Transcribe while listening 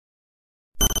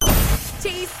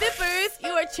Cheese sippers, you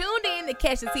are tuned in to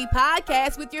Catch the Tea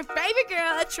podcast with your favorite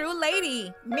girl, a true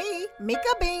lady. Me,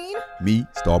 Myka Bean. Me,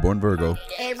 Starborn Virgo.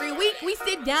 Every week, we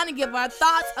sit down and give our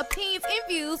thoughts, opinions, and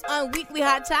views on weekly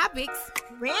hot topics.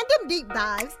 Random deep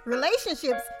dives,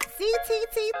 relationships,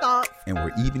 CTT thoughts. And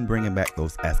we're even bringing back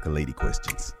those Ask a Lady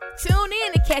questions. Tune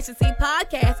in to Catch the Tea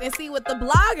podcast and see what the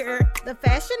blogger, the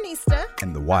fashionista,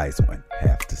 and the wise one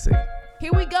have to say.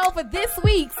 Here we go for this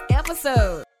week's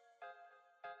episode.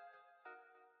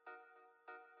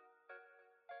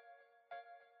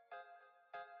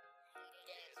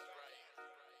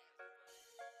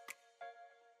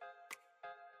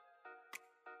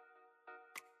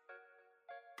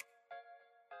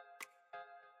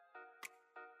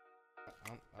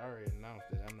 I already announced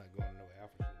that I'm not going to no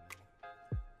alpha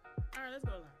shit All right, let's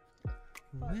go live.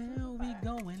 Well, we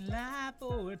going live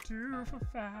for a 2 for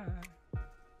 5.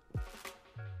 Okay,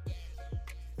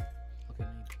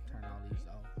 let me turn all these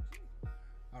off.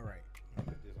 All right. I'll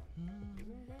put this on.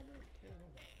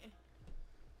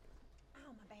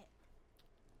 oh my bad.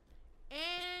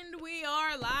 And we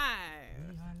are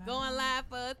live. Going live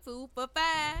for 2 for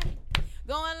 5.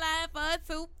 Going live for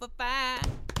 2 for 5.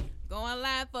 Going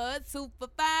live for 2 for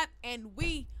 5. And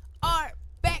we are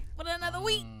back for another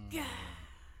week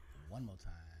One more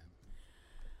time.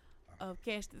 of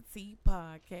Catch the Tea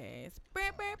podcast. One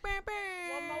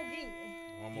more game.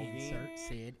 One more game. Insert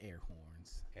said air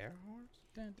horns. Air horns?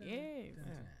 Dun, dun, Yes. dun,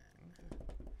 dun.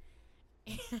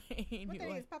 What that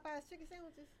Anyway. is, Popeye's chicken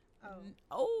sandwiches? Oh.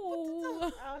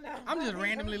 Oh no. I'm just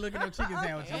randomly looking up chicken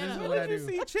sandwiches. Yeah. This is Where what I did you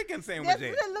do. see chicken That's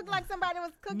sandwiches? what it looked like. Somebody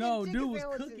was cooking No, chicken dude was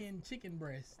sandwiches. cooking chicken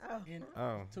breast Oh. and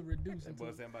Oh. to reduce That it.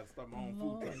 boy said I'm about to start my own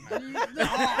Lord food truck now. Jesus.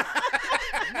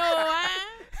 No, I.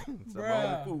 Start my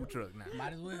Bruh. own food truck now.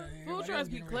 Might as well. Food Everybody trucks else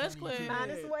be getting ready to clutch eat clutch. Might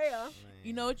as well. Man.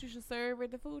 You know what you should serve at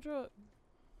the food truck?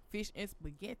 Fish and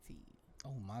spaghetti.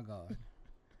 Oh my God.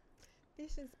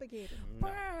 Fish and spaghetti. No.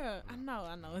 Bruh. I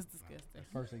know. It's disgusting.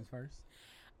 First things first.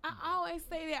 I always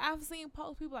say that. I've seen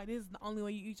posts people like, this is the only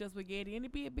way you eat your spaghetti. And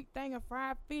it be a big thing of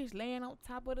fried fish laying on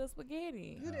top of the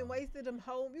spaghetti. You didn't wasted them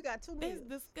home. You got 2 That's meals.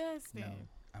 disgusting. No.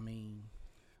 I mean,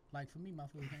 like for me, my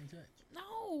food can't touch.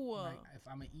 No. Like if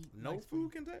I'm gonna eat No like,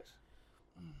 food can touch?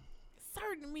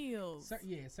 Certain meals.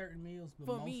 certain meals, but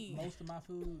For most, me. most of my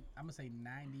food, I'm gonna say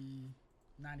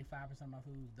 95% of my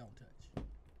foods don't touch.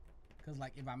 Cause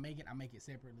like if I make it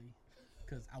separately,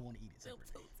 cause I want to eat it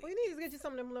separately. Well, you need to get you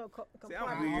some of them little See, I'm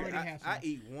compartments. weird. already have I some.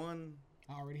 eat one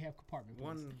I already have compartment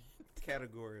plates.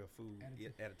 category of food At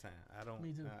a at a time. I don't.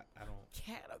 Me too. I don't.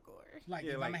 Category. Like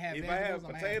Yeah, if like I'm gonna have if I vegetables, have I'm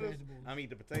gonna have potatoes, vegetables. I'm eat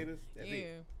the potatoes. That's Yeah.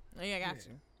 it. Oh, yeah, I got Yeah. you. If I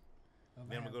Then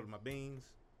I'm have- gonna go to my beans.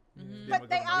 Mhm. Then But I'ma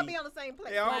they go to my all meat. be on the same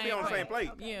plate. They all be on the Right. same plate.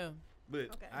 Okay. Yeah. But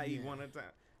Okay. I eat Yeah. one at a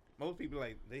time. Most people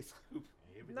like they scoop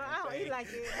everything. No, I don't eat like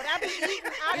that. But I be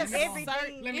eating out of Let me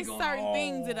everything. Let me It's go certain on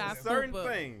things that I all. certain scoop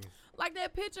up. things. Like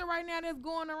that picture right now that's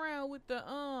going around with the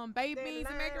baked That beans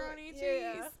and lime, macaroni and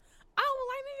yeah. cheese. I was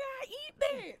like, nigga, I eat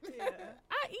that. Yeah.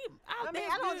 I eat. I mean,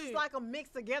 I don't just like them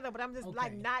mixed together, but I'm just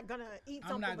like Okay. not gonna eat I'm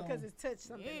something not because gonna- it's touched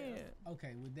something Yeah. else.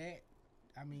 Okay, with that,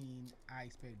 I mean, I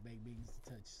expect baked beans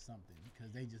to touch something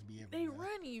because they just be They everywhere.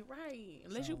 runny, right?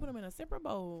 Unless you So- put them in a separate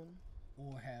bowl.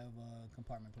 Or have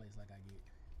compartment plates like I get.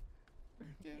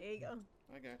 There you go.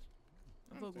 I got you.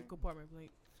 I fuck with compartment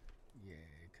plate. Yeah,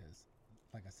 because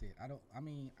like I said, I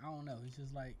don't know. It's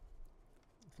just like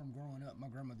from growing up, my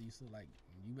grandmother used to like,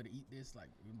 you better eat this like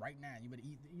right now. You better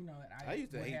eat, you know. I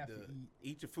used to would hate have to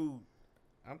eat your food.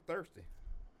 I'm thirsty.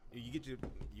 You get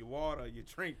your water, your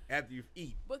drink after you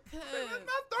eat. Because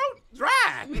My throat dry.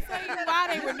 let me tell you why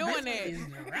they were doing It's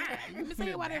that. dry. Let me tell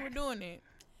you why they were doing that.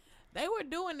 They were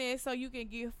doing that so you can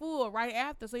get full right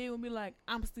after, so you would be like,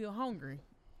 I'm still hungry.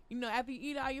 You know, after you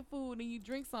eat all your food and you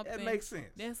drink something, That makes sense.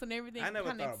 that's when everything I never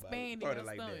kind of thought about it. expand in Thought your it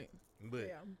like stomach. that. But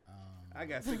Yeah. I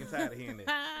got sick and tired of hearing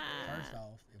that. First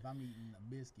off, if I'm eating a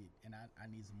biscuit and I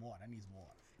need some water,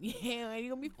 Yeah,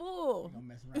 you're gonna be full. I'm gonna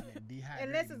mess around and dehydrate.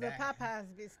 Unless it's and a die.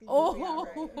 Popeyes biscuit. Oh,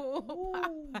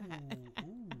 Ooh.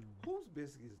 Whose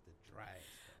biscuit is the driest?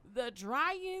 the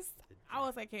driest. I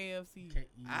would say KFC.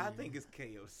 I think it's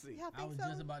KFC. Yeah, I I think was so.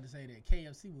 just about to say that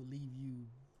KFC will leave you.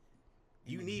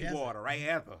 in You the need desert. water right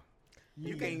after.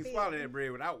 You need can't even thick. swallow that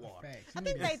bread without water. Facts. I You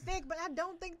think need they that- thick, but I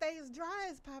don't think they as dry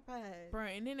as Popeyes.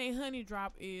 Bruh, and then they honey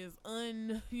drop is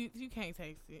you can't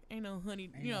taste it. Ain't no honey,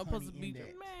 Ain't you no know, supposed to honey be in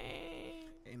that. man.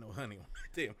 Ain't no honey on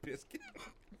that damn biscuit.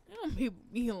 Them people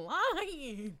be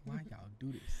lying. Why y'all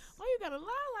do this? Why you gotta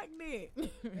lie like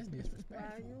that? That's Why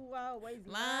disrespectful. you always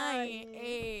lying, lying?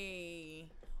 Ayy.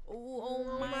 Oh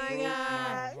Oh my my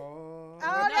God. Oh,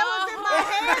 that was in my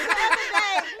head the other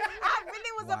day. I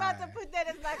really was about to Why? put that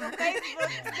as like a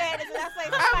Facebook status, and I say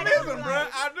I somebody was him, bro.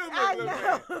 like, I do I miss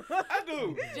know. Lil Man. I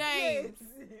do. James,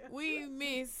 Yes. we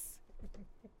miss.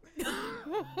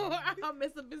 I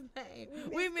messed up his name.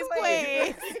 We miss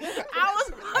Quez. Quez.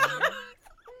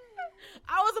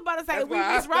 I was about to say That's we why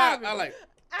I miss stopped. Robert. I like,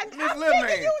 I Miss figured Lil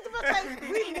Man. you was about to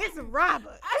say, we miss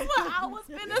Robert. That's what I was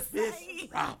finna say.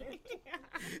 Robert.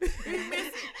 We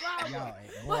miss Robert. Y'all,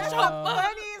 What's boy, your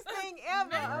Funniest thing ever.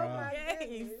 Oh Bruh. my Yes.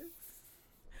 goodness.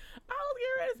 I was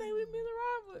getting ready to say we miss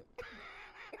Robert.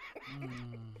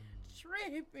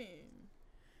 Tripping.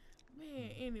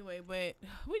 Man, anyway, but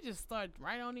we just started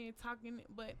right on in talking.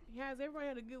 But has everybody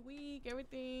had a good week?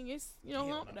 Everything? It's,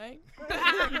 hump day.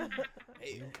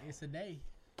 It's a day.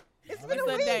 It's It's been a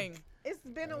a week. day. It's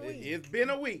been a week. It's been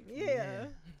a week. Yeah.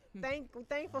 Thankful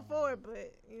for it,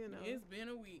 but It's been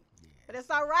a week. But it's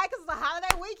all right because it's a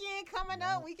holiday weekend coming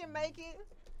up. We can make it.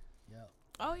 Yep.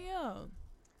 Oh yeah.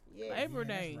 Yeah. Labor Yeah,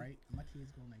 Day. that's right. My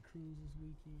kids going on their cruise this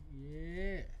weekend.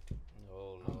 Yeah.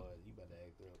 Oh, Lord. You about to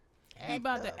act up. He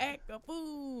about to act a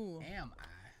fool. Am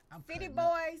I? I'm City cutting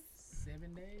up boys.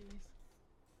 7 days.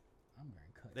 I'm going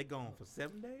to cut. They gone for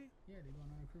 7 days? Yeah, they're going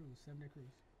on a cruise. 7-day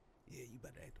cruise. Yeah, you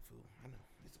about to act a fool. I know.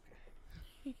 It's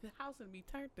okay. The house gonna be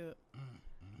turned up.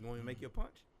 You want me to make you a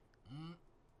punch?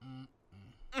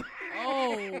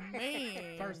 Oh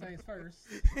man. First things first.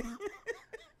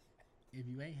 If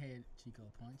you ain't had Chico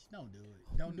Punch, don't do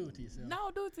it. Don't do it to yourself.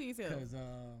 No, do it to yourself. Cause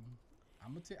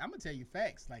I'm gonna tell you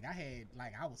facts. Like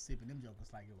I was sipping them jokers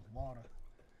like it was water,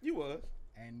 You was.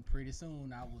 and pretty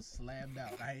soon I was slabbed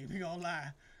out. I ain't even gonna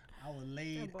lie. I was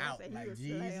laid That boy out said he like was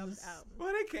slammed Jesus. out.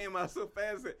 Well, they came out so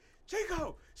fast and said,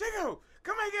 Chico,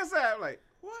 come back inside. I'm like,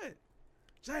 what?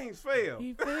 James fell.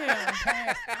 He fell.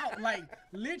 Passed out like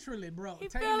literally, bro. He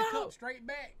Taking fell the out. cup straight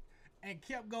back and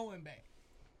kept going back.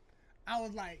 I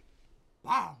was like,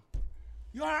 wow,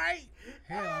 you all right?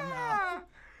 Hell no.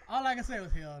 All I can say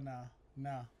was hell no.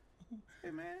 No. Hey,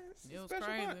 man. It's a It was special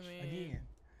crazy, punch. man. Again.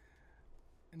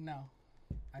 No.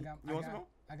 I got some more?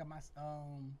 I got my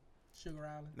Sugar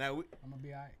Island. Now, I'm gonna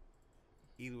be all right.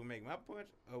 either we make my punch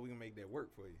or we can make that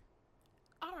work for you.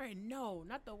 All right, no,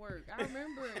 not the work. I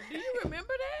remember. Do you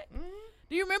remember that?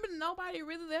 Do you remember nobody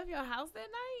really left your house that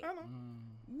night? I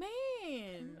know.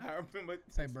 Man. I remember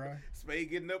Say, bro. Spade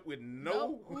getting up with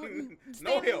no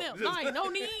Standing help. up. Like, no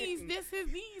knees. This his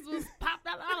knees was popped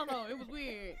out. I don't know. It was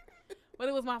weird. But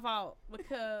it was my fault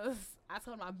because I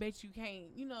told him I bet you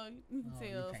can't. You know, you can Oh, you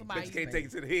tell can't. somebody. But you can't take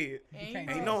it to the head. And can't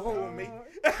he- Ain't no hole in me.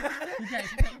 You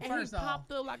can't. and First he off,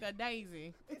 popped up like a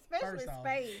daisy. Especially First off,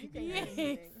 Spade. You can't do Yes.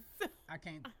 anything. I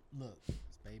can't look.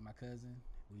 Spade, my cousin.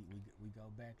 We go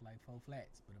back like 4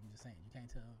 flats, but I'm just saying you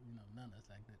can't tell none of us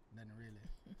like that. Nothing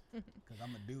really, because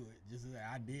I'm gonna do it. Just as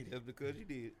I did it. Just because you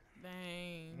did.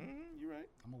 Dang. You're right.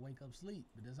 I'm gonna wake up sleep,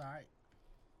 but that's all right.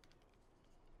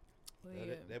 Well, Now,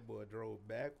 yeah. that boy drove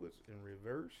backwards and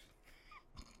reverse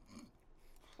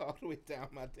all the way down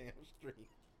my damn street.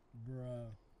 Bruh.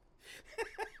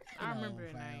 I remember No,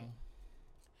 it fam. night.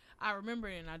 I remember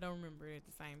it and I don't remember it at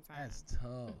the same time. That's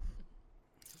tough.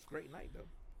 It's a great night, though.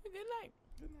 Good night.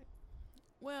 Good night.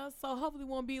 Well, so hopefully it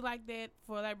won't be like that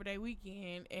for Labor Day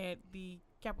weekend at the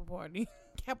Kappa party.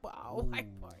 Kappa all white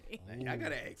Ooh. party. Ooh. I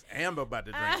gotta ask Amber about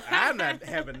the drink. I'm not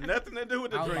having nothing to do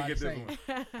with the I was drink about at to this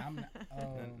say, one. I'm not,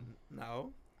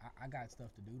 No. I got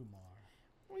stuff to do tomorrow.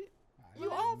 Well, I-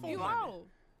 you off on You Monday. all.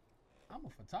 I'm a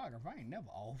photographer. I ain't never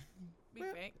off. Big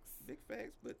Well, facts. Big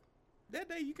facts, but that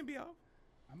day you can be off.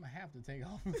 I'm gonna have to take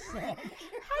off. So, How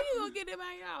you gonna get that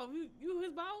man off? You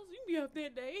his boss? You can be off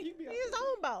that day. You can be off. He's his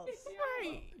own boss.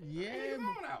 Right. yeah, Hang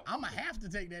on out. I'm gonna have to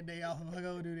take that day off if I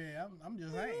go do that. I'm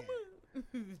just saying.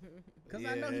 Cause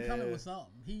I know he coming Yeah. with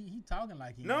something. He talking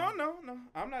like he. No.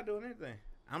 I'm not doing anything.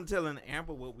 I'm telling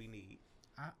Amber what we need.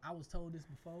 I was told this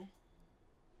before.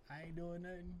 I ain't doing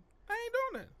nothing. I ain't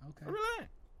doing that. Okay. I really ain't.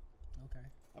 Okay.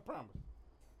 I promise.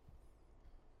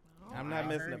 Oh, I'm Y'all not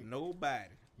messing heard up it. nobody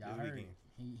Y'all this heard weekend.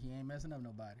 it. He ain't messing up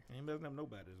nobody. I ain't messing up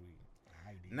nobody this weekend.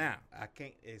 I did. Now, I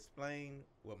can't explain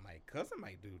what my cousin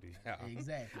might do to y'all.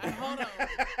 Exactly. Hold on.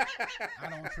 I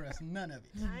don't trust none of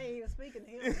it. I ain't even speaking to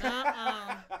him.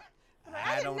 Uh-uh.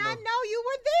 I did don't not know. know you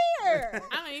were there.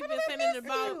 I don't even How did I say nothing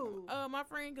miss you? about my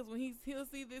friend because when he'll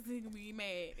see this, he can be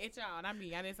mad at y'all, not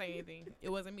me. I didn't say anything. It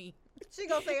wasn't me. She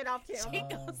gonna say it off She camera.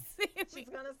 gonna see She's me.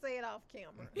 gonna say it off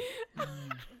camera.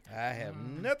 I have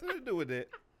nothing to do with that.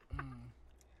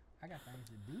 I got things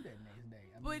to do that next day.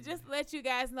 I But mean, just to let you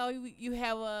guys know, you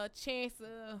have a chance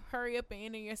to hurry up and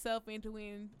enter yourself into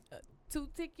win 2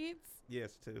 tickets.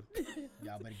 Yes, too.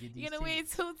 y'all better get these You're gonna win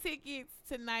tickets. 2 tickets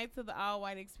tonight to the All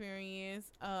White Experience,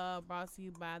 brought to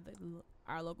you by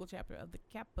our local chapter of the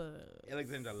Kappa.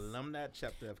 Alexander Alumni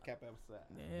Chapter of Kappa Upside.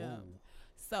 Yeah. Whoa.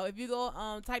 So if you go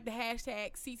type the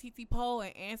hashtag CTT poll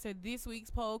and answer this week's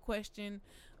poll question,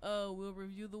 we'll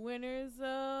review the winners.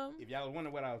 If y'all was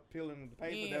wondering what I was peeling the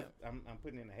paper, Yeah. that's, I'm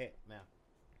putting in a hat now.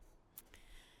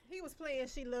 He was playing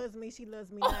She Loves Me Not.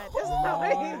 This is how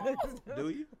he was doing. Do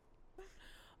you?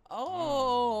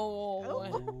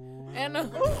 Oh. And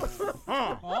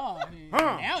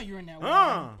Now you're in that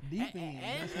one deep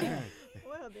end.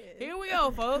 Well, then. here we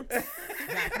go, folks.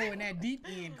 Got throw in that deep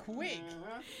end quick.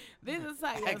 This is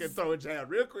how I can throw a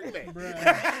jab real quick back.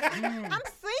 Bruh. I'm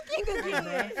sinking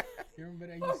again. You remember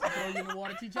that used to throw you in the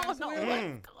water, teach you how to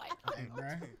swim? Hey,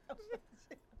 bruh.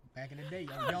 Back in the day,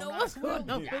 y'all don't know how to swim.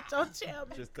 No, put your chair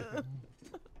back Just up.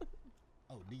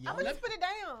 Oh, do I'm y'all gonna just put it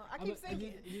down. I keep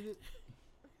sinking.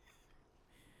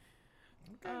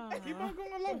 keep on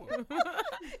going lower.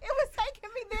 It was taking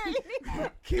me there anyway.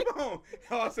 Keep on.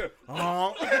 Also,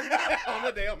 on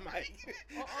the damn mic.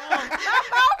 My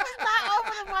mouth is not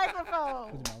over the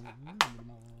microphone.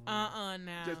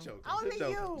 Now. Just joking. Only just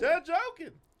joking. you. Just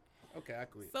joking. Okay, I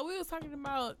quit. So we was talking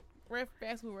about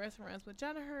fast food restaurants, but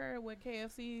y'all done heard what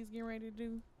KFC is getting ready to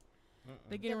do?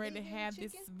 They're getting The ready to vegan have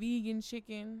chicken? this vegan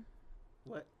chicken.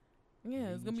 What? Yeah,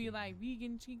 it's gonna be chicken. like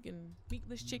vegan chicken,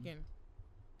 meatless chicken.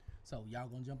 So y'all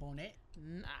gonna jump on that?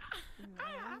 Nah,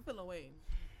 I feel away.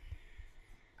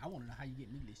 I want to know how you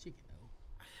get meatless chicken though.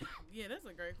 Yeah, that's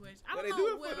a great question. I Well, don't they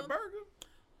know. do it for the burger.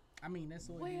 I mean, that's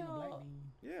soybean and black Well-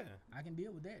 bean. Yeah. I can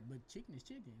deal with that, but chicken is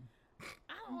chicken.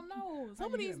 I don't know. How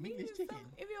Some of you these get meatless vegan stuff,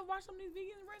 chicken? if you ever watch some of these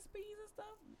vegan recipes and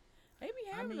stuff, they be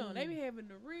I having them. They be mean, having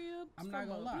the ribs I'm from not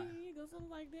gonna a lie. pig or something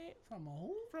like that. From a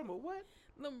who? From a what?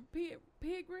 Them pig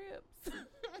ribs.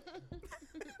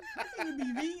 You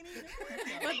be vegan either?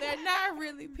 But they're not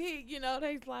really pig, you know.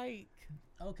 They like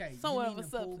Okay. Somewhat you of mean a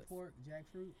the pulled substance. pork,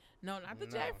 jackfruit? no, not the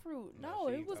No. jackfruit. No, No,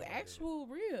 she it ain't was talking about that. actual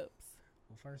ribs.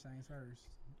 Well, first things first.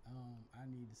 I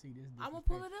need to see this. I'm gonna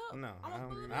pull it up. No, I'm gonna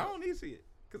pull it I up. don't need to see it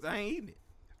because I ain't eating it.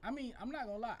 I mean, I'm not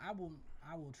gonna lie. I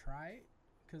will try it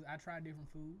because I try different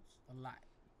foods a lot.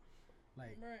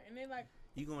 Like Bruh, and they like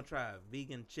You gonna try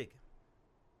vegan chicken?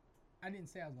 I didn't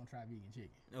say I was gonna try vegan chicken.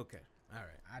 Okay. All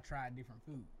right. I tried different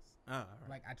foods. All right.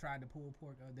 Like I tried the pulled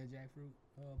pork, the jackfruit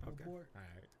pulled Okay. pork. All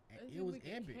right. And Let's it see if was we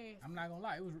can epic. cast I'm not gonna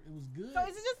lie. It was good. So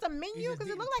is it just a menu? just Because it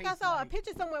didn't looked like I taste saw a like-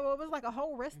 picture somewhere where it was like a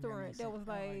whole If that restaurant makes that sense. was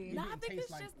Like, like. it Nah, I didn't think taste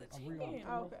it's like just the a real- chicken.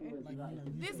 Okay. Like, you know,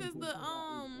 This is the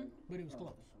but it was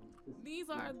close. these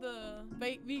are the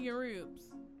fake vegan ribs.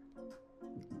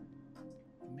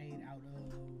 Made out of I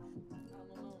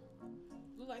don't know.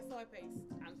 Look like soy paste.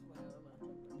 I'm just playing.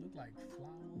 looked like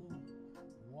flour,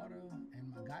 water,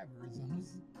 and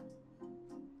MacGyverisms.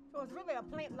 So it's really a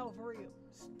plant loaf rib.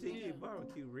 Sticky Yeah.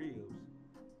 barbecue ribs.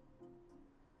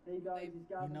 Hey guys, it's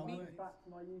Gavin. You know Welcome what? back to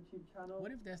my YouTube channel.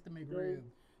 What if that's the McRib?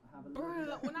 I have a Bruh,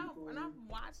 lovely when I recipe for when I you.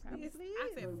 watched this, Obviously I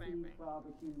it said the same Smoky thing.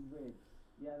 barbecue ribs.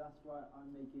 Yeah, that's right.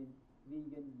 I'm making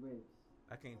vegan ribs.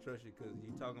 I can't trust you because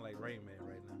you're talking like Rain Man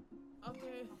right now.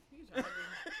 Okay, you trying to-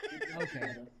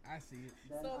 Okay, I see it.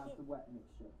 Then So- add the wet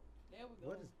mixture. there we go.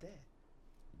 What is that?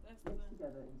 That's Mix the,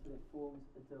 together until it forms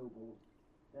a dough ball.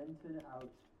 Then turn it out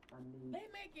and knead. they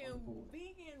making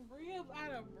vegan ribs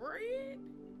out of bread.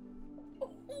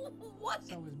 What?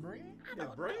 So it's bread? I It's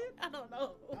don't bread? know. I don't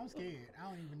know. I'm scared. I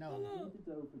don't even know. Knead the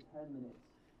dough for 10 minutes.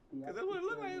 Be Because that's what it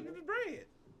looked like. extra It was bread.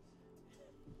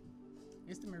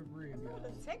 It's the McRib, The y'all.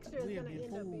 texture is We have gonna been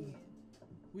end up fooled. being.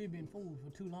 We've been fooled for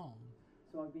too long.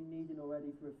 So I've been kneading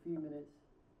already for a few minutes.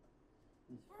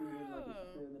 It's feeling like it's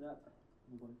Bruh. firming up.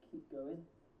 We're going to keep going.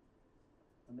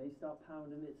 I may start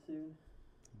pounding it soon.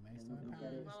 You may start I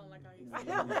pounding. I don't like how you You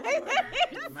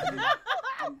say know,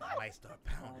 I might start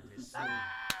pounding this soon.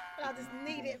 I just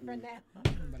need it for now.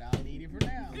 But I'll need it for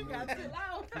now. You got too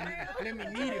loud, fam. Let me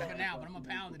need it for now, but I'm gonna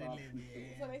pound it a little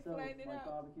bit. So they So explained it my out.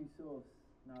 barbecue sauce.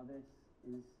 Now this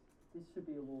should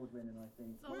be award winning, I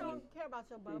think. So We don't care about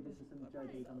your Gave bubbles. this to some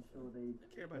judges. I'm sure they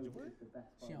Care about your voted what? the best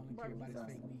She only care about his barbecue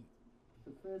fake sauce. meat. So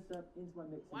first up, into my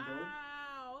mixing bowl,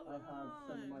 Wow. I have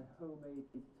some of my What's homemade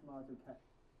tomato ketchup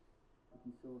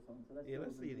sauce on. So let's Yeah, go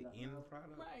let's over see into the that end now.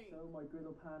 product. Right. So my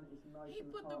griddle pan is nice He and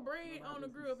put the hot. bread I'm on the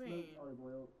adding grill some smoked pan. olive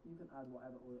oil. You can add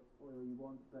whatever oil you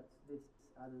want, but this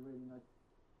adds a really nice.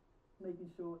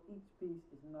 Making sure each piece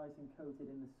is nice and coated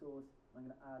in the sauce. I'm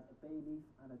going to add a bay leaf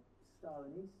and a star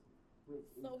anise, which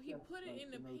So is he just put it like in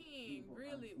the most pan, beautiful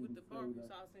grill it and with the seedy barbecue flavour.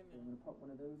 sauce in So I'm there. going to pop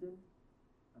one of those in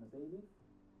and a bay leaf.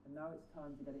 And now it's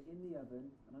time to get it in the oven,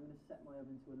 and I'm going to set my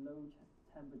oven to a low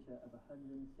temperature of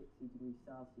 160 degrees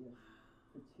Celsius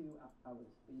for 2 hours.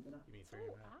 But you're going to You mean 2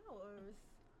 3 hours.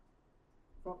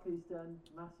 broccoli's done,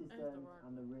 mash is That's the done, work.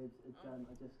 and the ribs are Oh. done.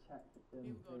 I just checked them. Here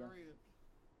we go, they the left ribs.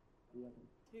 the oven.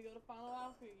 Here go the final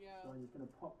outfit, So y'all. I'm just going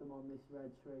to pop them on this red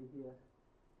tray here.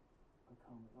 I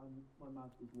can't. My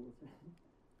mouth is watering.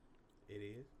 It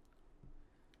is.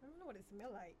 I don't know what it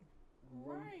smell like. And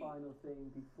one final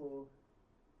thing before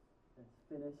it's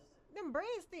finished. Them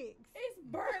breadsticks. It's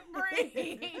burnt bread.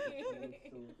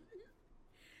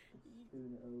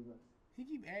 Spoon it over. He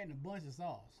keep adding a bunch of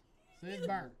sauce, so it's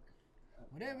burnt.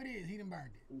 Whatever it is, he done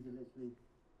burned it. These are literally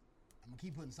I'm gonna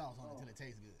keep putting sauce on it until it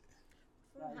tastes good.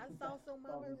 Hot sauce on my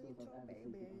barbecue burrito, sauce I've ever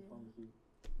tasted, baby. I promise you.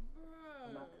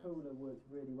 And that cola works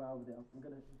really well with it. I'm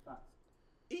gonna, in fact,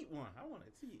 Eat one. I want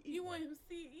to see you eat You one. want him to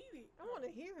see it, eat it. I want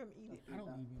to hear him eat it. I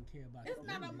don't even care about It's the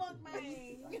not a flavor.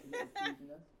 mukbang. that's a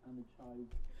little sweetness and the chive.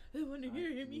 I want to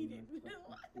hear him eat it.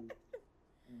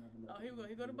 Oh, here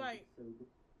we go to bite. So good.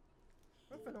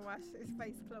 I'm finna watch his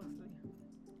face closely.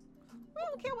 We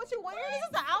don't care what you wearing. Is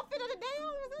this the outfit of the day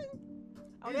or something?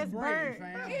 Oh, It's that's bread,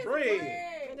 burnt. fam. It's Bread.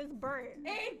 And it's burnt.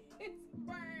 And it's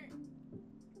burnt.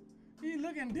 He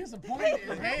looking disappointed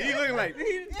as hell. He looking like,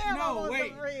 Yeah, No, mama,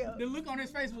 wait. some real. The look on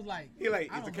his face was like, he like,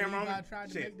 I is the don't camera believe on I me? tried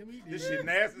to Shit, make them eat this this. shit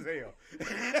nasty as hell.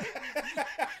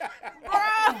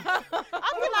 I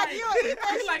feel like you'll eat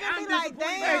that He's like, shit and I'm be like,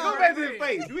 disappointed. Hey, go damn. back to his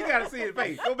face. We gotta see his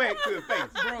face. Go back to his face.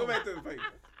 Bro. Go back to his face.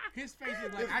 His face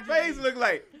is like, His I just face ate- look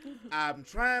like, I'm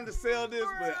trying to sell this,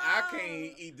 but I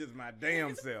can't eat this my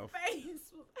damn self. Face.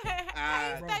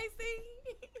 Hey, Bro. Stacy.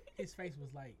 His face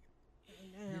was like,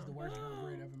 this is the worst burnt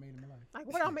bread ever made in my life. Like,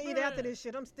 what I'm gonna eat after this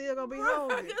shit? I'm still gonna be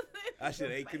hungry. I should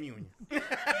have ate communion. Look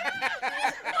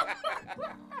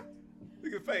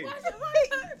at his face.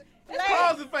 Like,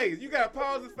 Pause his face. You gotta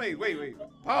pause his face. Wait.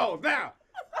 Pause now.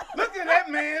 Look at that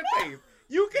man's face.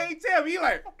 You can't tell me. He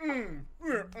like,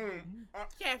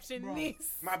 Caption Bro.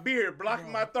 this. my beard blocking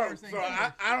Bro, my throat, first thing so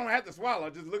I don't have to swallow.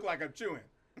 Just look like I'm chewing.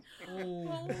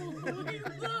 Oh.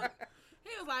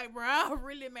 He was like, bro, I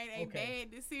really made a Okay.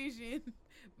 bad decision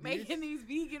making these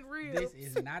vegan ribs.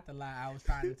 This is not the lie I was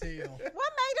trying to tell. what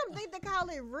made them think to call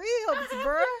it ribs, I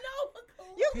bro? have no clue.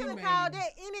 You He could have made- called that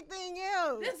anything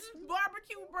else. This is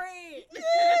barbecue bread.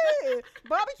 Yeah,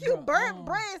 barbecue Bro, burnt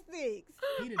breadsticks.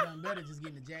 He'd have done better just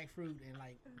getting the jackfruit and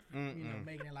like, you know,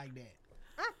 making it like that.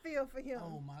 I feel for him.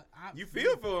 Oh my! You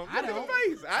feel for him? I Look at don't. the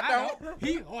face.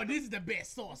 I don't. This is the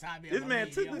best sauce I've ever This man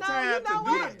made, took yo. the No, time you know to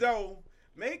do what? the dough,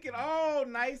 make it all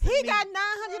nice. He and got neat.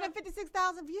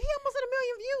 956,000 views. He almost at 1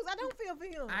 million views. I don't feel for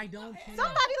him. I don't care.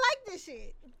 Somebody like this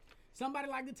shit. Somebody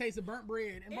like the taste of burnt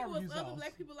bread and It was barbecue other sauce.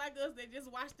 black people like us that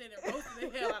just watched it and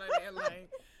roasted the hell out of that. Like,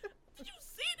 did you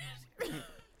see this?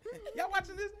 Y'all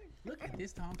watching this? Look at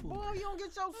this tomfoolery. Boy, you don't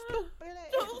get your stupid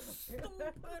So ass.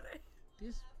 stupid.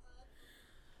 This,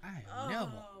 I have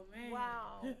never. Oh man.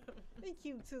 Wow. He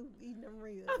cute too, eating them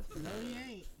ribs. No,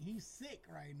 he ain't. He's sick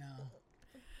right now.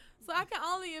 So I can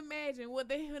only imagine what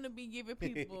they're gonna be giving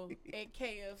people at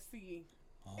KFC.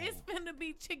 Oh. It's gonna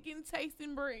be chicken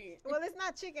tasting bread. Well, it's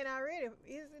not chicken already.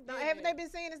 Is it? Yeah. Haven't they been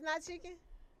saying it's not chicken?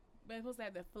 But it's supposed to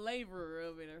have the flavor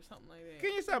of it or something like that.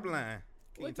 Can you stop lying?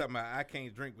 Can you What? talking about I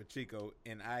can't drink with Chico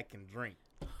and I can drink?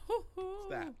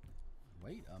 Stop.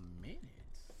 Wait a minute.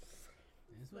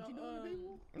 That's what you doing to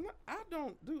people? I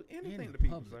don't do anything In to the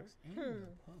people, sir. Publix. In the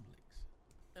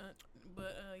Publix.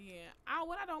 But yeah,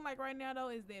 what I don't like right now though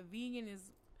is that vegan is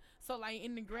so like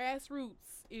in the grassroots.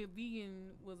 If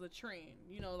vegan was a trend,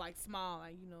 you know, like small,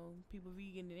 like you know, people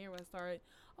vegan, and everyone started,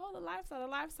 the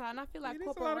lifestyle, and I feel like Yeah,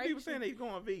 there's a lot of people corporations. saying they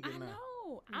going vegan I now.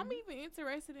 know. I'm even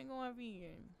interested in going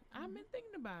vegan. I've been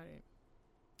thinking about it,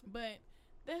 but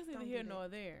that's neither Don't here do nor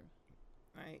there.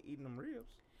 I ain't eating them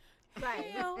ribs. Right.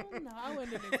 Hell no, I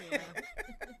wouldn't do this here.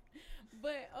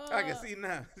 But I can see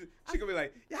now. She gonna be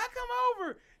like, y'all come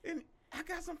over and I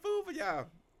got some food for y'all.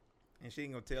 And she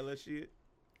ain't gonna tell us shit.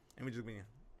 And we just be,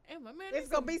 hey, my man, It's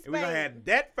gonna be and we gonna Spain. have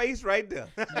that face right there.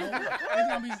 No, it's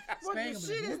gonna be What Spain the gonna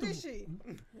be shit like, is this shit?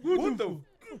 What the?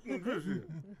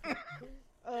 Kim.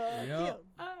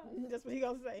 uh, That's what he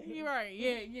gonna say. you right.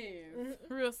 Yeah.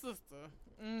 Real sister.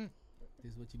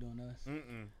 This what you doing to us?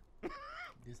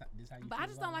 This how you But feel I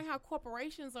just about don't like us? how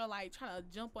corporations are like trying to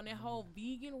jump on that whole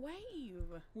vegan wave.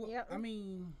 Well, Yep. I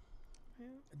mean,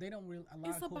 they don't really. A lot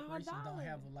It's of about corporations don't dollar.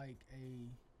 have like a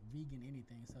vegan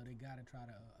anything, so they gotta try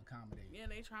to accommodate. Yeah,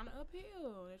 they trying to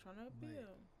uphill. They're trying to uphill.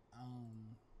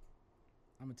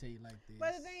 I'm gonna tell you like this.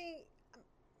 But the thing,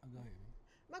 Oh, go ahead.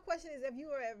 my question is, if you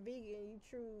were a vegan, you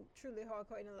truly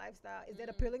hardcore in the lifestyle, is that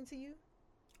appealing to you?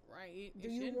 Right. Do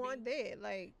you want that?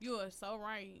 Like, You are so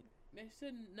right. There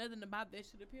shouldn't nothing about that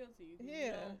should appeal to you. You yeah,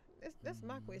 know? that's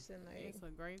my question. Like, It's a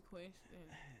great question.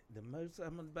 The most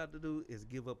I'm about to do is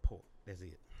give up pork. That's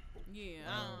it. Yeah.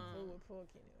 food with pork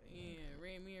in it. Yeah.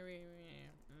 Red meat.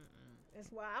 That's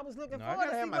why I was looking No, I forward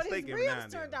gotta to have see my what his steak every now reels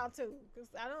and turned then. out to. Because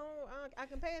I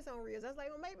can pass on reels. I was like,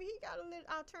 well, maybe he got a little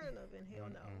alternative, and hell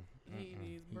no. He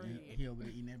needs bread. He over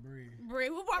there eating that bread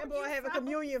Bread with That boy barbecue having sauce.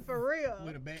 communion for real.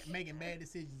 making bad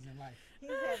decisions in life.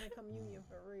 He's having communion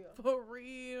for real. For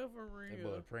real, for That boy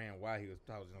real. praying while he was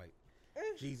talking like,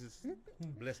 Jesus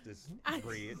bless this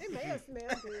bread. It may have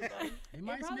smelled good though. It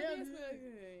might Probably smell did good. smell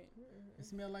good. It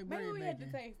smell like Maybe bread we back had to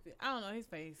then. taste it. I don't know his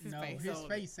face. His No, face. his sold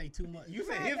face say too much. You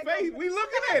might said have his to go- face? We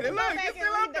looking I'm at it. gonna Look, go it's back still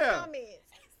and up read the there. comments.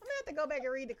 I'm gonna have to go back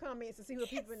and read the comments and see what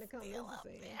people in the comments are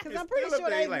saying. Because It's I'm pretty still sure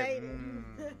up there. they He's like,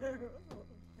 made it.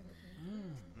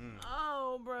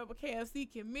 Oh, bro, but KFC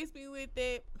can miss me with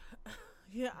that.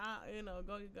 Yeah,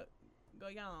 go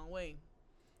y'all own way.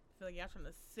 I feel like y'all trying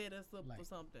to set us up Like- for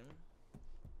something.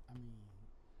 I mean,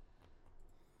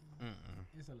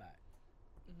 it's a lot.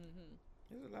 Mm-hmm.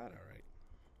 There's a lot, all right.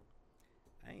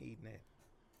 I ain't eating that.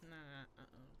 Nah,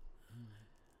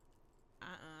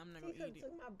 I'm not He gonna could have eat it.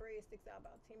 took my breadsticks out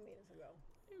about 10 minutes ago.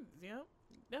 Yep,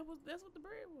 that's what the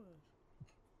bread was.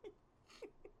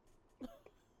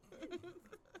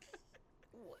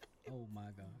 Oh my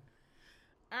God.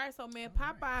 All right, so man, All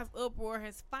right. Popeye's uproar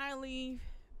has finally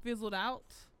fizzled out.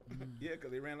 Yeah,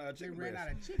 because they ran out of They chicken ran breast.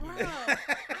 out of chicken.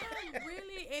 Bro, I'm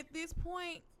really at this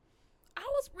point. I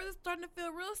was really starting to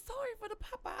feel real sorry for the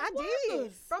Popeye I did.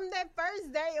 workers. From that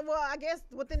first day, well, I guess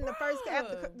within the first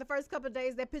after Bruh. the first couple of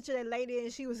days, that picture of that lady,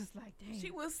 and she was just like, dang.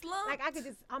 She was slumped. like I could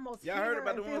just almost Y'all hear heard her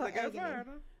about the and feel ones that her got agony. fired,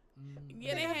 huh?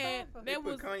 Yeah, they had. They That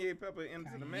put was. Kanye Pepper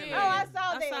into the man. Yeah. Oh, I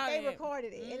saw I that. saw They that.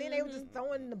 recorded it, and then they were just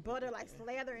throwing the butter like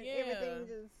slather and Yeah. everything.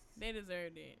 Just They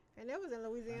deserved it. and that was in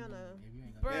Louisiana. If you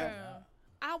ain't gonna Bruh. do it,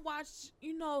 I watched,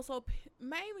 so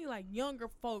mainly like younger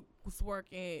folks work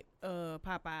at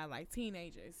Popeye, like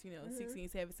teenagers, 16,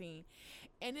 17.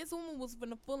 And this woman was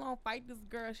finna full on fight this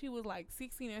girl. She was like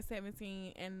 16 or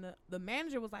 17. And the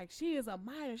manager was like, she is a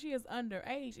minor. She is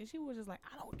underage. And she was just like,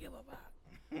 I don't give a fuck.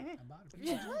 about a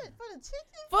piece of chicken. What for the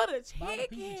chicken? For the About a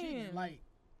piece of chicken. chicken. Like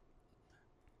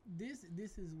this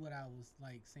is what I was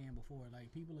like saying before.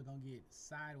 Like people are gonna get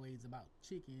sideways about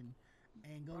chicken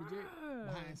and go to jail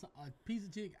behind a piece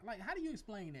of chicken. Like how do you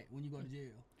explain that when you go to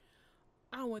jail?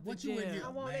 I went to What you in jail. here? I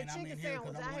want Man, that I'm chicken in here 'cause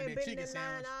sandwich. I I want had that been chicken in line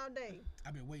sandwich. all day.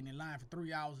 I've been waiting in line for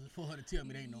 3 hours for her to tell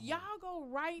me they ain't no more. Y'all go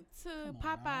right to Come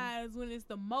on, Popeyes when it's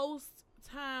the most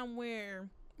time where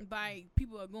like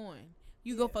people are going.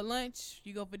 You go for lunch,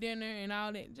 you go for dinner, and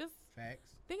all that. Just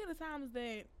Facts. think of the times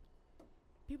that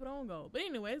people don't go. But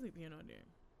anyway, it's neither here nor there.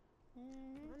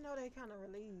 I know they kind of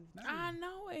relieved. I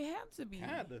know it had to be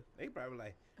Kinda. They probably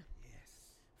like, yes.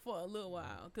 for a little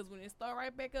while because when it start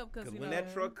right back up, because Because when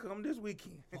that truck come this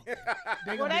weekend. They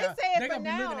Well, gonna they be said they for gonna be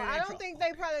now. looking at I that don't truck. think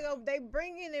they probably go. They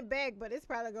bringing it back, but it's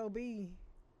probably gonna be.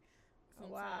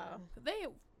 Wow.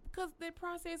 Because they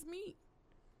processed meat.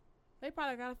 They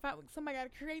probably gotta find somebody. Got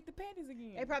to create the patties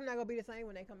again. They probably not gonna be the same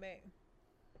when they come back.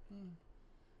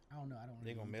 I don't know. I don't.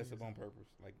 They really gonna mess think up on so. purpose,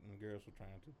 like the girls were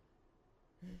trying to.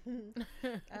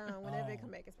 Whenever they Oh.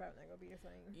 come back, it's probably not gonna be the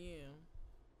same. Yeah.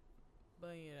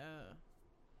 But yeah,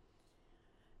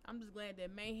 I'm just glad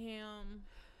that Mayhem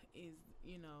is,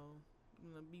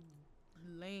 gonna be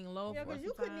laying low Yeah, for because you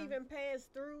some couldn't time. even pass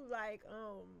through like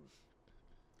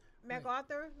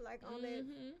MacArthur, like on that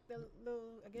Mhm. the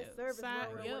little I guess The service side,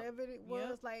 road or yep, whatever it was.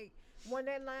 yep. Like when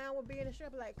that line would be in the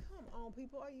strip, like come on,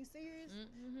 people, are you serious?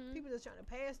 Mhm. People just trying to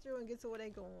pass through and get to where they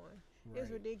going. It's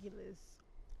Right. ridiculous.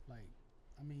 Like,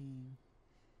 I mean,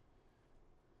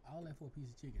 all that for a piece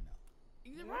of chicken though.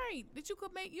 You're right. That you could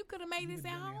have made You this could've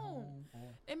at done it home.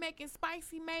 or- They making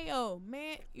spicy mayo,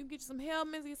 man. You get you some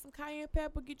helmets, get some cayenne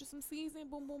pepper, get you some seasoning,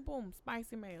 boom, boom, boom,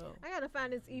 spicy mayo. I gotta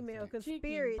find this email because Chicken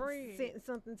Spirit bread. sent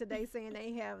something today saying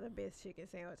they have the best chicken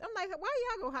sandwich. I'm like, why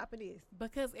y'all go hop in this?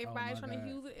 Because everybody's my trying God.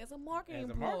 to use it as a marketing As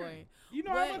a ploy. marketing. You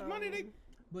know But- how much money they.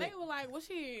 But They were like, well,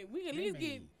 shit, we can at they least get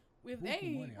made with buku they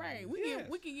money off right. this. We Yes.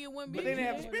 can get one But big. they didn't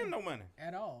have to Yeah. spend no money.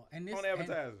 at all, and this On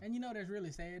advertising. and you know that's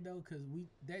really sad though, because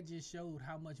that just showed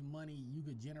how much money you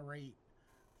could generate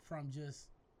from just.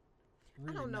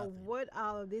 Really I don't know nothing. what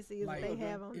all of this is Like, they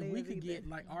have on if there. we could get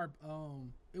like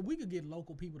if we could get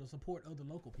local people to support other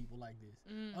local people like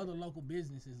this, other local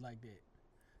businesses like that,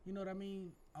 you know what I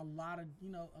mean? A lot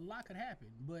could happen,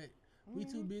 but we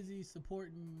too busy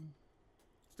supporting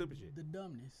Stupid shit. the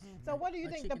dumbness. So what do you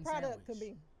A think the chicken product could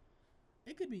sandwich.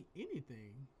 be? It could be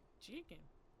anything. chicken.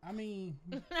 I mean,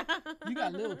 you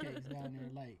got little cakes down there.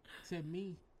 Like, to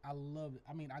me, I love it.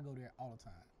 I mean, I go there all the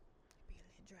time. Be a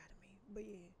little dry to me, but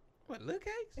yeah. What, little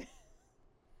cakes?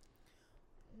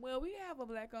 Well, we have a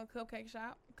black-owned cupcake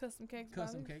shop, custom cakes.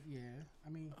 Custom Brothers. cake, yeah. I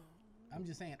mean, I'm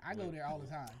just saying, I go there all the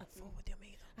time. Fool with them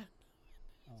either.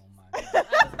 Oh my god.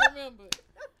 I just remembered.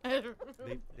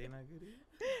 They not good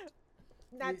either.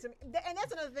 Not to me. And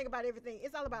that's another thing about everything.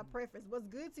 It's all about preference. What's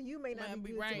good to you may not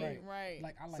be good to me. Right.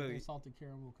 Like I like So those salted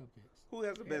caramel cupcakes. Who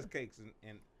has the best cakes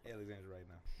in Alexandria right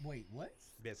now? Wait, what?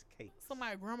 Best cakes.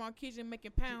 Somebody grandma kitchen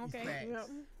making pound cake. Facts.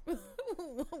 Yep.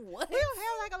 What? We don't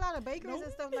have like a lot of bakeries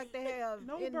and stuff like they have.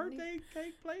 No in- birthday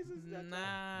cake places. Nah,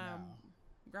 No.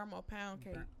 grandma pound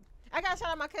cake. I got to shout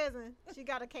out my cousin. She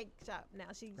got a cake shop now.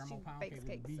 She Grandma pound bakes cake was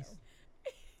cakes. beast. So.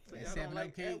 So That y'all 7 don't Up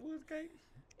like cake. Atwood's cake?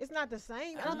 It's not the same.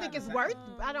 I It's don't think not it's the worth.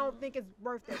 same. I don't think it's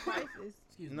worth their prices.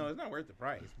 Excuse No, me. it's not worth the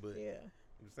price, but Yeah,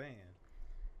 I'm saying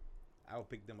I would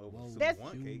pick them over Whoa. Super That's-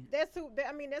 One cake. that's who.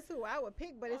 I mean, that's who I would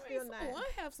pick, but it's still not.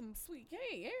 I have some sweet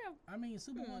cake. Yeah, I mean,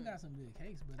 Super One got some good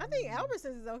cakes, but I think mean,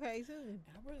 Albertsons is okay too.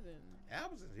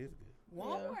 Albertsons is good.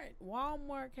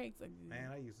 Walmart cakes are good.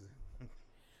 Man, I used to.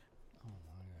 Oh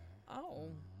my god.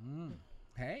 Oh,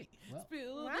 Hey, well,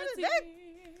 spill Why the does tea.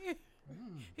 that-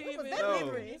 Hit was me that up.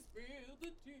 memory? Spill the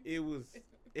tea. It was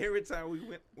every time we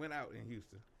went out in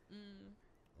Houston, Mm.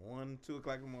 1, 2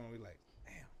 o'clock in the morning, we like,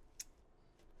 damn,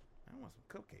 I want some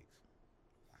cupcakes.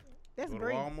 That's Go to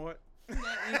great. Walmart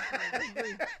That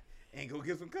is and go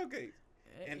get some cupcakes.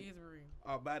 That And- is real.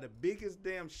 Or buy the biggest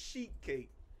damn sheet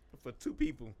cake for 2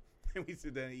 people, and we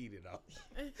sit down and eat it all.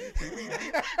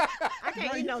 I can't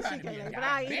Bro, eat you no trying sheet to be cake, a but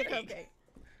I eat a diabetic. cupcake.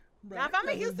 bro, Now, if I'm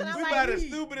in Houston, I'm We like, buy the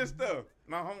stupidest stuff.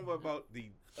 My homeboy bought the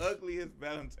ugliest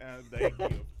Valentine's Day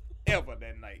gift ever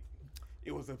that night.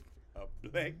 It was a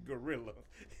black gorilla.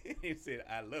 He said,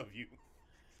 "I love you."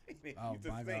 And he Oh used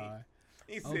to my sing. god.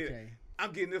 He said, Okay.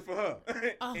 "I'm getting this for her,"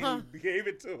 Uh-huh. and he gave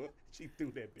it to her. She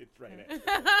threw that bitch right at him.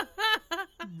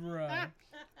 Bruh. I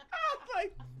was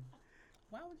like,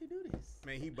 Why would you do this?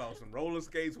 man, he bought some roller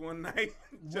skates one night.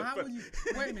 Why would you?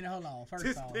 Wait a minute, hold on. First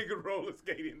This off, nigga roller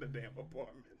skate in the damn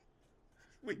apartment.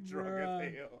 We drunk Bruh.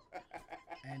 as hell.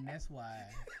 and that's why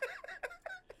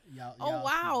y'all. Oh,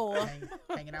 y'all wow.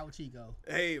 hanging out with Chico.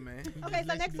 Hey, man. He Okay, just so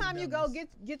let next do the time you go, numbers.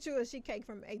 get you a sheet cake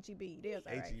from HEB. There's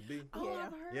all right. HEB. Oh, Yeah.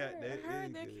 I've heard. Yeah, I that heard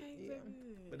is that good. cakes Yeah. are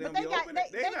good. But But they don't they be got- open. they-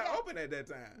 They they not got- open at that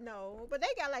time. No, but they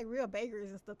got like real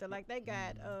bakeries and stuff. That like they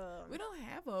got We don't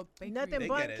have a bakery. nothing They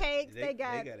but got cakes. they They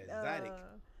got got exotic,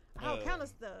 all kind of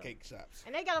stuff. Cake shops.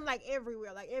 And they got them like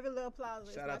everywhere, like every little plaza.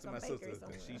 is Shout like out to a my bakery sister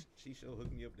because somewhere. she sure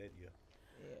hooked me up that year.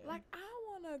 Yeah. Like I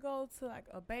want to go to like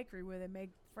a bakery where they make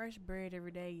fresh bread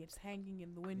every day. It's hanging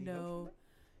in the window,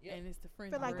 Yep. and it's the I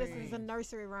French feel like this bread. is a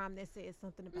nursery rhyme that says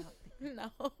something about.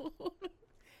 No,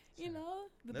 you know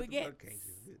the Nothing baguettes. but cakes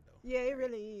is good though. Yeah, it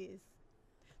really is.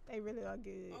 They really are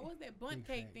good. Oh, what's that bun Big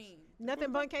cake facts. thing?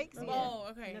 Nothing but cakes. Yeah. Oh,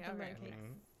 okay. Nothing Okay. but cakes.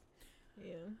 Mhm.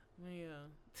 Yeah.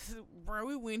 Yeah, bro,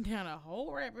 we went down a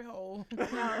whole rabbit hole.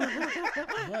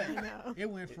 But No. it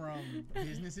went from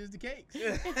businesses to cakes.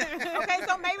 Okay,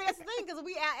 so maybe that's the thing because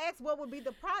I asked what would be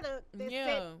the product that set,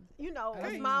 Yeah. a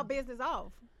Hey. small business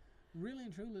off. Really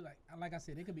and truly, like I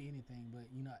said, it could be anything. But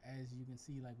as you can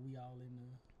see, like we all in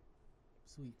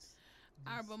the sweets.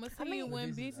 All right, but I'm gonna I tell you mean- one This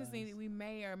is business thing us. that we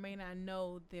may or may not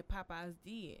know that Popeyes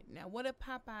did. Now, what if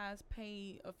Popeyes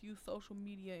paid a few social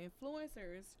media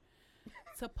influencers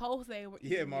to post they were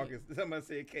Yeah, eating Marcus. Somebody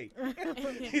said cake.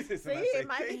 He said See, somebody it said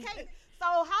might be cake. cake. So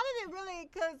how did it really?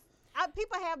 Because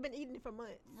people have been eating it for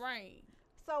months. it? Right.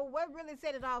 So what really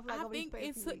set it off? Like I over think these it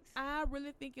past few took. weeks? I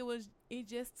really think it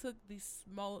just took these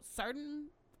small certain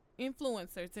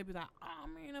influencers to be like, oh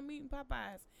man, I'm eating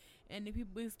Popeyes, and then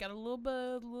people just got a little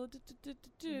buzz, a little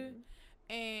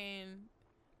and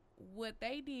what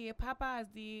they did, Popeyes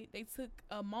did, they took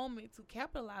a moment to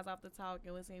capitalize off the talk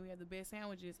and was saying we have the best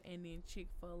sandwiches, and then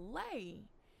Chick-fil-A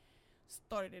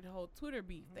started that whole Twitter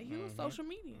beef. They used social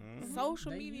media. Mhm.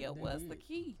 Social They media did. was the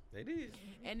key. They did.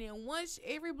 And then once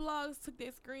every blog took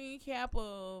that screen cap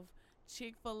of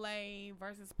Chick-fil-A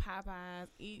versus Popeyes,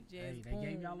 it just Hey, they boom,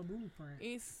 gave y'all a blueprint.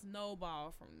 it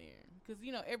snowballed from there. Cause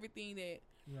everything that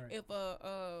Right. if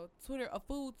a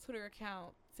food Twitter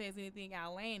account says anything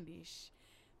outlandish,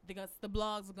 the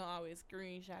blogs are gonna always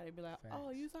screenshot it and be like, oh,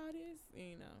 Facts. you saw this, I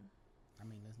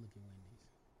mean, let's look at Wendy's.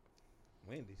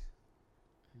 Wendy's.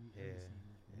 Have you Yeah. ever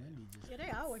seen Wendy just Yeah, they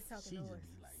always talking she noise. just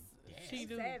be like, She "Damn."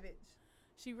 do. Savage.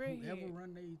 She ready. Whoever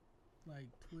run they like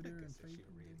Twitter That and said she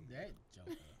Facebook, ready. that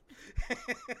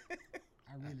joker.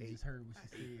 I really hate- just heard what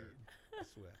I she hate said. her. I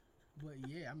swear. But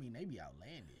yeah, I mean, they be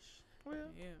outlandish.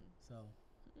 Well, Yeah. So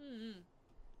Mm-hmm.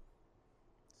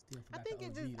 still I forgot think the it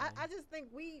OG just. though. I just think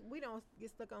we don't get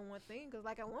stuck on one thing because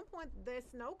like at one point that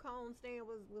snow cone stand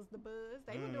was the buzz.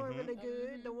 They were doing Mhm. really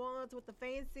good. Mhm. The ones with the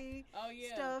fancy Oh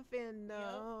yeah. stuff and Yep.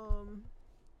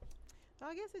 so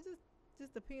I guess it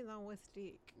just depends on what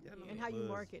stick Y'all know and the how you buzz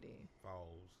market it.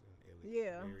 falls and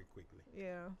Yeah. very quickly.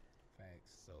 Yeah.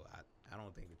 Facts. So I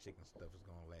don't think the chicken stuff is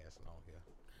gonna last long here.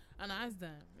 I know it's done.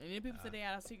 And then people say they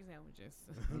out of chicken sandwiches.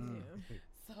 Yeah.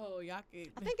 So y'all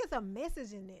could. I think it's a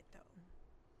message in it though.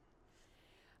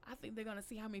 I think they're gonna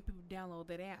see how many people download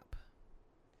that app.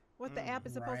 What the app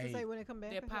is supposed to say when it come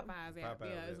back? That Popeyes app. Popeyes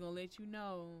Yeah, app. it's gonna let you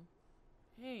know,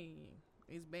 hey,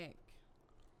 it's back.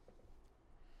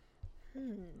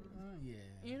 Yeah.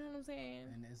 You know what I'm saying?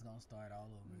 And it's gonna start all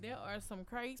over. There are some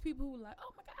crazy people who like,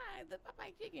 oh my God, the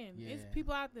Popeye chicken. Yeah. It's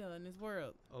people out there in this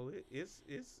world. Oh, it's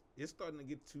starting to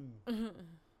get to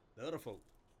the other folk.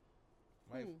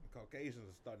 Like Who? Caucasians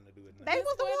are starting to do it now. They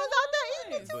was the ones out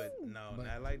there eating it too. But no, But-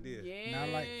 not like this.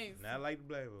 Yes. Not like the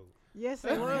black folk. Yes,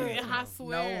 it was. I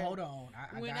swear. No, hold on.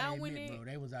 I When gotta I went admit, in- bro,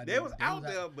 they was out They there. was out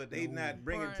there, but they No. not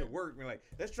bringing it to Right. work. Be like,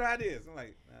 let's try this. I'm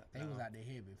like, They no. was out there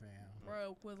heavy, fam.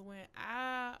 Bro, because when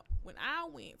I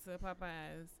went to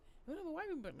Popeyes, it was white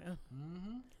people now.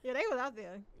 Mm-hmm. Yeah, they was out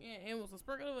there. Yeah, it was a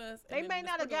sprinkle of us. They and may then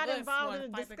not have sprinkle got of us involved wanted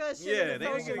in to the fight the- discussion Yeah, and they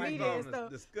was social involved media and in the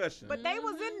stuff. discussion. But they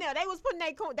was in there. They was putting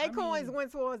their coins mean-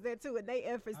 went towards that too, and they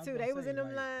efforts I was too. gonna They was say, in them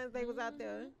like- lines. They was out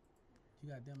there. You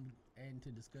got them adding to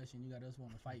discussion. You got us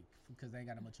wanting to fight because they ain't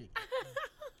got no more chicken.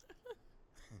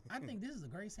 I think this is a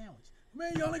great sandwich.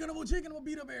 Man, y'all ain't got no more chicken. I'm gonna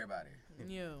beat up everybody.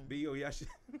 Yeah. B.O., y'all should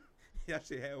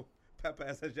have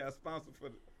Popeyes as y'all sponsor for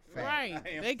the Right.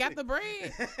 IMC. They got the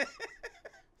bread.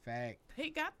 Fact. They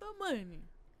got the money.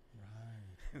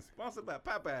 Right. Sponsored by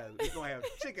Popeyes. We're going to have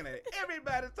chicken at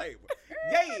everybody's table.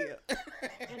 Yeah.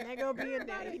 And they gonna be in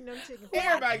there eating them chicken.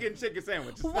 Everybody getting chicken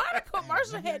sandwiches. Why the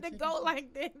commercial you had got to chicken go sandwich?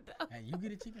 like that, though? Hey, you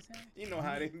get a chicken sandwich? You know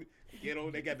how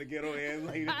they got the ghetto ass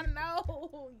lady. I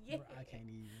know. Yeah. Bro, I can't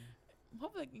even.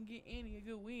 Hopefully I can get Annie a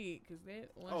good wig, because that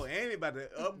one. Oh, Annie about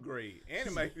to upgrade. Annie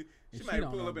might, she She might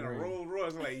don't pull up in a upgrade. Rolls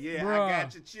Royce like, yeah, Bruh. I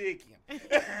got your chicken.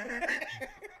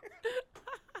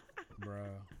 Bro.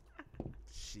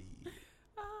 Shit.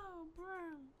 Oh, bro.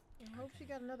 I hope she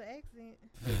got another accent.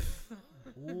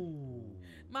 Ooh.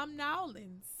 Mom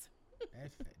Nowlands.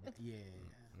 That's yeah.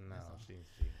 No, That's all. she.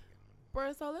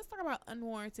 Bro, so let's talk about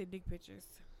unwarranted dick pictures.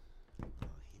 Oh,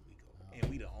 here we go.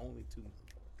 And we the only two.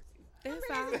 That's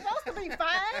I mean, all. it's supposed to be 5.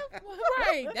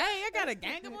 Right. Dang, I got a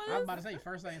gang of I was us. about to say,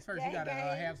 first things first, you Gang, gotta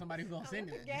gang. have somebody who's gonna send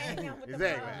it. Gang him with the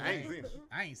Exactly. ball. I ain't seen it.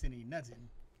 I ain't sending you nothing.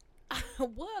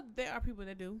 Well, there are people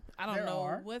that do. I don't There know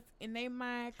are. what's in their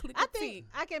mind. Click I a think tick.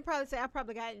 I can probably say I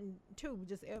probably gotten 2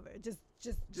 just ever,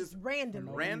 just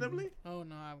randomly. Randomly? Oh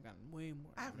no, I've gotten way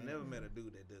more. I've never met a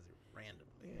dude that does it randomly.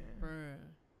 Bruh.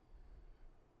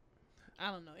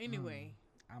 I don't know. Anyway,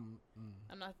 I'm.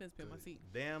 I'm not finna spill my seat.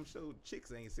 Damn sure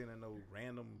chicks ain't sending no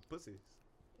random pussies.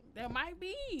 There might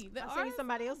be. There I seen are.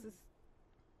 somebody else's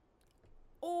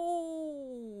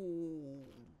Oh.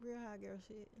 real hot girl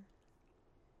shit.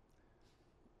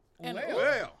 And-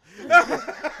 Well,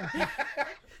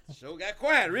 Show got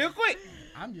quiet real quick.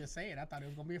 I'm just saying. I thought it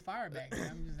was gonna be a fire back. Then.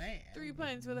 I'm just saying. 3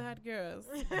 points for the hot girls.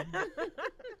 How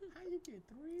you get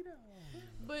 3 though?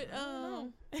 But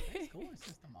Scoring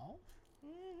system off.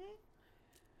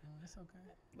 No, it's okay.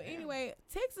 But anyway,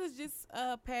 Texas just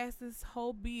passed this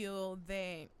whole bill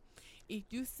that if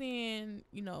you send,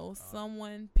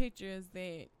 someone pictures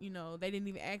that, they didn't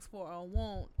even ask for or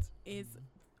want, it's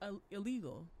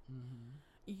illegal. Mm-hmm.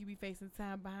 You could be facing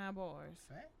time behind bars.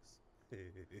 Facts.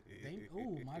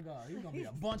 Oh my God, there's gonna be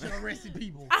a bunch of arrested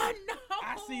people. I know.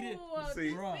 I see this.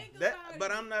 See, Bruh. Think that, about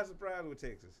but it. I'm not surprised with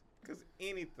Texas, cause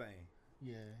anything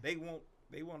Yeah, they want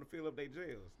to fill up their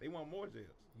jails. They want more jails.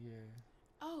 yeah.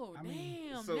 Oh, I mean,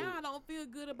 damn. so- Now I don't feel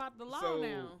good about the law so-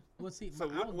 now. Well, see, So I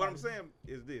was what about I'm to- saying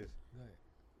is this: Go ahead.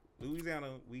 Louisiana,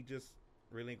 we just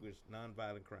relinquished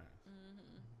nonviolent crimes.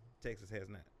 Mm-hmm. Texas has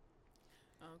not.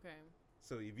 Okay.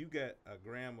 So if you got a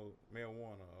gram of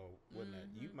marijuana or whatnot,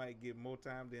 you Mhm. might get more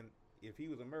time than if he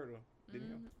was a murderer than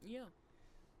him. Yeah.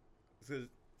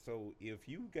 So if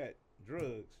you got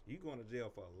drugs, you going to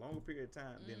jail for a longer period of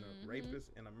time than a Mhm.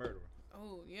 rapist and a murderer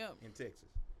Oh, yeah. in Texas.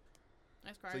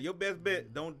 That's crazy. So your best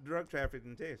bet, don't drug traffic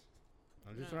in Texas.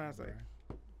 I'm just No. trying to say.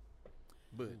 Bruh.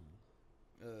 But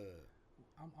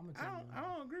I'm gonna I tell don't you. I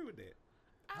don't agree with that.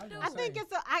 I do. I think Say,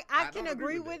 it's I I can don't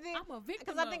agree agree with with it. I'm a victim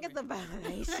Because I think of it's a it.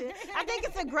 violation. I think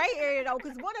it's a gray area though.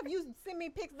 Because what if you send me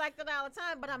pics like that all the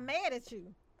time, but I'm mad at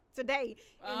you today,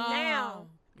 and now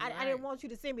Oh, I right. didn't want you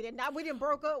to send me that. Now we didn't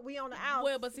broke up. We on the out.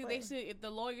 Well, but see, they should. If the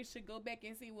lawyer should go back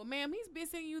and see, well, ma'am, he's been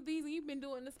sending you these, and you've been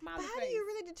doing the smiley But how do face. you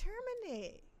really determine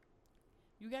that?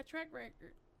 You got track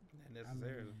record. Not I mean,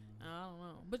 necessarily. I don't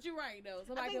know, but you're right though. I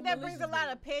Somebody think could that brings a lot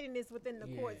maliciously- of pettiness within the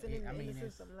Yeah, courts and in, I in mean, the that's-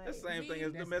 system. That's the Like, same thing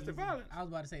as that's domestic easy. violence. I was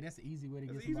about to say that's the easy way to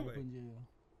That's get the easy somebody way. put in jail.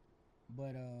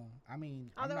 But I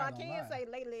mean, I'm although not I gonna can lie. say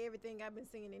lately everything I've been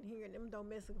seeing and hearing them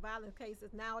domestic violence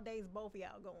cases nowadays, both of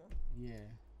y'all going. Yeah.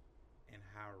 And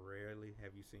how rarely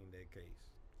have you seen that case?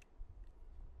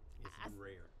 It's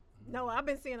rare. No, I've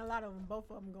been seeing a lot of them. Both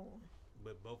of them going.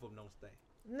 But both of them don't stay.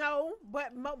 No,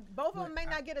 but both of them may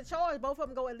not get a charge. Both of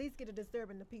them go at least get a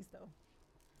disturbing the peace though.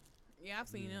 Yeah, I've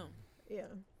seen them. Yeah.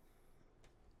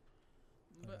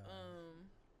 But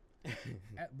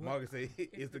Margaret said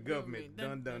it's the government.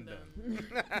 Dun.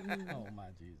 Oh my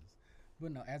Jesus.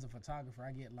 But no, as a photographer,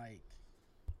 I get like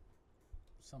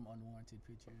some unwarranted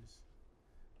pictures.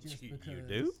 Just You because.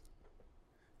 do?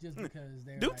 Just because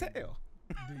they're Do like, tell.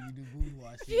 Do you do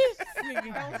boudoir shoots?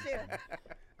 Don't share.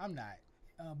 I'm not.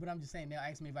 But I'm just saying, they'll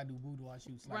ask me if I do boudoir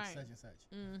shoots like Right. such and such.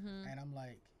 mm-hmm. And I'm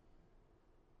like,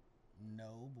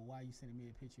 no, but why are you sending me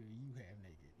a picture of you half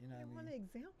naked? You know I what want I an mean?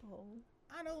 example.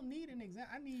 I don't need an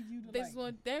example. I need you to They like.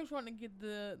 just want to get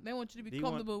they want you to Do be you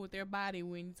want- comfortable with their body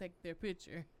when you take their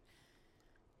picture.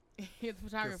 He's a 'Cause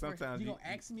photographer. sometimes You gonna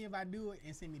ask me if I do it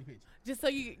and send me the picture. Just so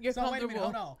you're So wait a comfortable. minute,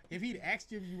 hold on. If he'd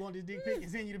asked you if you want this dick pic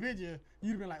and send you the picture,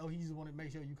 you'd have been like, oh, he just want to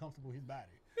make sure you're comfortable with his body.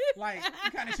 Like,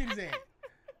 what kind of shit is that?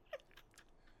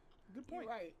 Good point.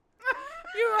 Right.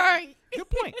 You're right. Good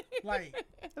point. Like,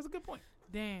 That's a good point.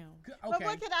 Damn. okay. But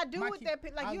what can I do my with kid- that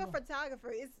picture? Like I you're a will-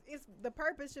 photographer. It's the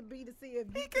purpose should be to see if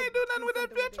He can't do nothing with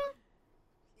that picture.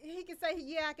 He can say,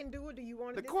 "Yeah, I can do it. Do you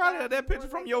want it?" The this quality size? of Do that you picture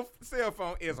want from it your like cell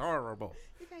phone is horrible.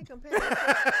 that? You can't compare.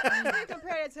 You can't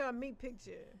compare it to a meat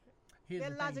picture. Here's That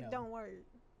the thing, logic though. don't work.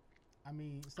 I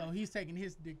mean, so he's taking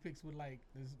his dick pics with like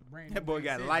this brand. That new boy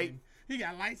got A7. light. He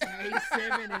got lights on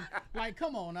A7 and like,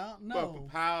 come on now, Put no.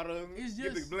 powder. It's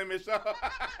Get the just- blemish off.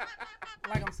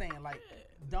 Like I'm saying, like,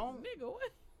 don't. Nigga, what?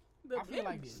 The I feel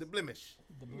like blemish. this. The blemish.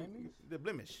 The blemish. The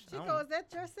blemish. I Chico, don't- is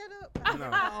that your setup? No.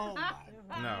 Oh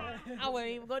my. No. I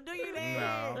wasn't even gonna do you that.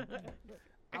 No.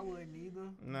 I wouldn't either.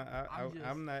 No,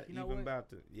 I'm not you know even what? about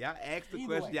to. Y'all ask the Either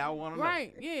question way. y'all want to know.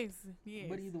 Right. Yes. Yes.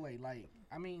 But either way, like,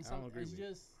 I mean, I don't agree it's with you.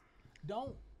 just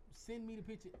don't send me the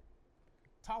picture.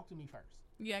 Talk to me first.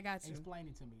 Yeah, I got you. Explain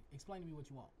it to me. Explain to me what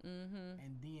you want, Mm-hmm.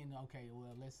 and then okay,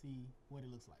 well, let's see what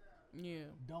it looks like. Yeah.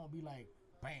 Don't be like,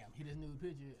 bam, hit this nude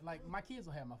picture. Like my kids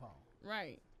will have my phone.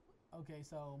 Right. Okay,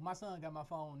 so my son got my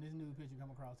phone. This nude picture come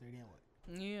across there. Then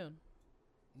what? Yeah.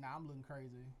 Now I'm looking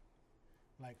crazy.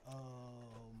 Like,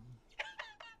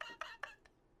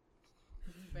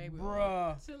 Baby.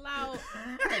 bruh, Chill out.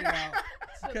 cut it out.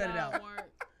 Chill Cut it out. Mark.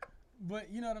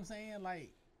 But you know what I'm saying?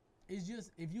 Like, it's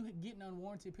just if you getting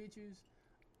unwarranted pictures,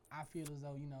 I feel as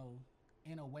though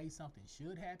in a way something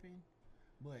should happen,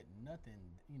 but nothing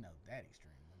that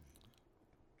extreme. I mean,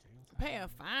 jail time, Pay a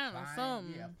fine or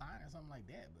something. Yeah, a fine or something like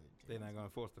that. But They're jail not gonna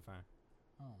enforce the fine. time-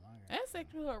 Oh my god. That's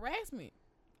sexual harassment.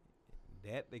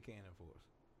 That they can't enforce.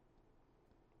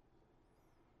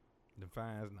 The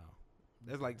fines, no.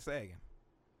 That's like sagging.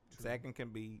 True. Sagging can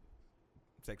be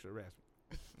sexual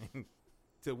harassment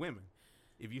to women.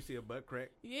 If you see a butt crack,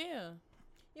 Yeah.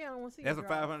 Yeah, I don't want to see. that's a you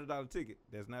drive. $500 ticket.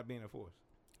 That's not being enforced.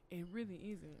 It really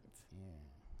isn't.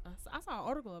 Yeah. I saw an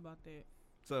article about that.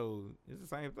 So it's the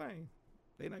same thing.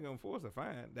 They're not gonna enforce a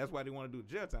fine. That's why they want to do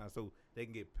jail time so they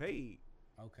can get paid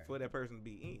Okay. for that person to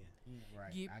be in. Yeah,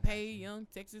 right. Get I got paid, you. young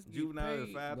Texas. Get Juvenile is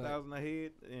paid. 5,000 a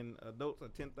head, and adults are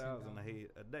 10,000 a head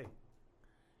a day.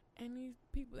 And these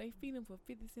people, they feed them for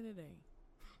 50 cents a day.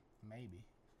 Maybe.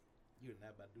 You're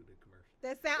not about to do the commercial.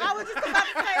 That sound. I was just about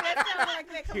to say that sounds like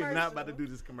that commercial. You're not about to do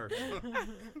this commercial. you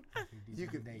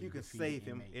Decent can day you to can feed save an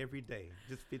him inmate. every day,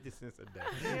 just 50 cents a day.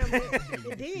 Damn,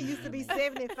 it did used to be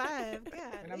 75. God,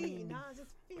 And I mean- nah,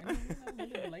 just 50. And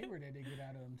look at the labor that they get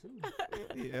out of them too.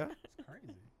 Yeah, It's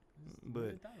crazy. I just But-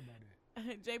 really thought about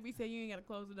that. JB said you ain't got to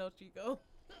close the door, Chico.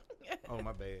 oh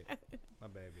my bad, good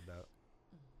dog.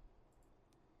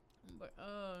 But,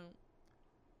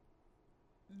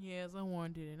 yeah, it's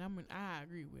unwarranted. And I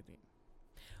agree with it.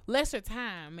 Lesser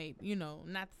time, maybe,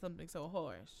 not something so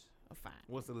harsh. A fine.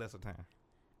 What's the lesser time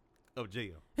of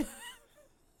jail?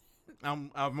 I'm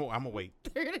gonna wait.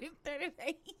 30 days.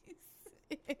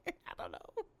 I don't know.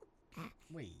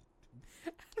 Wait.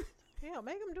 Hell,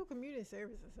 make them do community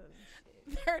service or something.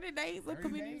 30 days of 30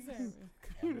 community days? service.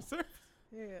 Community service.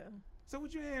 Yeah. So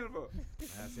what you handling for?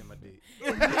 I send my dick.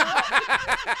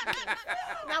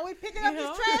 Now we picking up You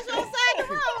know? this trash on side the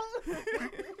road.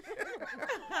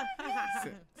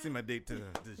 Send my dick to the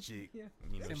chick. Yeah.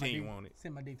 Send She my ain't dick- want it.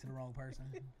 Send my dick to the wrong person.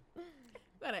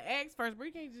 Gotta ask first, but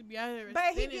you can't just be out here. But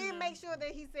he sending did them. make sure that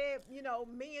he said,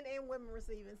 men and women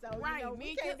receiving. So Right, we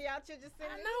men can't can- be out here just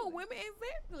sending. I know, women,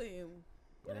 exactly.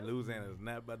 And Louisiana is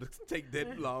not about to take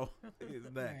that law. It's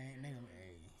not. Man, nigga,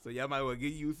 hey. So y'all might well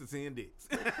get used to seeing dicks.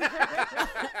 No,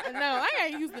 I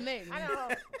gotta use the neck. I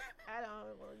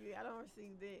don't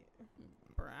receive that.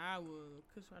 Bro, I will.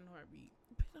 Cause I know heartbeat.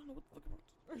 Bitch, I don't know what the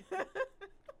fuck.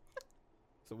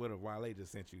 So what if Wale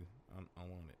just sent you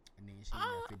unwanted? And then she got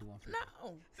 5150.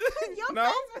 No. Your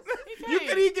No, face you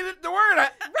could even get the word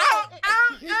out.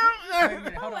 Wait a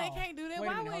minute, hold Wale on. can't do that. Wait a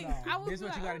Why minute, wait? hold on. I was This is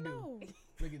what you like, gotta I do. know.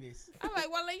 Look at this. I'm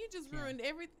like, Wale, you just Kim. ruined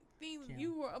everything. Kim.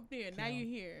 You were up there. Now Kim. you're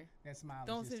here. That smile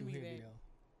Don't is just send too me heavy, that.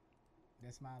 though.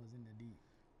 That smile is in the deep.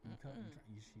 You cut and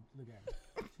look at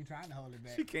her. She trying to hold it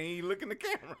back. She can't even look in the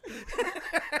camera.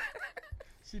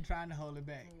 She trying to hold it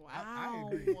back. I Wow.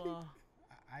 agree.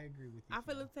 I agree with you. I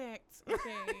feel Kim. attacked.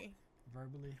 Okay.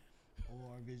 Verbally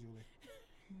or visually.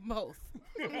 Both.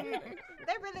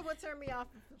 They really would turn me off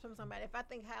from somebody if I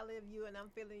think highly of you and I'm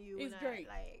feeling you. It's and Drake.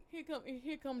 Like,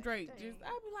 Here come Drake. Dang. Just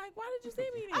I'd be like, why did you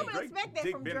send me I that? would expect that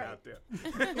Dick from been Drake. out there.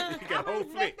 He I got a whole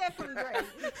would flick. expect that from Drake.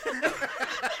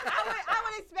 I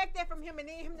would expect that from him, and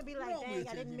then him to be like, Wrong "Dang, with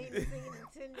I you, didn't mean Jimmy. to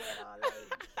send that." Or like,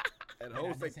 That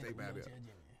whole sex tape out there.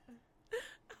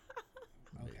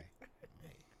 Okay.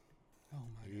 Oh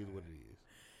my It is God. what it is.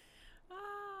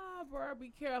 Ah, bro, be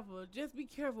careful. Just be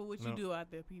careful what you No. do out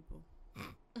there, people.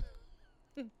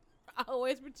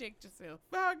 Always protect yourself.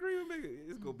 But I agree with Myka.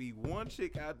 It's gonna be one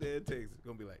chick out there in Texas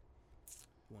gonna be like,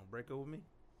 "You wanna break up with me?"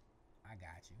 I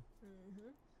got you. mm-hmm.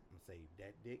 I'm gonna say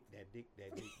that dick, that dick,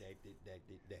 that dick, that dick, that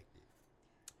dick, that dick.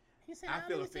 He said, I "I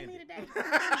feel only sent me offended. today."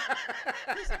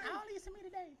 He said, "I only sent me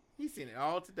today." He seen it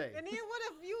all today. And then what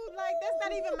if you like that's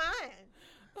not even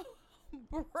mine?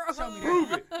 Bro. Show me that.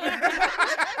 Prove it.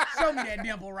 Show me that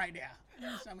dimple right there.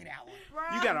 Show me that one.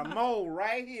 Bro, You got a mole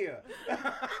right here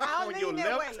I'll on lean your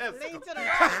that left way. Lean testicle. to the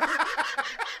right.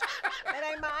 That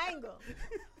ain't my angle.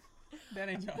 That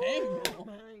ain't your angle.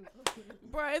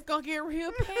 Bro, it's gonna get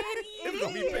real petty. It's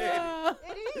gonna be is. bad.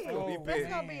 It is. gonna be That's bad.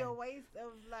 gonna be a waste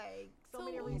of like so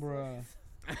many resources.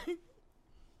 Bruh.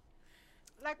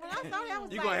 Like when I saw that, I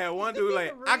was You like, gonna have one is this dude like,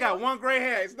 even I got real? one gray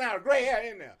hair. It's not a gray hair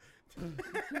in there.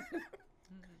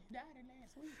 Died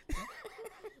last week.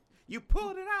 You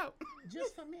pulled it out.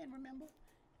 Just for men, remember?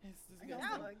 It's just Y'all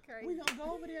gonna- Y'all look crazy. We gonna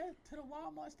go over there to the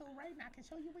Walmart store right now. I can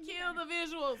show you where you Kill got the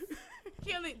visuals.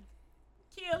 Kill it.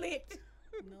 Kill it.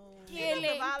 it. No. Kill It's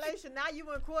a it. violation. Now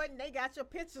you in court and they got your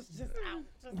pictures just out.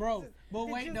 Just, Bro, just- but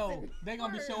just wait, in no. They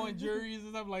gonna be words. showing juries and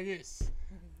stuff like this.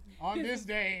 On this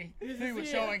day, he was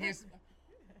it. showing his.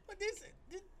 But that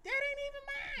ain't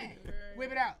even mine.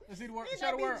 Whip it out. Let's see the word. They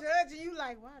Show the be word. judging you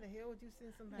like, why the hell would you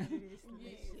send somebody this?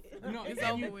 shit? You know, It's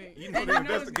and over with. You know and the you know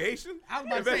it's- investigation? I was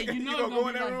about to say, you know gonna it's go gonna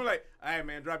in be that like- room like, all right,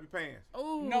 man, drop your pants.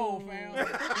 Ooh. No, fam. Not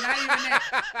even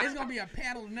that. It's gonna be a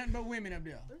panel of nothing but women up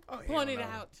there. Oh, Point hell it no.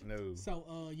 out. No.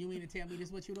 So, you mean to tell me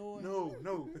this what you doing? No.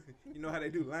 You know how they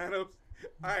do lineups?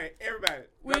 All right, everybody, drop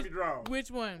Which, your draw. which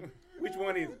one? Which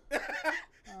one is it?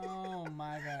 Oh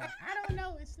my God. I don't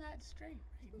know. It's not straight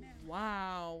right now.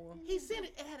 Wow. He sent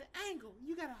it at an angle.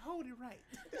 You gotta hold it right.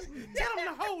 Tell him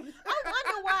to hold it. I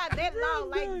wonder why that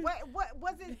long. Like, what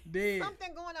was it? Dead.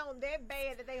 Something going on that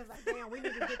bad that they was like, damn, we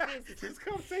need to get this. This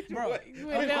conversation, Bro, what?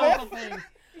 Well, of no. all the things,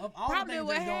 of all the Probably things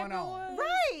what that's going happened on. was.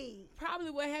 Right. Probably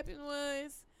what happened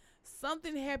was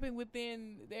something happened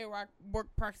within their work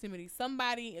proximity.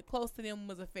 Somebody close to them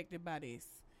was affected by this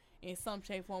in some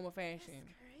shape, form, or fashion.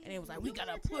 And it was like, we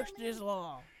gotta push this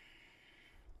law.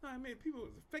 I mean, people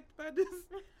was affected by this.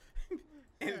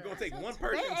 And it's gonna take one They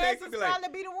person to asked text us and be like, to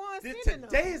be the ones this, sending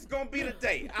today them. is gonna be the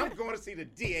day. I'm going to see the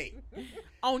DA.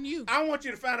 On you. I want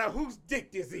you to find out whose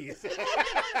dick this is. Find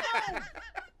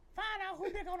out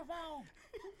who dick on the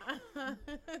phone.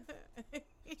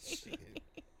 Shit.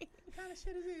 What kind of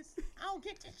shit is this? I don't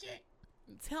get this shit.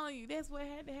 I'm telling you, that's what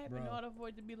had to happen in Bro. order for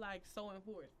it to be like so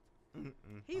enforced.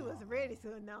 He was ready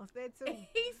to announce that too.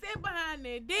 He sat behind that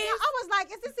Yeah, desk. I was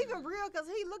like, is this even real? Because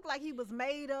he looked like he was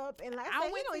made up. And like I I said,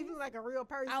 he went don't to even look like a real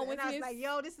person. I went And to I was his- like,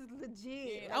 yo, this is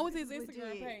legit. I went to his this is Instagram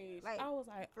legit. page. Like, I was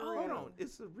like, for oh, real. Hold on.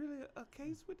 Is it really a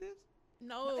case with this?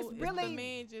 no, It's it's really the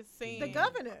man just saying. the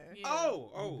governor. Yeah.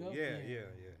 Oh, Yeah. yeah.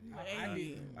 I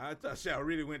did. I thought y'all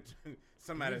really went to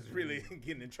somebody that's really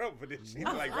getting in trouble for this shit.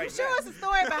 Like I'm right sure now. it's a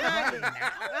story behind it.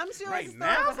 I'm sure Right it's a story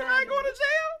now, behind somebody it. going to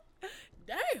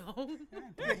Damn.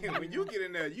 jail? When you get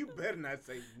in there, you better not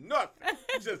say nothing.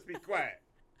 Just be quiet.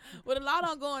 Well, the law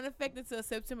don't go in effect until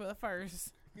September the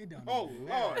 1st. It don't Oh, even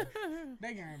matter. Lord.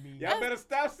 They gonna be. Y'all better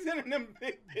stop sending them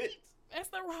big pics. That's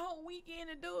the wrong weekend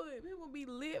to do it. We will be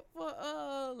lit for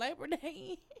Labor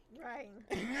Day. Right.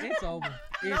 It's over.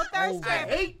 No It's thirst over. I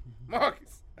hate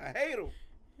Marcus. I hate him.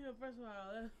 Yeah, first of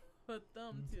all, that's a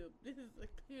thumb tip. This is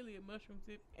clearly a mushroom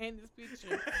tip, and this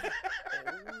picture.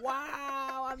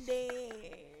 Wow, I'm dead.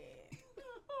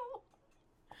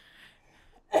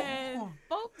 And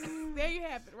folks, there you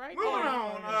have it, right Moving there.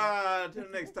 on to the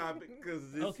next topic because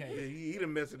Okay. he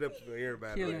done messed it up for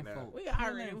everybody Killing right now. folk. We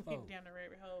already Killing went folk. down the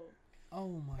rabbit hole.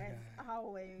 Oh my As God.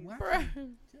 always. Why? Bruh.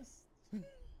 Just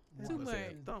Too What's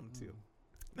that? much. Thumb tip.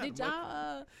 Did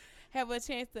y'all have a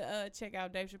chance to check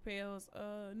out Dave Chappelle's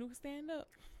new stand-up?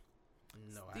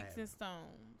 No, Sticks and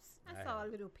Stones. I saw a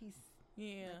little piece.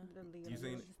 Yeah. You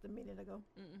seen it? Just a minute ago.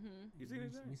 Mm-hmm. You seen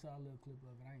it? We saw a little clip of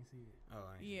it. I ain't see it. Oh,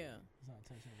 I ain't Yeah. We saw a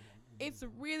touch of it. It's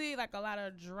really like a lot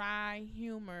of dry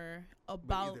humor But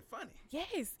about. is it funny?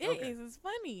 Yes, it Okay. is. It's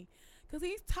funny because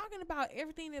he's talking about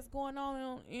everything that's going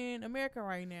on in America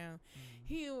right now.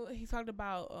 He talked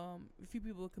about a few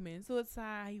people committing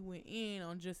suicide. He went in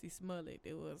on Jussie Smollett.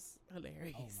 It was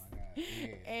hilarious. Oh my God. Yeah.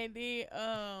 And then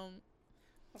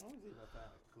Let me see if I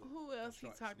found a clip. who else he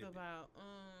short talked snippet. about?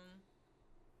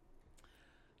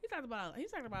 He talked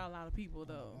about a lot of people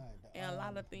though, God. and a lot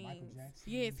of Michael things. Jackson's,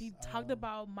 Yes, he talked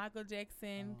about Michael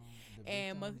Jackson the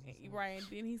and victims and stuff. right, and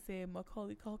then he said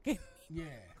Macaulay Culkin. Yeah.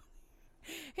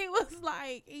 He was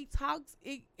like, he talks,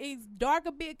 it's dark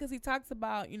a bit because he talks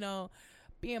about,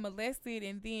 being molested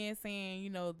and then saying, he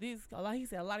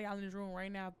said a lot of y'all in this room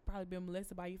right now have probably been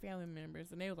molested by your family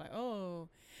members. And they was like, oh.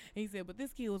 And he said, but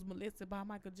this kid was molested by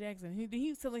Michael Jackson. He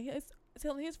was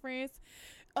telling his friends,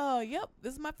 yep,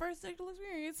 this is my first sexual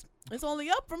experience. It's only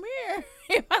up from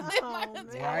here. I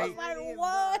was Right. like,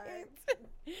 what?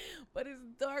 But it's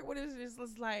dark, but it's just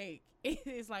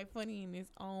it's like funny in its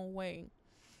own way.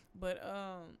 But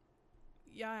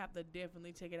y'all have to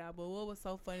definitely check it out. But what was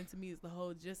so funny to me is the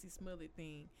whole Jussie Smollett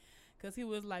thing, because he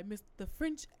was like the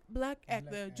French black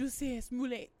actor Jussie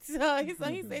Smollett. So he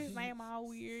said his name all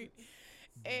weird,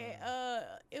 and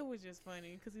it was just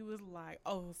funny because he was like,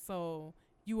 "Oh, so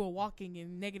you were walking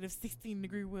in negative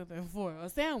 16-degree weather for a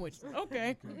sandwich?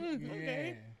 Okay,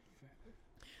 okay."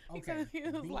 Okay. He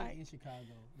was Being like- in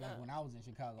Chicago, like when I was in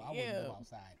Chicago, I Yeah. wouldn't go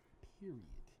outside. Period.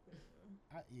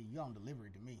 You on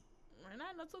delivery to me. And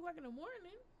I know 2 o'clock in the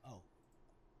morning. Oh,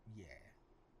 yeah.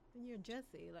 And you're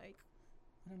Jesse, like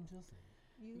What I'm just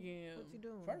saying. Yeah. what you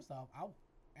doing? First off,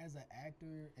 as an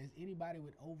actor, as anybody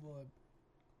with over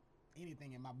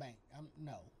anything in my bank,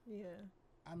 no. Yeah.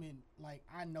 I mean, like,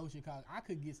 I know Chicago. I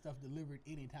could get stuff delivered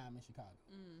anytime in Chicago.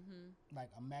 Mm-hmm. Like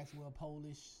a Maxwell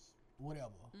Polish, whatever.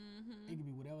 Mm-hmm. It could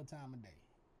be whatever time of day.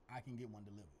 I can get one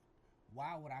delivered.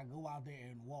 Why would I go out there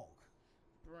and walk?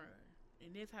 Bruh.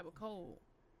 In this type of cold.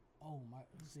 Oh, my.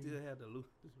 See, Still have the loose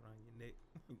around your neck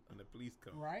when the police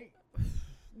come. right?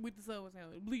 With the Subway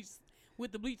sandwich.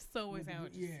 With the bleached Subway With the-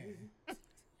 sandwich. Yeah.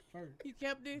 First. You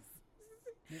kept this?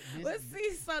 This- Let's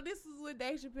see. So this is what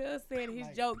Dave Chappelle said in his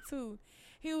Like- joke too.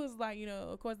 He was like,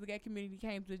 of course the gay community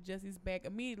came to Jussie's back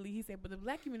immediately. He said, but the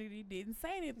black community didn't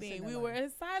say anything. We nothing. were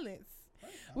in silence.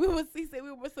 First He said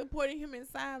we were supporting him in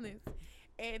silence.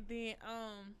 And then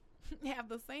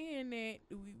after saying that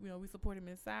we support him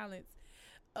in silence,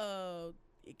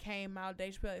 it came out.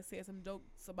 Dave Chappelle had said some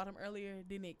jokes about him earlier.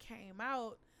 Then it came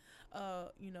out. I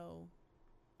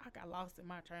got lost in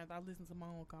my trains. I listened to my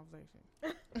own conversation.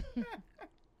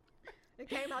 It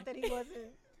came out that he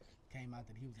wasn't. Came out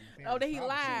that he was in the Oh, that he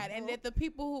Probably. lied, and that the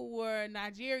people who were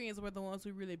Nigerians were the ones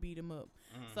who really beat him up.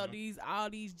 So all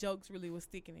these jokes really was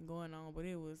sticking and going on, but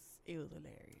it was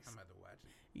hilarious. I'm about to watch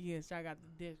it. Yes, I got to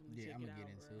definitely Yeah, check I'm it gonna out. get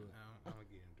into bro. it. I'm gonna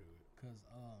get into it. Cause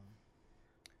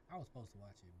I was supposed to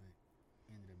watch it, but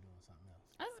ended up doing something else.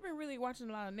 I just been really watching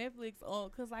a lot of Netflix,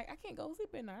 cause like I can't go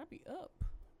sleep at night. I be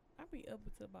up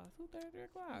until about 2:30, 3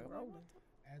 o'clock. Rolling.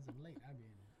 As of late, I've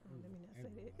been. Let me not say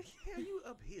everywhere. that. Hell, you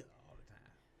up here all the time.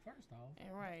 First off,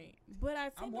 And right, but I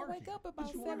tend to wake working. up about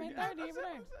But you working. 7:30 every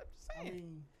day. I'm just I saying.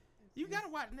 mean, You gotta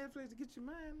watch Netflix to get your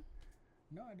mind.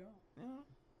 no, I don't.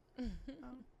 You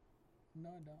know? No,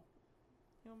 I don't.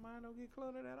 Your mind don't get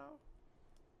cluttered at all.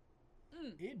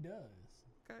 It does.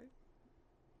 Okay.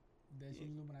 That's Yeah.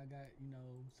 usually when I got,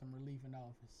 some relief in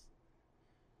office.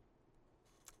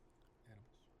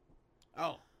 Edibles.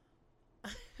 Oh.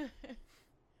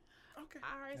 Okay.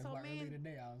 All right, That's so why earlier man,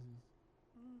 today I was just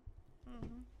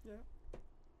Yeah.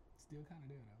 still kind of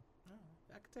there though. Oh,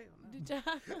 I can tell now. did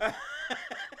y'all?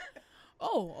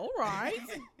 Oh, all right.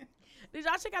 Did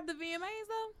y'all check out the VMAs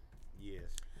though? Yes.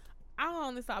 I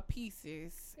only saw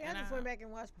pieces. Yeah, and I just went back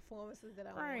and watched performances that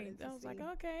I Right, wanted to I was see. like,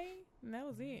 okay, and that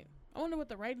was it. I wonder what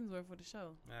the ratings were for the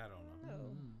show. I don't know.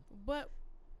 No. But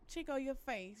Chico, your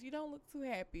face, you don't look too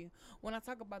happy when I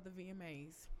talk about the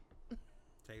VMAs.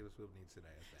 Taylor Swift needs to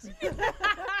sit down.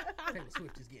 Taylor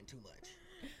Swift is getting too much.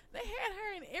 They had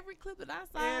her in every clip that I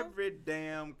saw. Every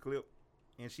damn clip,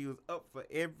 and she was up for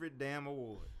every damn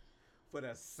award for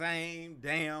the same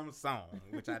damn song,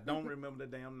 which I don't remember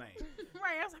the damn name.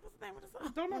 Right, I was like, what's the name of the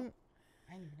song? Don't know.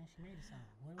 I didn't even know she made a song.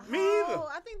 What Me either. Oh,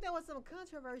 I think there was some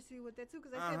controversy with that too,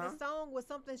 because they said Uh-huh. the song was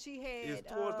something she had.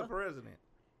 It's towards the president.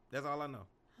 That's all I know.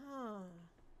 Huh.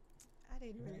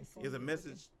 didn't really see It's a it.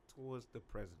 message towards the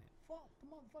president. Fuck the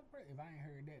motherfucker. If I ain't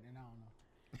heard that, then I don't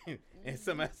know. And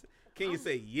somebody, can you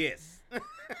say yes?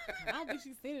 I don't think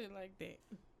she said it like that.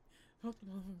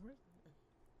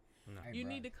 No. Hey, You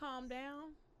bro, need to calm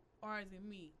down, or is it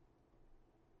me?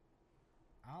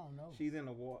 I don't know. She's in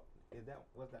the war. Is that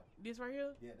what's that? This right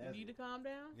here? Yeah, You that's need it. to calm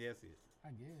down? Yes, it. I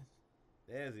guess.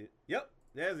 That's it. Yep,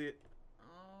 that's it.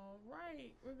 All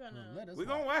right. We're Well, gonna. let us We're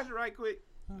gonna watch it right quick.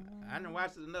 I didn't watch.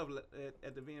 watch it enough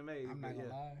at the VMAs. I'm but not gonna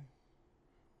yeah. lie.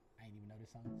 I ain't even know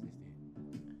this song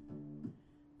existed.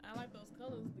 I like those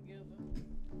colors together.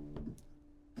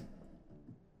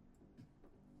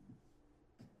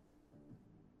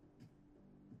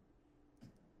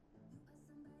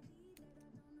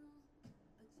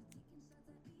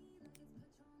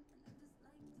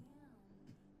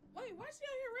 Wait, why she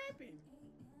out here rapping?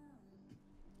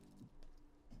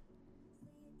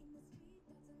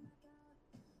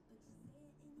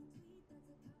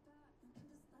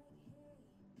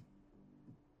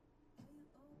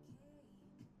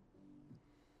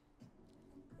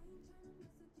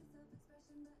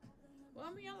 Well,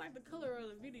 I mean, I like the color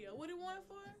of the video. What it won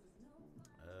for?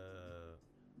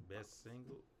 Best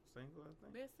single, I think.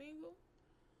 Best single?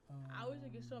 I wish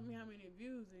it could show me how many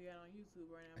views it got on YouTube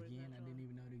right now. But it's Again, not I didn't showing.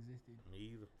 even know it existed.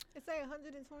 Me either. It say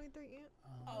 123 M.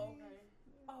 Oh, okay.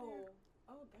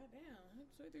 Oh, goddamn.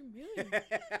 123 million.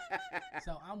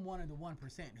 So I'm one of the 1%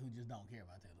 who just don't care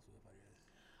about Taylor Swift, I guess.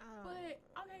 But,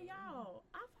 okay, y'all.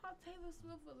 I thought Taylor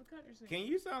Swift was a country singer. Can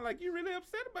you sound like you really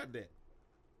upset about that?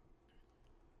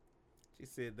 She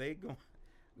said they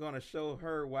gonna show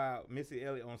her while Missy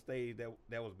Elliott on stage.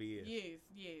 That was BS.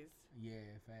 Yes. Yeah,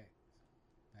 facts.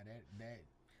 Now that.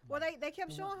 Well, like, they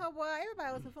kept showing her while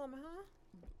everybody was performing, huh?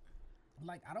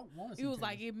 Like I don't want to see. It was Taylor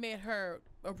like it met her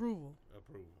approval.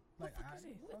 Approval. Like, fuck is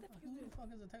it? What the fuck is who this? the fuck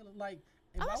is a Taylor? Like,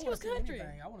 if I I thought she want was to see country.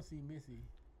 anything, I want to see Missy.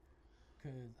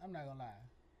 Cause I'm not gonna lie,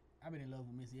 I've been in love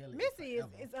with Missy Elliott. Missy is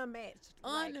forever. unmatched.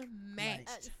 Like,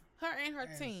 Unmatched. Her and her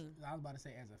As- team. I was about to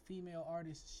say, as a female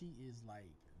artist, she is like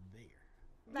there.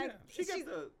 Like, she got she's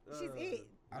the. she's it.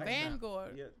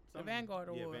 Vanguard. Yeah, The something- Vanguard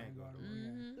yeah, Award. Vanguard.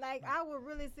 Mhm. Like, I would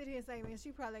really sit here and say, man,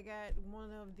 she probably got one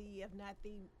of the, if not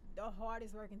the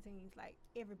hardest working teams. Like,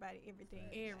 everybody, everything.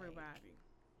 Everybody. Like,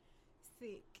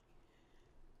 sick.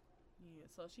 Yeah,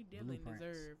 so she definitely Blueprints.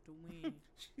 deserved to win.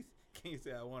 Can you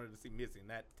say I wanted to see Missy,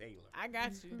 not Taylor? I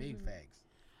got you. Big facts.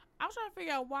 I was trying to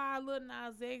figure out why Lil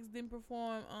Nas X didn't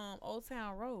perform Old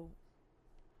Town Road.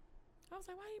 I was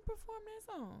like, why didn't he perform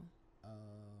that song?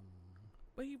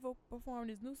 But he performed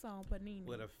his new song, Panini.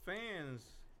 Well, the fans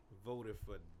voted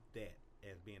for that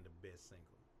as being the best single.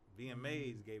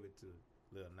 VMAs gave it to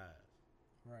Lil Nas,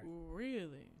 Right.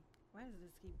 Really? Why does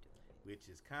this keep doing it? which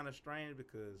is kind of strange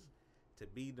because to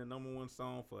be the #1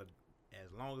 song for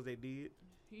as long as they did,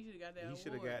 He should have got that he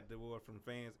should have award. got the award from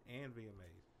fans and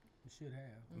VMAs. You should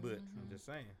have. But Mhm. I'm just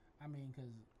saying, I mean, because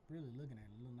really looking at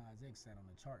it, Lil Nas X sat on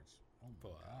the charts. Oh my for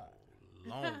god, a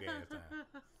long ass time.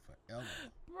 forever.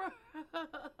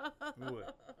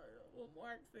 What? What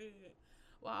Mark said.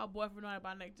 Well, our boyfriend on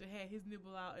by nature had his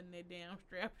nipple out in that damn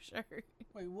strap shirt.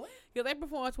 Wait, what? Because they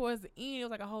performed towards the end. It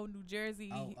was like a whole New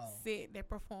Jersey Oh. set that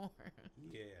performed.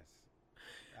 Yes,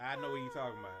 I know what you're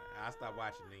talking about. I stopped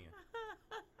watching then.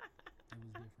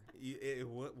 It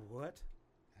was different. What?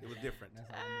 It was different. That's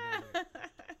all I'm gonna go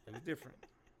with. It was different.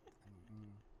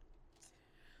 Mm-mm.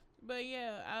 But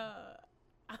yeah,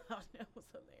 I thought that was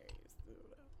hilarious too.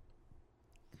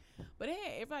 Though. But it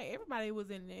had everybody was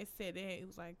in that set. It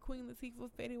was like Queen Latifah,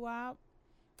 Fetty Wap,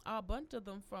 a bunch of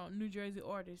them from New Jersey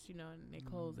artists, you know, and they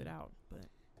closed it out. But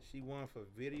She won for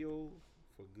video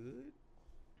for good,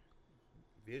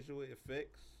 visual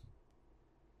effects.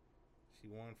 She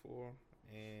won for,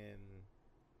 and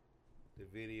the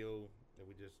video that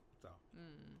we just saw.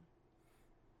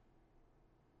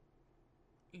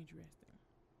 interesting.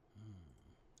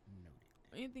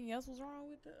 Noted. Anything else was wrong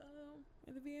with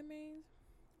the VMAs?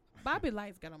 Bobby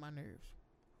Lights got on my nerves.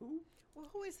 Who? Well,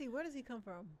 who is he? Where does he come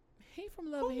from? He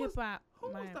from Love and Hip Hop. Who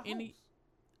was the host?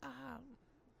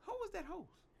 Who was that host?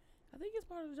 I think it's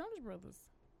part of the Jonas Brothers.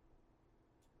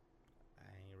 I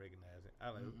ain't recognize it. I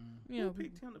like. Mm-mm. You Who know,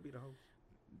 picked him to be the host?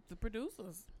 the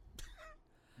producers.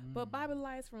 Mm. But Bobby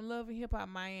Lights from Love and Hip Hop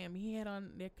Miami, he had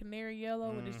on that canary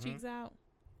yellow with his Mhm. cheeks out.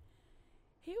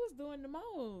 He was doing the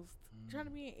most, Mm. trying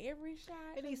to be in every shot.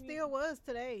 And he trying to be- still was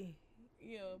today.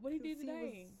 Yeah, what he did 'Cause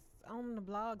today. was on the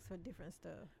blogs for different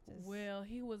stuff. Just- Well,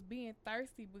 he was being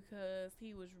thirsty because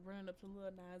he was running up to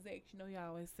Lil Nas X. You know, he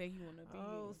always say he want to be.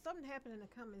 oh, something happened in the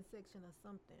comment section or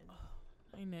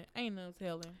something. Ain't no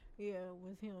telling. Yeah,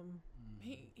 with him. Mhm.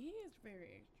 He is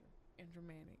very extra and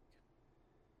dramatic,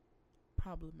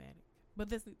 problematic. But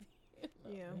this is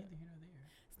Yeah.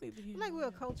 Neither here nor there. Like we're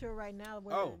a culture right now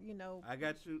where, Oh, you know, I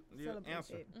got you your celebrate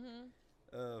answer.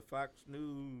 it. Fox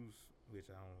News, which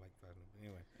I don't like Fox News.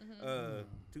 Anyway, Mm-hmm.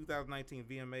 2019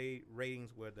 VMA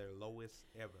ratings were their lowest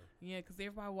ever. Yeah, because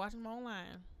everybody watching them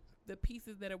online. The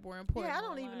pieces that were important. Yeah, I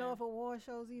don't even know if award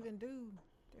shows even do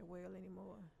that well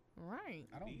anymore. Right.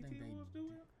 I don't BET think they Awards do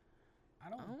it? I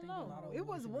don't think know. a lot of It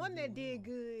was award one shows that do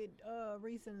did well. good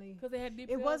recently. Because they had Nipsey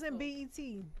It wasn't Hussle.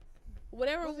 BET.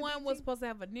 Whatever Was it one BET? was supposed to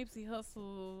have a Nipsey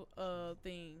Hussle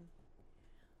thing.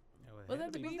 No, it Was had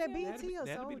that to the be- Was that BET? BET or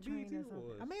That'd Soul be Train BET or something?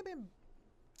 Awards. I may have been.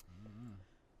 Mm-mm.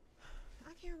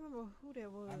 I can't remember who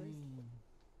that was. I mean,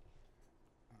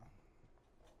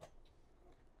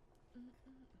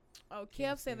 Oh,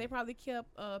 Can't Kev said say. they probably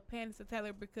kept Candace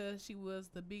Taylor because she was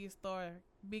the biggest current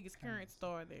Candace.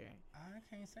 star there. I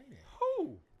can't say that.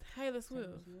 Who? Taylor Taylor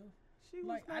Swift. Swift. She was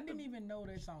Like I not didn't the- even know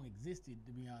that song existed,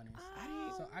 to be honest.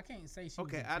 Oh. So I can't say she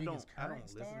Okay, was the I biggest don't current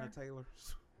listen star. to Taylor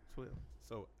Swift,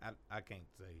 so I can't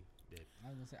say that. I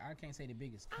was gonna say I can't say the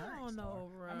biggest I current don't star.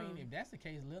 know, I mean, bro. if that's the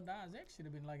case, Lil Nas X should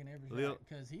have been like in every Lil- shot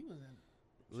because he was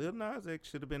in. Lil Nas X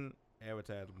should have been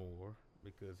advertised more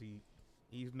because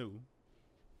he's new.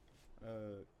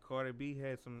 Cardi B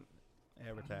had some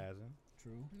advertising.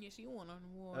 True. Yeah, she won an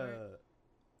award.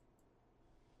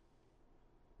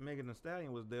 Megan Thee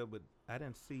Stallion was there, but I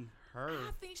didn't see her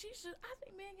I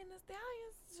think Megan Thee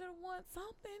Stallion should have won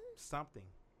something.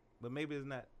 but maybe it's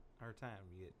not her time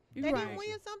yet. You They right. didn't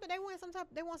win something. They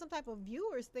won some type of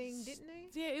viewers thing, didn't they?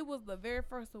 Yeah, it was the very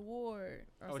first award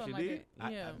or Oh, something she like did?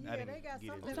 that. Yeah. Yeah, didn't they got get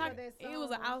something into for Talk- that it was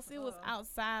song, it was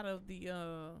outside of the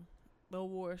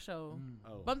award show. Mm.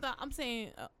 Oh, But I'm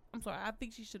saying I'm sorry. I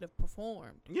think she should have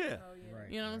performed. yeah. Oh yeah. Right.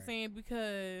 You know what I'm saying?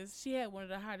 Because she had one of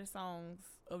the hottest songs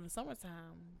of the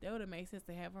summertime. That would have made sense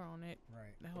to have her on that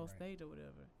Right. the whole right. stage or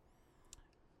whatever.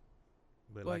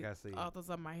 But like I said, off the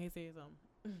top of my head, said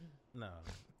something. no.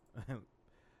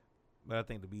 But I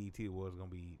think the BET Awards gonna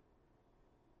be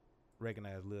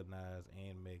recognize Lil Nas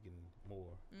and Megan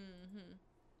more. Mm-hmm.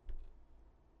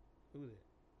 Who's that?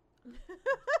 Some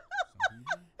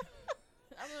people.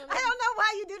 I don't know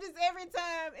why you do this every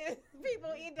time, and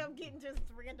people end up getting just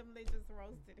randomly just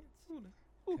roasted.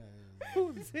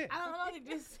 Who's that? I don't know. They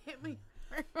just hit me.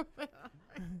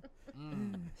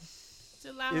 Mm.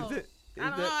 Chill out. Is it? I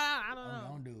don't know. I don't Oh, know.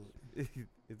 don't do it.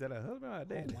 Is that a husband or a Oh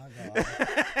daddy? my God.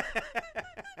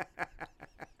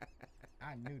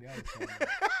 I knew that was coming.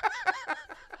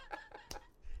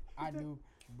 I knew,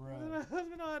 Is that bruh. a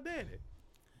husband or a daddy? At least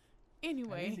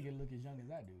Anyway, he can look as young as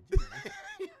I do. Jesus.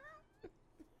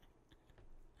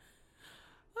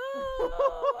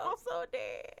 oh, I'm so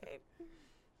dead.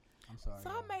 I'm sorry. So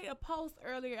I y'all. made a post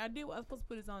earlier. I was supposed to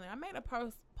put this on there. I made a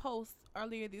post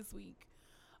earlier this week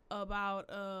about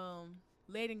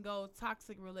letting go of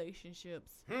toxic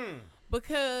relationships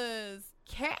because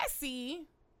Cassie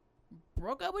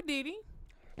broke up with Diddy,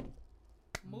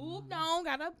 moved on,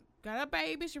 got a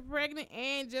baby, she's pregnant,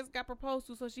 and just got proposed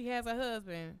to, so she has a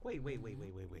husband. Wait.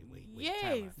 Yes,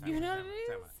 Time out, you time know out, what it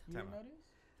time is? out, You time didn't out. know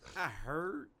this? I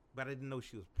heard, but I didn't know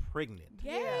she was pregnant.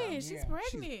 Yes, she's Yeah.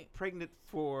 pregnant. She's pregnant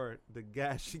for the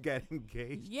guy she got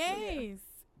engaged. Yes,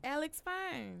 Alex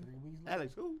Fine. 3 weeks later.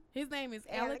 Alex, who? His name is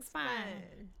Alex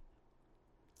Fine.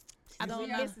 I You don't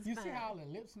see know. how- Mrs. You see Fine. how all the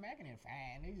lip smacking and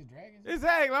fine? They just dragging.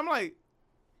 Exactly. I'm like,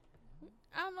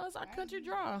 I don't know. It's our country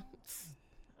draw.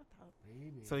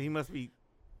 Baby. so he must be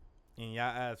in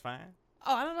y'all eyes fine.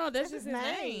 Oh, I don't know. That's That's just his his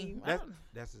name. name. I That's don't-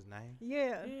 that's his name.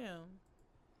 Yeah. Yeah.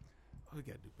 Oh, we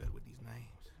gotta do better with these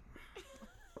names.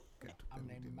 Gotta do I'm better with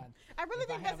naming these my. names. I really If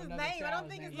I think that's have his another name. I child, don't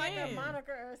his think it's name like is a Joe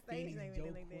moniker or a stage Phoenix name or Joe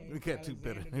anything like Quinn, that. We got two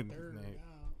better Alexander than the his Third. name.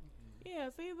 Yeah.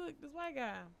 See, look, this white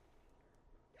guy.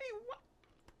 Hey, what?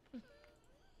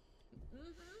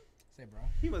 Say, bro.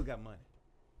 He must got money.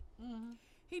 Mm-hmm.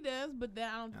 He does, but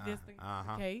that I don't think that's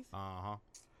the case.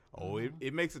 Oh,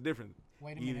 it makes a difference.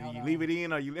 Wait a Either minute. Hold you on. leave it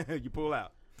in or you you pull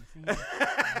out. You see?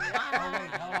 Oh,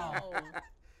 wait, hold on.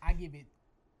 I give it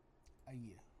a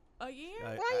year. A year?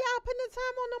 I- Why y'all putting the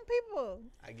time on them people?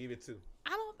 I give it two.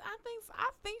 I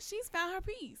think she's found her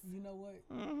peace. You know what?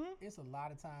 Mm-hmm. It's a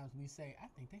lot of times we say, I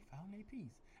think they found their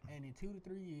peace. And in 2 to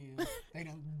 3 years, they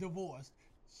done divorced.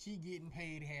 She getting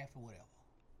paid half or whatever.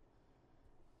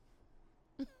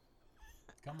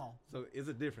 Come on. So it's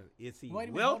a difference. Is he Wait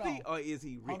a minute, hold wealthy on. or is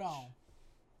he rich? Hold on.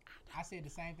 I said the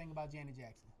same thing about Janet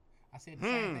Jackson. I said the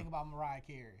same thing about Mariah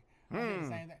Carey. I said the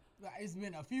same thing. It's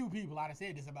been a few people I've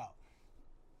said this about.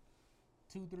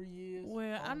 2, 3 years.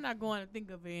 Well, 4. I'm not going to think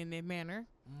of it in that manner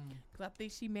Mm. because I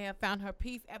think she may have found her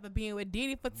peace after being with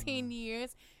Diddy for 10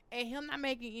 years and him not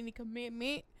making any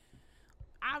commitment.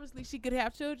 obviously she could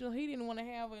have children. He didn't want to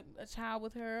have a child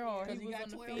with her, or Yeah, 'cause he he was got on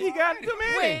the 12 field. He got too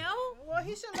many. Well,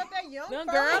 he should let that young Young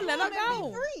fertile girl, let her woman go.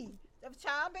 be free of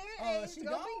childbearing age. She to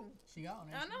go gone. be. She gone.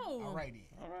 I know. All right then.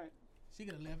 All right. She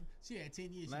could have left. She had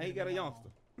 10 years. Now she he coulda got a been youngster.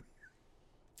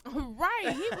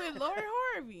 Right, he with Lori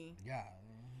Harvey. Yeah.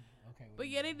 Okay. But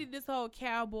yeah, they did this whole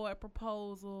cowboy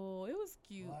proposal. It was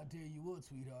cute. Well, I tell you what,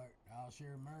 sweetheart, I'll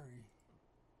share Murray.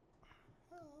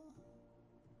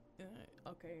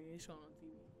 Okay, it's shown on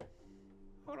TV.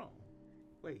 Hold on.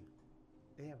 Wait.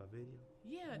 They have a video?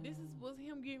 Yeah, this was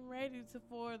him getting ready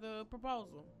for the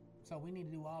proposal. So we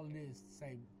need to do all of this. To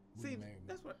say, will See, you marry me?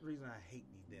 that's what reason I hate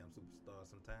these damn superstars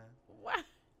sometimes. Why?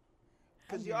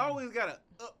 Because you always got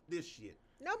to up this shit.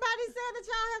 Nobody said that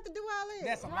y'all have to do all this.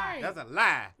 That's a lie. Right. That's a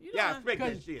lie. You Y'all don't- expect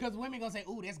that shit. Because women gonna say,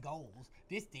 "Ooh, that's goals.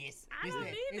 This, I don't that."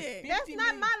 need It's it. 50 That's not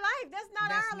million. my life. That's not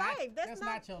That's our not- life. that's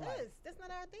not your life. us. That's not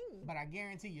our thing. But I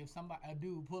guarantee you, if a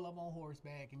dude pull up on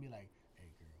horseback and be like, "Hey,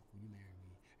 girl, will you marry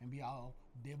me?" and be all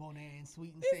debonair and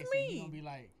sweet and It's sexy, me. you gonna be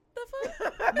like,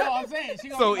 The fuck? "No, I'm saying she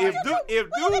gonna So be if like, dude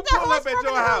that pull up horse at from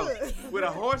your the house hood? with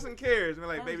a horse and carriage, and be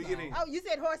like, First baby, get in. off- Oh, you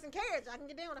said horse and carriage. I can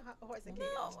get down with a horse and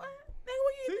carriage. No, what? Nigga,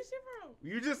 where you get this shit from?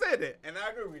 You just said that, and I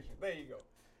agree with you. There you go.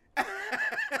 What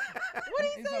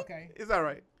did he it's say? okay." It's all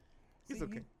right. See, It's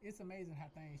okay. It's amazing how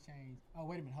things change. Oh,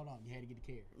 wait a minute, hold on. You had to get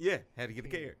the carriage. Yeah, had to get the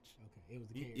carriage. Okay, it was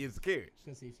the carriage. It's a carriage.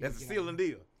 'Cause see, if she That's a was get seal on- and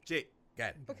deal. Check.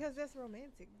 Got it. Because that's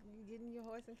romantic. You getting your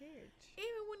horse and carriage.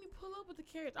 Even when you pull up with the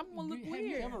carriage, I'm gonna look Have weird.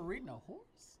 you ever ridden a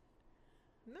horse?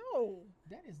 No.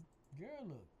 That is, girl.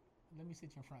 Look, let me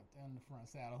sit you on the front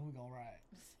saddle. Who gonna ride?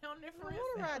 On I different don't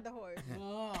want to ride the horse.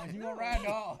 Oh, you gonna ride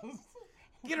the horse?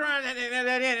 Get around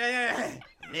that.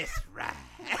 Let's ride.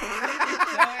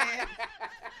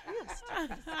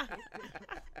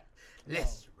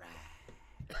 Let's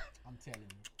ride. I'm telling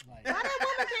you, like, Why that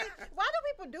woman can't? Why do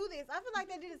people do this? I feel like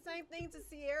they did the same thing to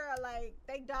Sierra. Like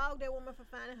they dogged that woman for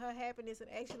finding her happiness and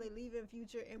actually leaving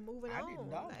Future and moving I on. didn't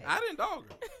dog Like, I didn't dog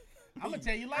her. I'm gonna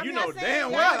tell you like You I'm know not saying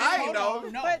damn y'all well didn't I ain't Hold dog.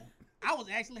 on, no. But- I was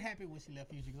actually happy when she left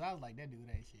Future because I was like, that dude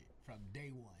ain't shit from day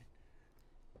one.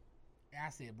 And I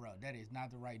said, bro, that is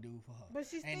not the right dude for her. But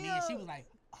she and then she still- was like,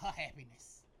 her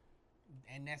happiness,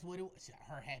 and that's what it was.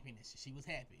 Her happiness. She was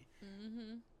happy.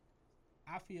 Mm-hmm.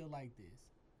 I feel like this.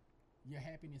 Your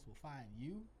happiness will find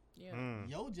you. Yeah. Mm.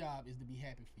 Your job is to be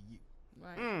happy for you.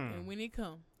 Right. Mm. And when it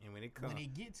come, And when it comes, When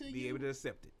it get to be you, able to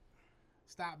accept it.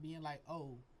 stop being like,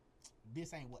 oh,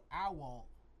 this ain't what I want,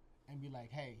 and be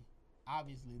like, hey,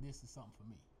 obviously this is something for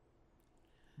me.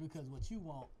 Because what you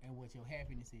want and what your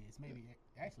happiness is maybe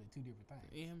actually two different things.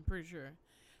 yeah, I'm pretty sure.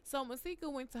 So Masika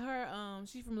went to her.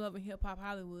 She's from Love and Hip Hop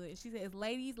Hollywood, and she says,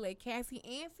 "Ladies, let Cassie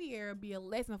and Sierra be a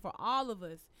lesson for all of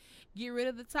us. Get rid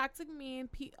of the toxic men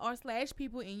or /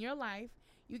 people in your life.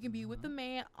 You can be with the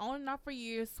man on and off for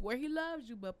years, swear he loves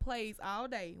you, but plays all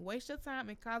day, waste your time,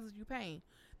 and causes you pain.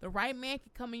 The right man can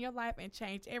come in your life and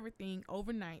change everything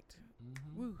overnight."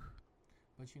 Woo.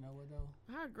 But you know what though?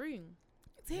 I agree.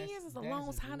 10 That's- years is a that's long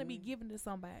a time to be good- given to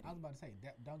somebody. I was about to say,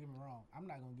 don't get me wrong. I'm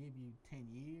not going to give you 10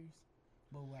 years.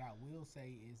 But what I will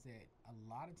say is that a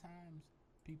lot of times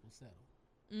people settle.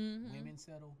 Mm-hmm. Women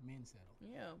settle, men settle.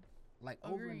 Yeah. Like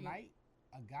Agreed. overnight,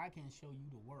 a guy can show you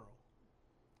the world.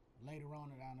 Later on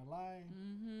down the line,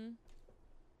 Mm-hmm.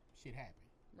 shit happen.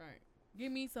 Right.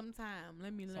 Give me some time.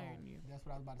 Let me So learn you. that's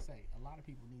what I was about to say. A lot of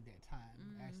people need that time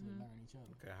to actually learn each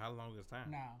other. Okay, how long is time?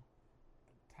 Now,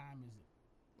 time is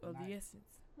Of not- the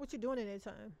essence. what you doing in that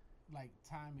time? like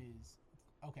time is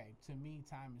okay to me.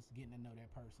 Time is getting to know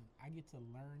that person. I get to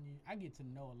learn you. I get to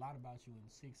know a lot about you in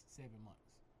 6-7 months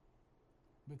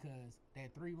because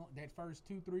that first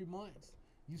 2-3 months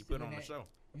You still put in on the that, show.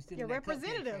 You still Your in that cupcake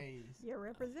representative. phase. Your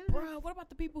representative. Bro, what about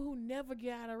the people who never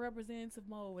get out of representative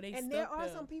mode? They And stuck there are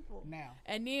there. some people. Now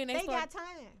And then They start, got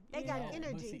time. They Yeah. got but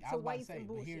energy see, I to was about to waste say, and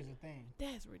but bullshit. here's the thing.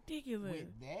 that's ridiculous.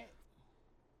 With that,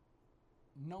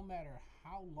 no matter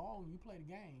how long you play the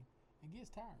game, it gets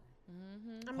tiring.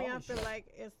 Mm-hmm. I mean, I Colors feel show.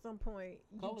 like at some point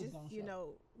you Colors just, don't you show.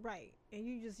 know, right, and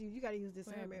you just you got to use happened?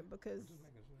 discernment because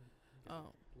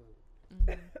Oh. Mm-hmm.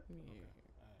 Yeah.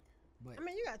 But I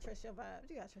mean you got to trust your vibes,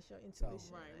 you got to trust your So-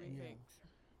 intuition. Right. like- Big Yeah. facts.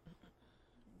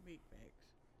 Big facts.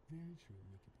 very true.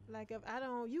 Mickey. Like if I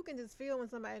don't, you can just feel when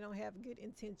somebody don't have good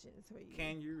intentions for you.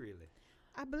 Can you really?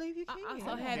 I believe you I can. also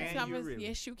Can had you this conversation. really?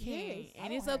 Yes, you can. Yes. I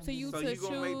And it's don't up to have you this- So to you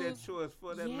gonna make that choose. choice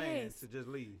for that man Yes. to just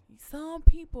leave Some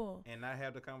people, and not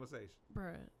have the conversation?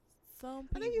 bruh, some I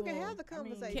people think you can have the I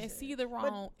mean, conversation. can see the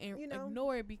wrong and you know-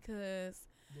 ignore it because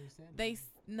They said they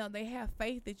it. they have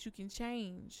faith that you can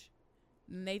change.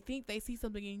 And they think they see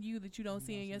something in you that you don't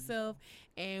see in yourself.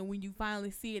 And when you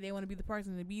finally see it, they want to be the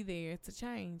person to be there to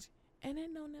change. And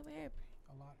that don't never happen.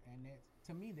 a lot, and that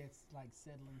to me, that's like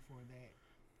settling for that.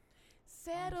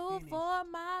 Settle Unfinished. for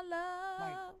my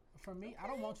Like love. for me, I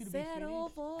don't want you to be Settle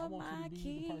finished. for I want you my to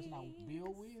be the person I kings.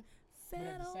 build with. But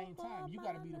at the same time, you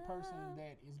got to be the person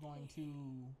that is going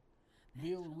to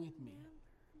build with me.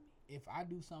 If I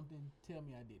do something, tell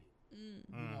me I did it.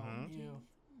 Mm. You know,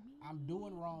 if I'm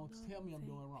doing wrong, tell me I'm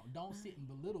doing wrong. Don't sit and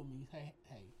belittle me. Hey,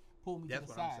 pull me That's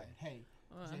to the what I'm side. Hey,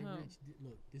 Jay Rich,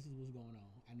 look, this is what's going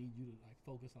on. I need you to like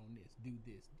focus on this. Do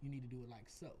this. You need to do it like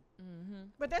so.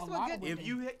 But that's A what lot good. of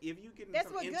women- If you get That's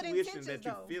some what good intuition intentions, that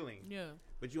you're though. feeling, Yeah.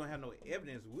 but you don't have no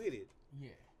evidence with it, Yeah.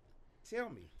 tell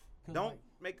me. 'Cause Don't like,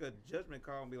 make a judgment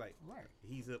call and be like, right.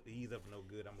 he's up to no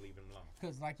good. I'm leaving him alone.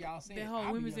 Because like y'all said, The I whole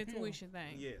be women's up here- intuition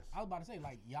thing. Yes. I was about to say,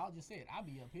 like y'all just said, I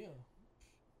be up here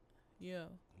Yeah.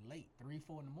 late, 3,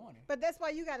 4 in the morning. But that's why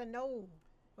you got to know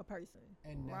a person.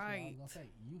 And that's Right. what I was gonna say.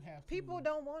 You have People to,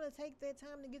 don't want to take their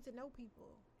time to get to know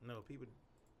people. No, people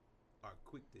are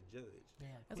quick to judge. they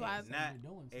are That's quick why to say Not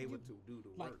you're doing able something. to do the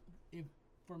Like work. if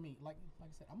for me, like I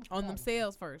said, I'm a On photographer.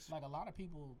 themselves first. Like a lot of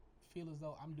people feel as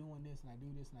though I'm doing this and I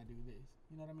do this and I do this.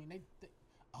 You know what I mean? They think,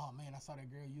 oh man, I saw that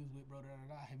girl you was with, bro. Da,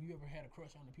 da, da. Have you ever had a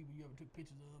crush on the people you ever took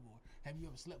pictures of, or have you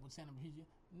ever slept with Santa Picture?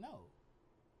 No,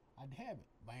 I haven't.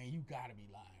 Man, you gotta be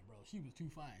lying, bro. She was too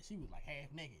fine. She was like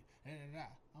half naked. Da, da, da.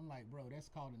 I'm like, bro, that's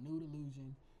called a nude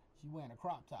illusion. She wearing a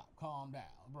crop top. Calm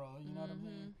down, bro. You know what I'm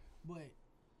saying? But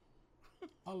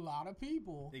a lot of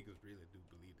people, Niggas really do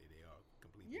believe that they are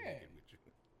completely Yeah. naked with you.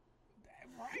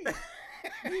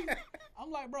 right?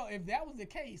 I'm like, bro, if that was the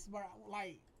case, bro,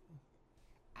 like,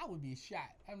 I would be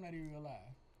shot. I'm not even gonna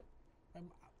lie.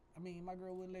 I mean, my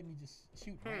girl wouldn't let me just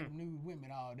shoot random nude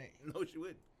women all day. No, she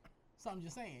wouldn't. So I'm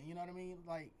just saying, you know what I mean?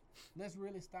 Like, let's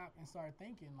really stop and start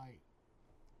thinking, like,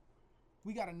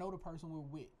 we got to know the person we're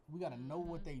with. We got to know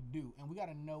what they do, and we got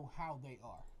to know how they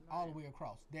are all the way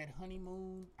across. That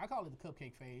honeymoon, I call it the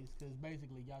cupcake phase, because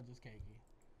basically y'all just cakey.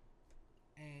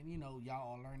 And, you know,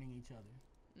 y'all are learning each other.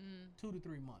 2 to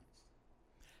 3 months.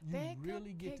 You That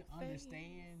really get to cupcake phase.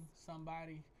 understand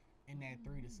somebody in that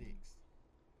 3 to 6.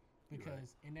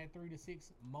 Because in that 3 to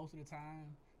 6, most of the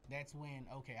time, that's when,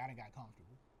 okay, I done got comfortable.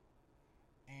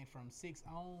 And from 6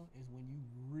 on is when you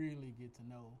really get to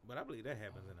know. But I believe that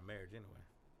happens in a marriage anyway.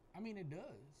 I mean, it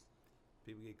does.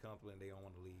 People get comfortable and they don't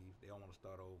want to leave. They don't want to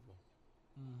start over.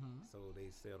 Mm-hmm. So they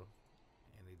settle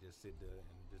and they just sit there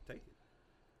and just take it.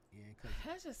 Yeah, cause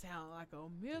That just sounds like a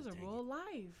miserable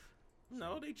life.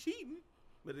 No, they cheating,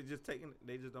 but they just taking.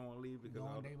 They just don't want to leave because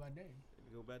going day by day.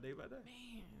 they go by day by day.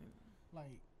 Man.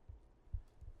 Like,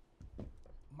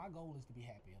 my goal is to be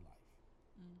happy in life.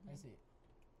 That's it.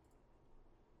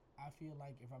 I feel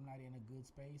like if I'm not in a good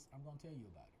space, I'm gonna tell you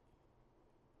about it.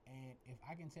 And if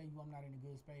I can tell you I'm not in a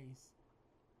good space,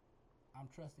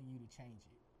 I'm trusting you to change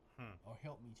it or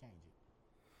help me change it.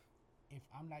 If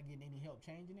I'm not getting any help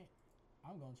changing it,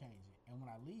 I'm gonna change it. And when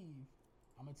I leave,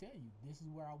 I'm gonna tell you this is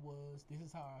where I was, this is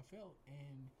how I felt,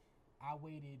 and I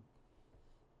waited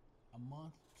a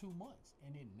month, 2 months,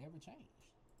 and it never changed.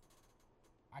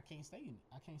 I can't stay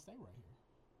right here.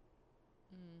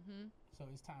 So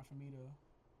it's time for me to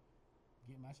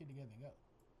get my shit together and go.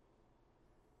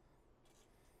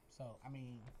 So, I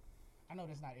mean, I know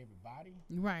that's not everybody,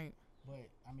 Right. but,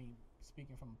 I mean,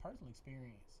 speaking from a personal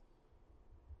experience,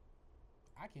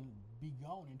 I can be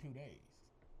gone in 2 days.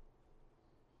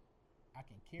 I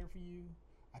can care for you,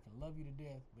 I can love you to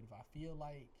death, but if I feel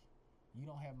like you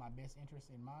don't have my best interest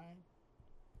in mind,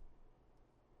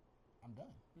 I'm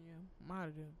done. Yeah. Might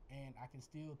have done. And I can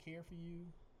still care for you,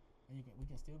 and we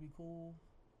can still be cool,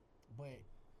 but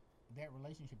that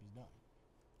relationship is done.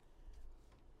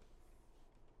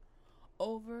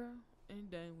 Over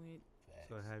and done with.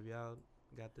 So have y'all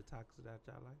got the toxic out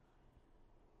y'all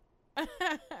life?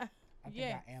 I think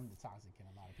Yeah. I am the toxic in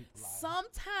a lot of people's lives.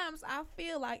 Sometimes I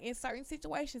feel like in certain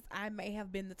situations I may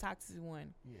have been the toxic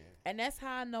one. Yeah. And that's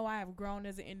how I know I have grown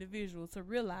as an individual to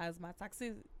realize my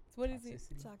toxicity. What is it?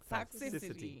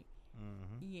 Toxicity.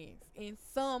 Mm-hmm. Yes. In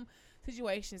some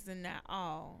situations and not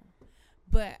all.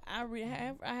 But I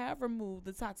have removed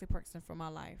the toxic person from my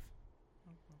life.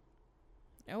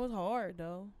 It was hard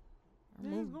though.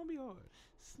 Yeah, it's gonna be hard.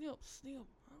 Snip.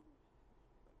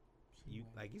 You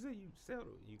like you said, you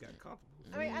settled. You got comfortable.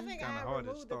 I mean, I think Kinda I hard to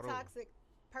removed the start over. toxic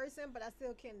person, but I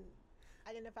still can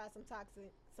identify some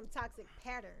toxic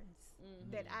patterns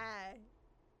that I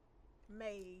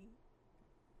made.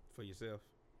 For yourself,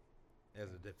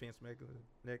 as a defense mechanism.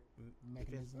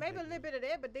 Maybe a little bit of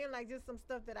that, but then like just some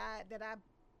stuff that I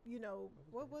you know,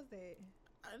 what was that?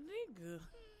 A nigga.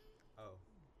 Oh,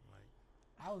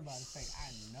 I was about to say,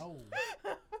 I know.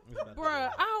 like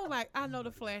Bruh, I was like, I know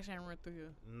the flash ain't run through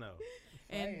here. no.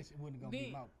 And Flash wouldn't gonna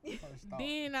be my first thought.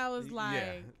 then I was like,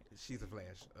 yeah, she's a Flash.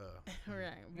 right.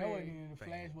 that wasn't very- even the fan.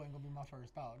 Flash wasn't gonna be my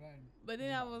first thought. But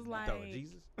then I was like, Talking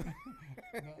Jesus.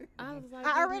 I was like,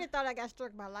 I already thought I got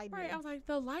struck by lightning. right. I was like,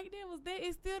 the lightning was that?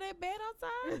 It's still that bad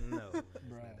outside? No.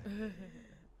 Bruh.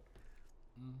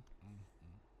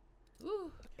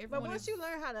 Ooh, But everyone once is- you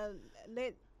learn how to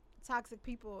let toxic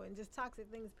people and just toxic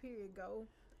things, period, go,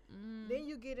 then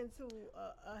you get into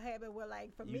a habit where,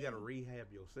 like, for You me, gotta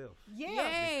rehab yourself. yeah,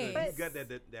 Yes. Because but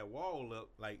you got that wall up.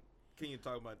 Like, can you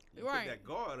talk about you Right. put that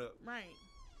guard up? right.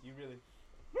 You really.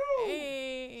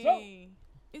 Hey,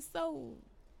 it's so.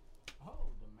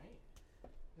 Oh, the man.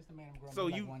 It's the man I'm growing So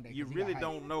up like you one day you 'cause he really got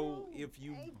don't hype. know if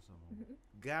you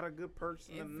got a good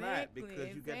person or not Exactly, because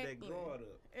you got that exactly. guard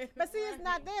up. But see, it's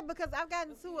not there because I've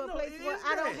gotten to a No, place it where is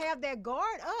I don't that. have that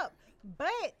guard up.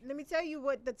 But let me tell you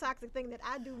what the toxic thing that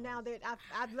I do now that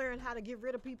I've learned how to get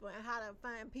rid of people and how to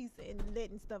find peace and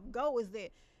letting stuff go is that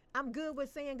I'm good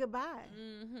with saying goodbye.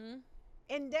 Mm-hmm.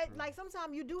 And that, like,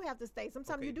 sometimes you do have to stay.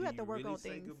 Sometimes Okay, you do have to work really on say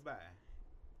things. goodbye,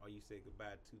 or you say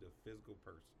goodbye to the physical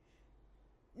person?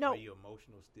 No, Are you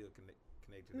emotional still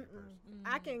connected to that person?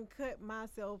 I can cut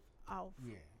myself off.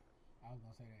 Yeah, I was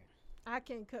gonna say that. I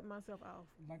can cut myself off.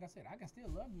 Like I said, I can still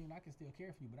love you and I can still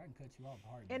care for you, but I can cut you off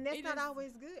hard. And that's It not is-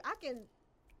 always good. I can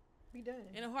be done.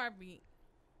 In a heartbeat.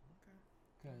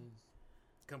 Because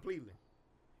Completely.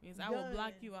 Yes, I will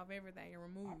block Done. you off everything and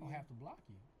remove I don't you. have to block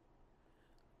you.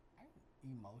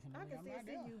 Emotionally, I can I'm still not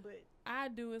see there. you, but I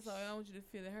do it so I don't want you to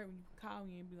feel it hurt when you call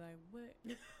me and be like, what?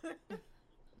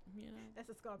 You know? that's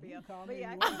a You Scorpio. can call But me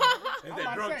yeah, I if can. you want. It's I'm that about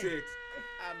to drunk say- text.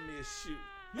 I miss you.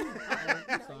 No,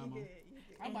 you Simon. did, you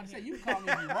did. I'm about to say you can call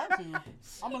me if you want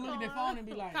to. I'm gonna look at that phone and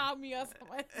be like, Call me a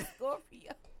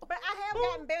Scorpio. But I have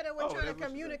gotten better with Oh, trying to that's what she said.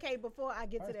 communicate before I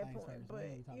get to first that things point. first, But we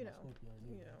ain't talking you about know, Scorpio,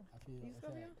 you either. know. I feel You attacked.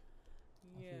 Scorpio?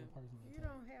 I Yeah. feel personally You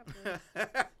attacked. don't have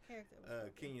to. Character.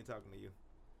 Kenya talking to you.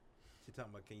 She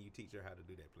talking about, can you teach her how to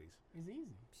do that, please? It's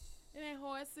easy. It ain't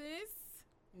hard, sis.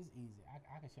 It's easy. I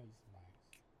can show you some things.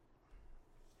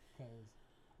 Because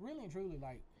really and truly,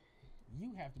 like,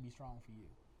 you have to be strong for you.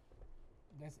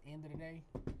 That's the end of the day,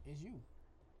 it's you.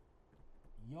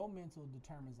 Your mental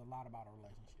determines a lot about a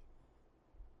relationship.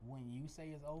 When you say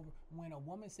it's over, when a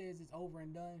woman says it's over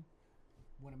and done,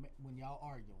 when y'all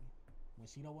arguing, when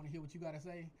she don't want to hear what you got to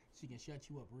say, she can shut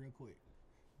you up real quick.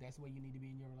 That's where you need to be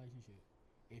in your relationship.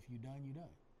 If you done, you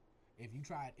done. If you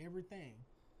tried everything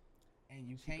and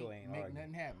you Chico can't ain't make arguing.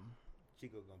 nothing happen,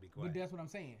 Chico's gonna be but quiet. that's what I'm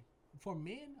saying. For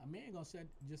men, a man gonna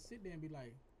just sit there and be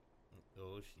like,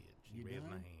 Oh shit! She You raised her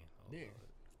done? hand. Oh, There.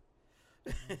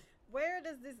 Lord. Where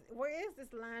is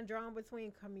this line drawn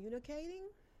between communicating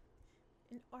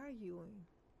and arguing?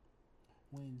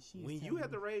 when she. When you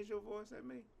have to raise your voice at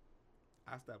me,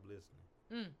 I stop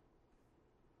listening.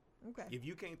 Okay. If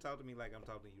you can't talk to me like I'm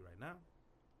talking to you right now,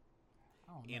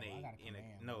 I don't know. I got a command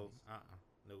voice.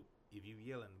 nope. If you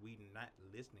yelling, we not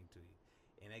listening to you,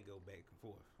 and they go back and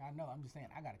forth. I know. I'm just saying.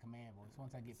 I got a command voice.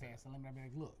 Once I get past the limit, I'll be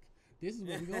like, look, this is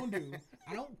what we gonna do.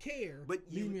 I don't care. But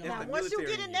you- Leave me that's Now, the alone. once you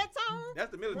military get in in you. that tone,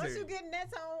 That's the military. once you get in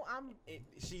that tone, I'm.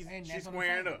 She's And she's that's what I'm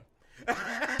squaring saying. up.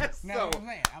 Now what I'm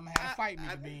saying, I'm gonna have to fight me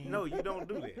to be. No, you don't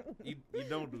do that. You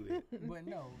don't do that. But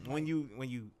no. When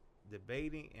you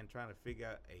debating and trying to figure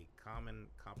out a common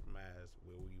compromise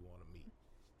where you want to meet,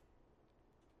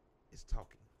 it's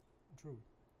talking. True.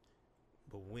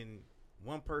 But when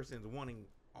one person's wanting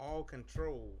all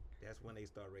control, that's when they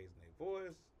start raising their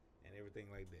voice and everything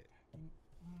like that.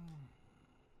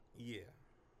 Yeah,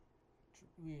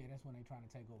 Yeah, that's when they trying to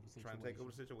take over the situation. trying to take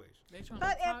over the situation. They trying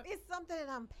But to talk. if it's something that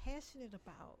I'm passionate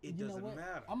about, It You know doesn't what?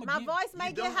 matter. I'ma my give- voice may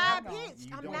you get don't high have to- pitched.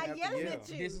 you I'm don't not have to yelling yell. at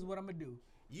you. This is what I'm gonna do.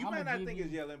 You I'ma might not give think you-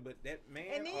 it's yelling, but that man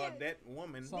And or then- that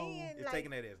woman So- Then, is like,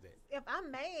 taking that as that. if I'm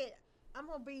mad, I'm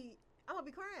gonna be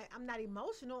crying. I'm not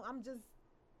emotional. I'm just.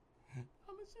 I'm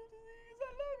gonna shoot his ass.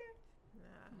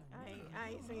 I love it. Nah, I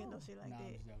ain't saying no shit like Nah, I'm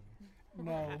that. just joking.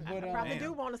 No, but I probably Damn.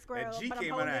 do want to square That up, G but I'm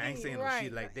came out. holding I it ain't in. saying no Right.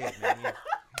 shit like that, man. Yeah.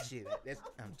 Shit,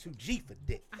 I'm too G for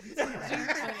that.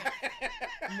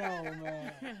 no,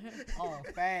 man. Oh,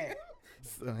 fat.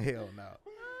 So hell no.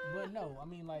 But no, I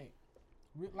mean, like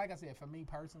I said, for me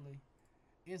personally,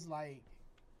 it's like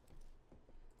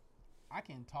I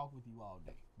can talk with you all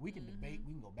day. We can debate.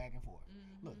 We can go back and forth.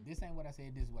 Look, this ain't what I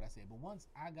said. This is what I said. But once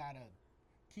I gotta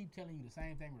keep telling you the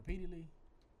same thing repeatedly,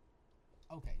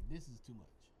 okay, this is too much.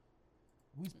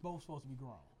 We both supposed to be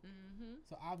grown.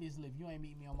 So obviously, if you ain't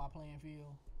meet me on my playing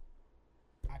field,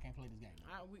 I can't play this game.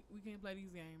 We can't play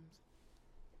these games.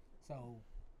 So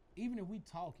even if we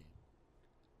talking,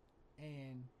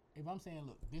 and if I'm saying,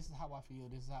 look, this is how I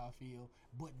feel,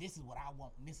 but this is what I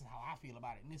want, and this is how I feel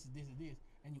about it, and this is this,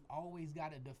 and you always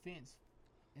got a defense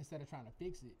instead of trying to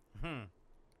fix it,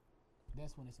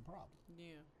 that's when it's a problem.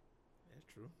 Yeah. That's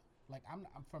true. Like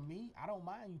for me, I don't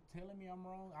mind you telling me I'm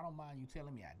wrong. I don't mind you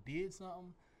telling me I did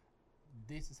something.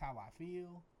 This is how I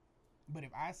feel. But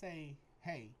if I say,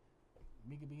 hey,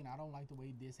 Myka Bean, I don't like the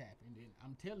way this happened, and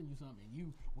I'm telling you something,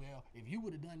 and if you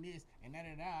would have done this and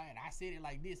and I said it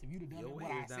like this, if you'd have done Your it way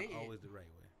what I is not said, always the right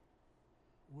way.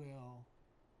 well,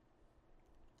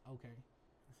 okay,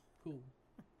 cool.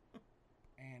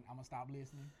 And I'm gonna stop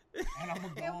listening, and I'm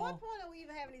gonna go At on. what point are we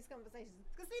even having these conversations?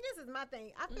 Because see, this is my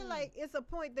thing. I feel like it's a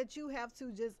point that you have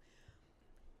to just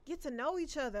get to know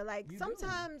each other. Like You do.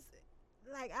 sometimes,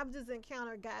 like I've just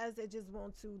encountered guys that just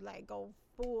want to like go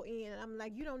full in, and I'm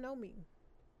like, you don't know me.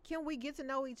 Can we get to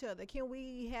know each other? Can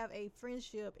we have a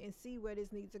friendship and see where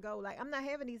this needs to go? Like I'm not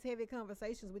having these heavy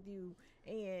conversations with you,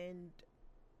 and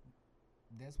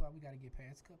That's why we got to get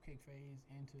past cupcake phase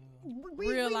into. we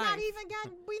Real not life. even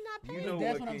got we not paying. know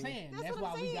That's what, what I'm King? saying. That's That's what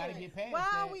why I'm we got to saying. get past Why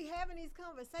that. are we having these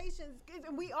conversations?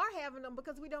 And we are having them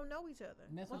because we don't know each other.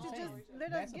 And that's Why what don't I'm you saying. just let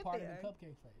us That's a get part there? of the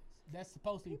cupcake phase. That's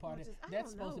supposed to be People part of just- it. I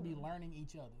That's don't supposed to be know. learning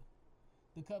each other.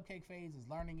 The cupcake phase is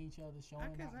learning each other,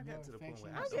 showing guess out I got your to the point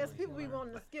affection. where I I guess don't people be learn.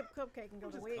 wanting to skip cupcake and go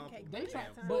I'm to just wedding cake. comfortable. They try,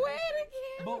 Damn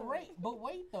but, fool. but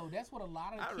wait though. That's what a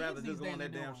lot of I'd kids rather these just go on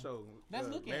days that are damn doing. show. Let's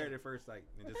look at Married it. at First Sight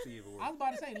and just see if it I was works.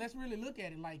 about to say, let's really look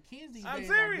at it. Like kids these I'm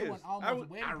days are serious. doing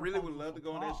almost I wedding really would proposals love to for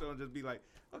go on that prom. show and just be like,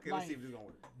 okay, Like, let's see if this gonna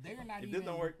work. They're not If even. this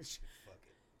don't work, shit, fuck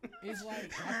it. It's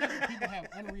like I think people have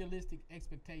unrealistic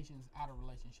expectations out of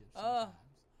relationships sometimes,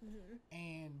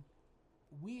 and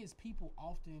we as people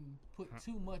often put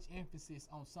too much emphasis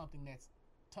on something that's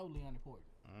totally unimportant.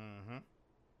 Mm-hmm.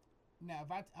 Now,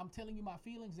 if I'm telling you my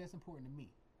feelings, that's important to me,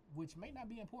 which may not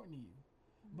be important to you,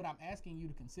 but I'm asking you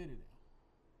to consider them.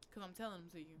 Because I'm telling them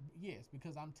to you. Yes,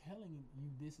 because I'm telling you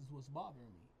this is what's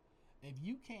bothering me. If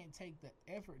you can't take the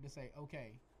effort to say,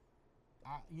 okay,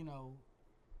 I'm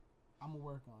gonna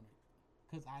work on it,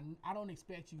 because I don't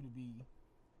expect you to be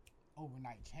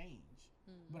overnight change,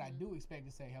 but I do expect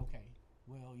to say, okay,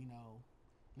 well,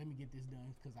 let me get this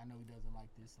done because I know he doesn't like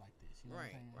this. You know what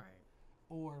I'm saying? Right.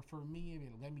 Or for me,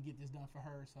 let me get this done for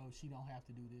her so she don't have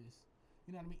to do this.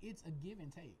 You know what I mean? It's a give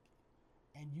and take,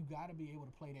 and you got to be able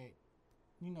to play that.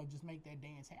 Just make that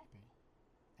dance happen.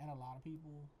 And a lot of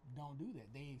people don't do that.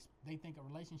 They think a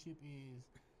relationship is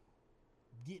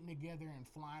getting together and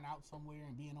flying out somewhere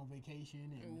and being on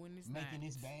vacation and When it's making not.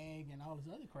 this bag and all this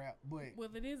other crap. But Well,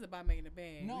 it is about making a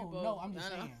bag. no, I'm just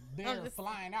saying they're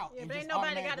flying out. Yeah, and but just ain't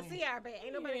nobody got to automatically- see our bag.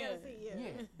 Ain't nobody got Yeah. to see.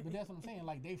 Yeah, but that's what I'm saying.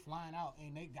 Like they flying out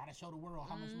and they gotta show the world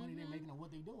how much money they're making and what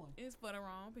they're doing, It's for the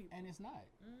wrong people. and it's not.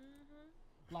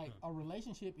 Like a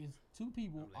relationship is two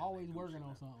people I'm laughing always at working Gucci on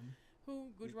now. something. Who?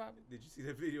 Gucci Robin? Did you see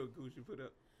that video Gucci put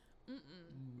up?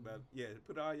 About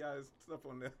put all y'all stuff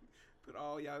on there. Put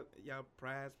all y'all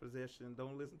prized possession.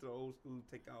 Don't listen to the old school.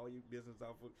 Take all your business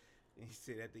off of. And he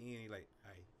said at the end, he like,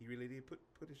 all right, he really did put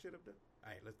his shit up there.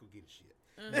 All right, let's go get his shit.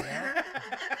 Yeah.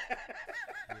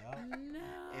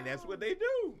 No. And that's what they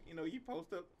do. You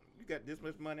post up. You got this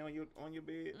much money on your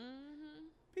bed.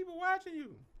 People watching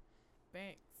you.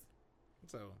 Thanks.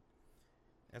 So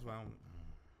that's why I'm.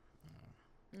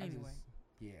 Anyway.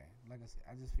 Like I said,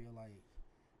 I just feel like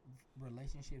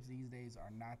relationships these days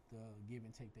are not the give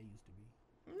and take they used to be.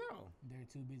 No, They're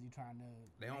too busy trying to.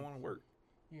 they don't want to work.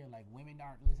 Yeah, like women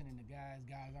aren't listening to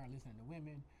guys aren't listening to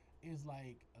women. It's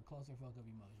like a closer fuck of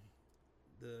emotion.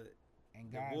 The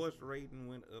And guys, divorce rating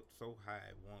went up so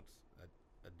high once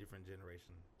a different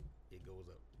generation, it goes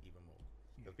up even more.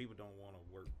 Because people don't want to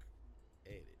work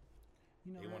at it.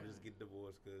 They want to just get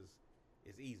divorced because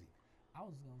it's easy. I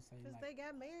was gonna say Because like, they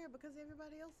got married because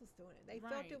everybody else was doing it. They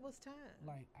felt Right. it was time.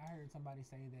 like I heard somebody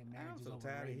say that I'm marriage is so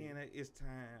tired of overrated. hearing that. It's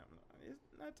time. It's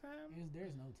not time.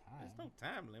 There's no time. There's no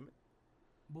time limit.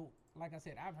 But like I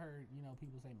said, I've heard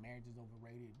people say marriage is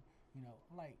overrated.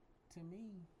 Like to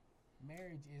me,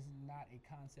 marriage is not a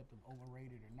concept of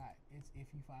overrated or not. It's if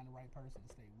you find the right person to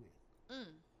stay with.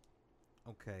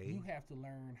 Okay. You have to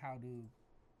learn how to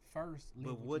first live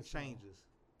But with what yourself. changes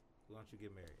once you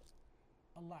get married?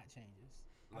 A lot changes.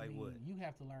 Like what? You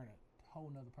have to learn a whole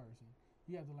nother person.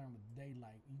 You have to learn what they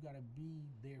like. You gotta be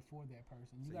there for that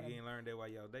person. So you ain't learned that while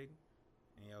y'all dating?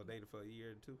 And y'all dated for a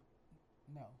year or two?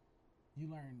 No. You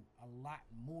learn a lot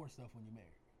more stuff when you're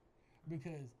married.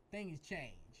 Because things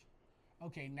change.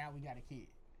 Okay, now we got a kid.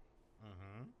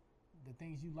 Mm-hmm. The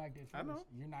things you liked at I know. first,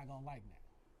 you're not gonna like now.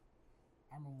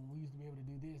 I remember when we used to be able to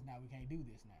do this, now we can't do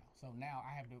this now. So now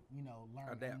I have to,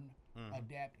 learn Adapt. and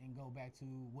adapt and go back to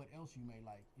what else you may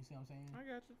like. You see what I'm saying? I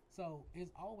got you. So it's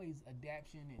always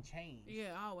adaptation and change.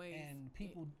 Yeah, always. And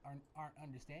people aren't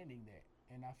understanding that.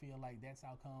 And I feel like that's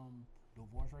how come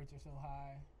divorce rates are so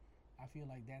high. I feel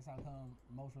like that's how come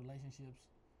most relationships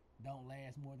don't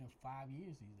last more than 5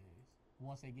 years these days.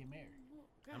 Once they get married,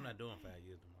 I'm not doing 5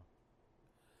 years no more.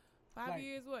 5 Like-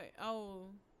 years? What?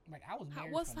 Oh, like I was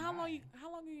married for how long? 9.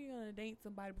 How long are you gonna date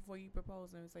somebody before you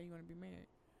propose and say you're gonna be married?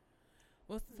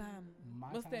 What's the time?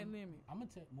 My What's that time- limit? I'm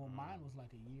gonna tell. Well, mine was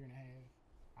like a year and a half.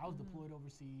 I was deployed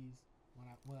overseas when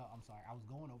I. Well, I'm sorry. I was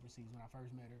going overseas when I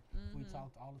first met her. We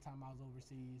talked all the time I was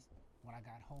overseas. When I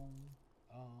got home,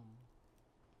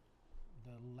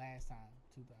 the last time,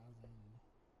 2002.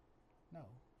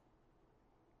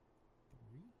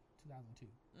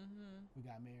 We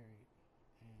got married,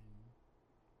 and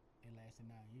it lasted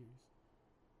 9 years.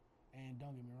 And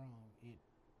don't get me wrong, it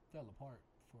fell apart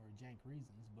for jank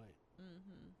reasons, but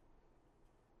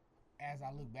as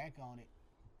I look back on it,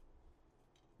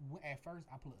 at first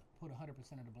I put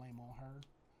 100% of the blame on her,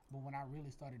 but when I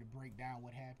really started to break down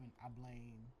what happened, I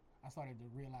started to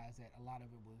realize that a lot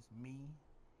of it was me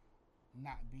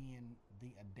not being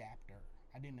the adapter.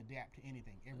 I didn't adapt to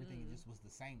anything. Everything just was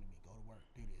the same to me. Go to work,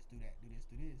 do this, do that, do this,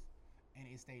 do this. And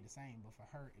it stayed the same, but for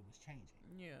her, it was changing.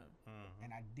 Yeah.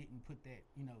 And I didn't put that,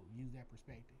 use that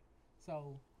perspective.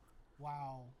 So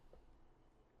while,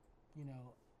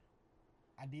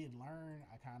 I did learn,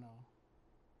 I kind of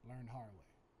learned the hard way.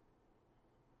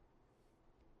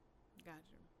 Gotcha.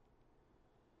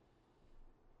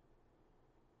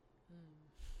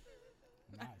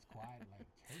 Now it's quiet like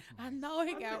church I mice. know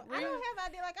it got I real. don't have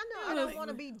idea. Like I know I It don't was want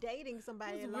to be dating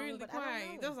somebody It was alone, really but quiet.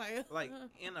 I don't Just know. like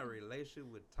Like in a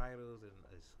relationship with titles and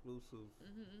exclusive,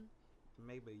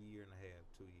 maybe a year and a half,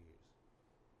 2 years.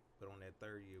 But on that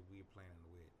third year, we're planning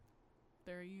the wedding.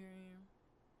 third year in,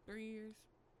 3 years.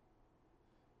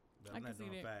 But I I'm can not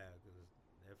see doing that. 5 because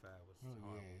that 5 was Oh,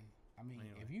 horrible. yeah. I mean,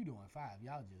 Anyway. if you doing 5,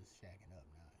 y'all just shacking up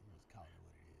now. You just call it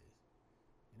what it is.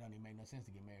 It don't even make no sense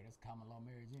to get married. That's common law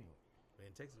marriage anyway. But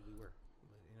in Texas, we were.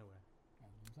 But anyway.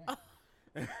 That's what I'm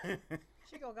saying.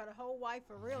 Chico got a whole wife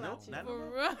for real No, out here. not For no more.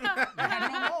 real.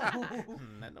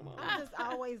 Not no more. I'm just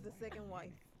always the second wife.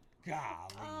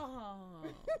 Golly. Oh,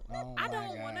 Oh I my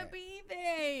don't want to God. be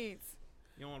that.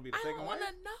 You don't want to be the I second don't wife?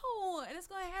 want to know, and it's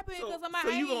gonna happen So, because of my so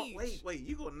age. you gonna wait?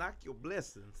 You gonna knock your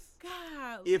blessings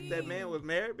God, if that man was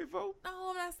married before? No,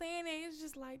 I'm not saying that. It's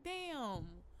just like, damn,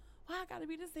 why I gotta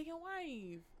be the second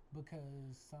wife?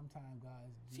 Because sometimes God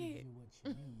gives Shit. you what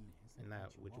you need instead And of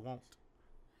not what you want.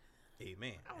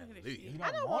 Amen. I don't hear that Hallelujah. shit. You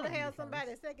I don't wanna want to be have the somebody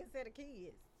first. second set of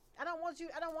kids. I don't want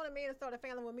a man to start a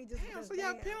family with me just Damn, because. so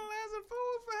y'all damn. penalizing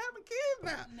fools for having kids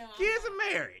now. No, I'm Kids not. are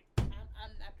married.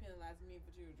 I'm not penalizing me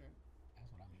for children.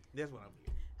 That's what I mean. That's what I'm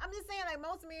hearing. I'm just saying, like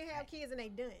most men have kids and they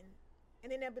done,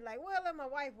 and then they'll be like, "Well, if my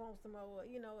wife wants some more, if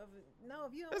you don't The want same no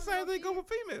more thing go kids, for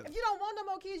females. if you don't want no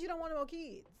more kids, you don't want no more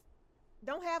kids.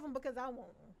 Don't have them because I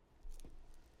want them.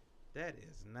 That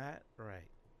is not right.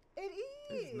 It is.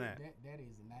 It's not. That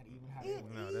is not even how It that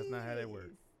works. No, that's not how that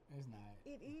works. is. It's not.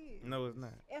 It is. No, it's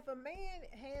not. If a man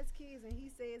has kids and he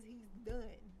says he's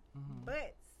done, Mhm.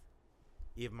 but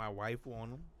If my wife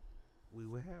want them, we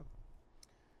will have them.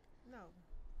 no,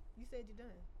 you said you're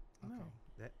done. No,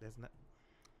 Okay. that's not.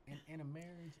 In a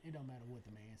marriage, it don't matter what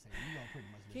the man say. You gonna pretty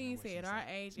much listen King to what she said, our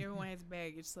say. age, everyone has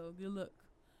baggage, so good luck.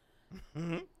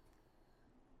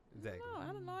 Exactly. No,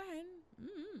 I don't know. I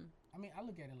hadn't. I mean, I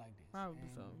look at it like this. Probably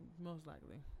and so, most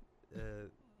likely.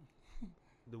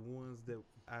 The ones that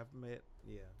I've met,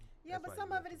 yeah. Yeah, that's but why some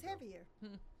you of let it is them go. heavier.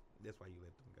 That's why you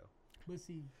let them go. But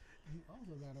see, you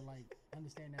also gotta like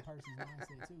understand that person's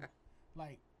mindset too.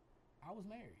 Like, I was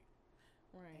married,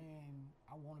 Right. and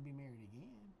I want to be married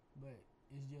again, but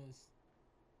it's just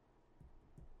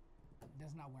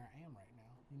that's not where I am right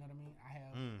now. You know what I mean? I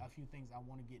have a few things I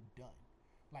want to get done.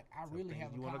 Like I Some really things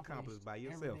have you wanna accomplished accomplish by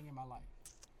yourself. everything in my life.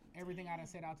 Everything I done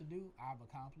set out to do, I've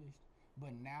accomplished.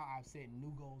 But now I've set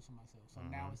new goals for myself. So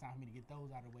now it's time for me to get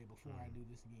those out of the way before I do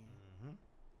this again. Mm-hmm.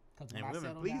 Because And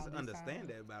women, please understand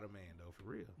that about a man, though, for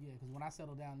real. Yeah, because when I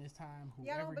settle down this time,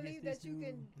 Y'all whoever don't gets believe this that you new,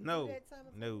 can No, do that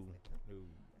simultaneously? no.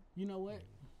 you know what?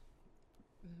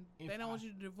 They If don't want I-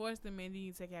 you to divorce them and then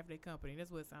you take half their company. That's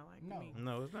what it sounds like No. to me.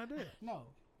 No, it's not that. No,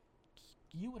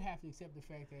 you would have to accept the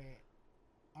fact that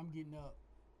I'm getting up.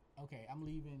 Okay, I'm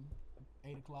leaving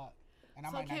 8 o'clock, and I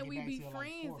So might not can get we back be till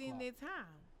friends like 4 in o'clock. that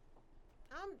time?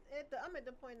 I'm at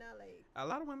the point now, like A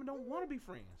lot of women don't want to be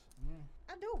friends. Yeah.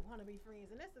 I do want to be friends,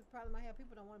 and that's the problem I have.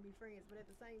 People don't want to be friends, but at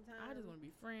the same time, I just want to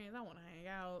be friends. I want to hang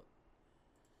out.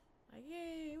 Like,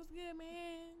 yeah, it was good,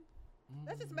 man.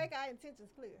 let's just make our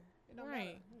intentions clear. It don't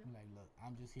Right. matter. You know? Like, look,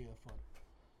 I'm just here for.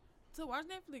 So watch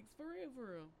Netflix for real, for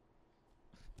real.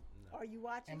 No. Are you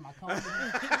watching? And my company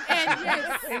And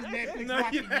yes, is Netflix No,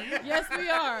 watching yeah. me. yes, we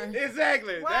are.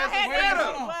 Exactly. Well, That's hey, the hey, setup.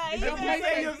 hold on. Right, Is your you Set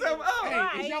PlayStation? yourself up. Hey,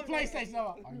 Right. is your PlayStation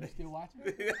on? Are you still watching?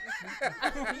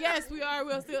 Yes, we are.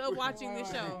 We're still watching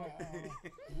this show.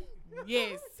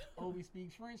 Yes. Obi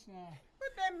speaks French now.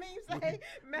 What that mean? Say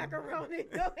macaroni.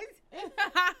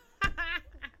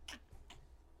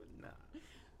 Nah.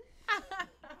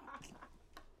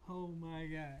 Oh my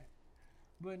god.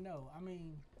 But no, I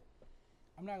mean,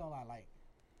 I'm not gonna lie, like,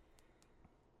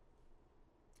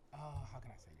 how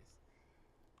can I say this?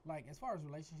 Like, as far as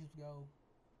relationships go,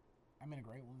 I'm in a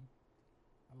great one.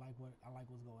 I like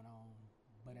what's going on,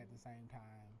 but at the same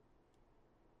time,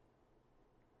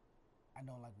 I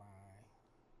don't like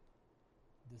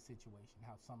the situation,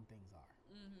 how some things are.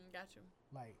 Got you.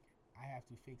 Like, I have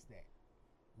to fix that.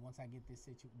 Once I get these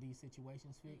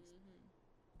situations fixed,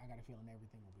 I got a feeling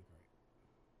everything will be great.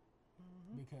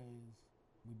 Because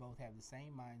we both have the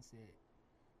same mindset.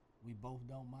 We both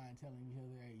don't mind telling each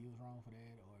other, hey, you was wrong for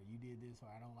that, or you did this, or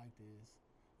I don't like this.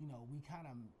 You know, we kind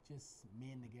of just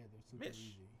mend together super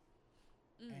easy.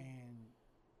 And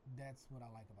that's what I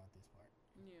like about this part.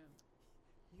 Yeah.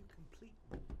 You complete.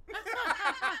 I'm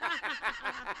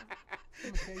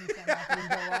going to tell you something after we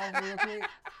go off real quick.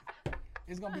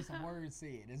 It's going to be some words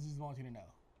said. I just want you to know.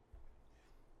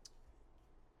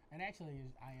 And actually,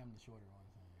 I am the shorter one.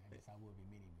 So I guess I would be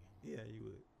mini me. Huh? Yeah, you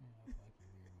would. Yeah, fuck you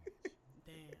very much.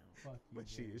 Damn. Fuck you But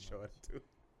she very is short much. too.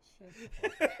 Shut the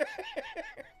fuck up.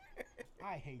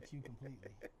 I hate you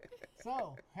completely.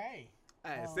 So, hey.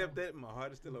 I accept that. My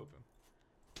heart is still open.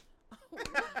 I'm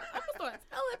gonna start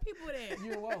telling people that.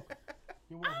 You're welcome.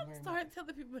 You're welcome I'm very start much.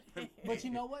 telling people that. But you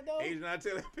know what, though? Adrian, I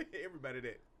tell everybody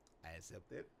that. I accept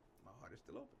that. My heart is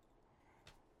still open.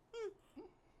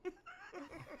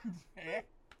 Yeah.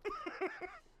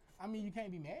 I mean, you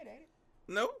can't be mad at it.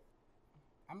 No.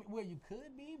 I mean, well, you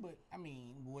could be, but I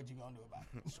mean, what you gonna do about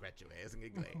it? Scratch your ass and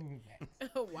get glad.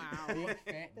 Facts. Oh, wow. Big,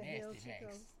 fat, The hell, nasty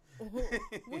Chico?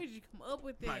 facts. Where did you come up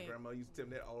with that? My grandma used to tell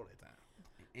me that all the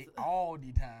time. All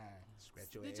the time.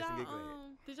 Scratch your Did ass y'all and get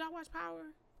glad. did y'all watch Power?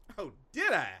 Oh,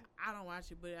 did I? I don't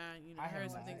watch it, but I I heard haven't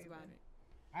some things watched about it.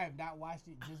 I have not watched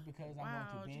it just because I'm Wow,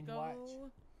 going to binge Chico.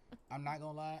 watch. I'm not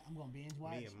gonna lie, I'm gonna binge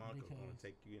watch Me and Monk are because going to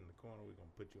take you in the corner. We're going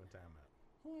to put you in timeout.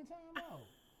 who in time out?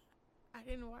 I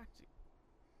didn't watch it,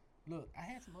 Look, I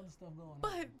had some other stuff going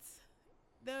but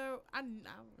on. I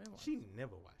never watched She it.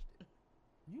 never watched it.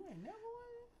 You ain't never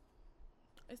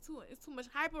watched It's too much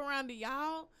hype around it,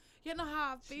 y'all. You know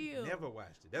how I She feel. never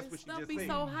watched it. That's When what she stuff just be said.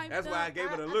 so hyped That's why I up. gave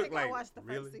her the I look think like, I watched the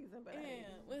really? first season, but Yeah,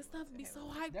 when stuff be so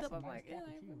hyped That's up, a I'm nice like, it ain't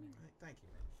cappuccino. for me. Thank you,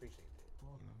 man. Appreciate that. it.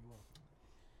 Welcome, you're welcome.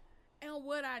 And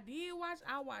what I did watch,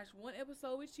 I watched one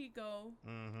episode with Chico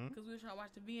Mm-hmm. because we were trying to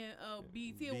watch the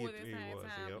BT Awards at the same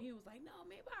time. yep. And he was like, "No,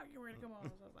 man, Power getting ready to come on."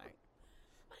 So I was like,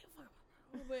 "What the fuck?"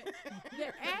 But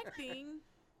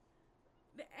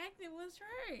the acting was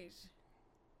trash.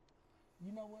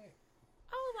 You know what?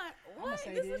 I was like, I'ma "What?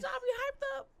 say This is this. y'all be hyped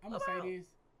up I'm gonna about?" say this: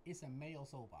 it's a male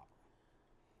soap opera.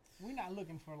 We're not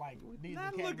looking for like these.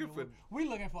 not Academy looking for- Awards. We're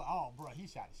looking for. Oh, bro, he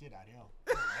shot the shit out of him.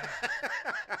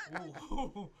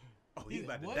 Ooh. Oh, he's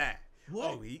about to What? die.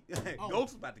 What? Oh, he Oh.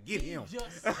 Ghost about to get him. He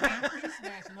just he's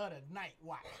smashing her tonight.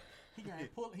 Watch. He gonna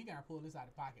pull this out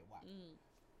of pocket. Watch. Mm.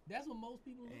 That's what most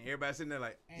people. And Do. everybody sitting there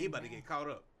like, he And about to now- get caught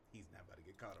up. He's not about to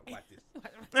get caught up. Watch this.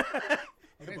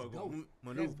 That's That boy gonna Ghost.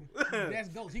 maneuver. That's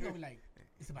Ghost. He gonna be like,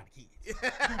 it's about the kids.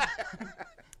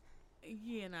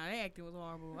 Yeah, nah, that acting was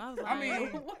horrible. I was like, I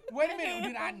mean, what wait a the minute.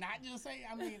 Did hell? I not just say?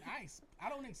 I mean, I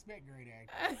don't expect great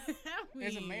acting. I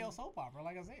It's a mean, male soap opera,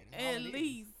 like I said. That's all At it is.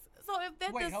 least. So if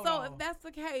that's Wait, the, hold so on. if that's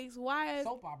the case, why is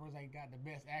Soap operas ain't got the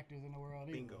best actors in the world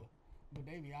either. Bingo. But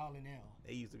they be all in them.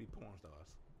 They used to be porn stars.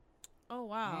 oh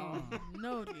wow,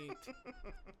 noted.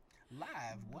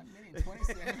 Live, 1 minute and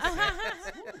 27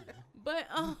 seconds. But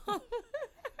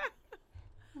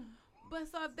but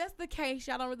so if that's the case,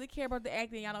 y'all don't really care about the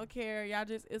acting. Y'all don't care. Y'all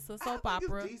just it's a soap I think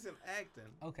opera. It's decent acting.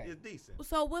 Okay. It's decent.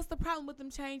 So what's the problem with them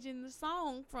changing the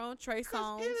song from Trey 'Cause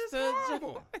songs it is to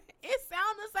horrible. It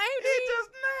sounds the same. to It me. does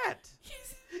not.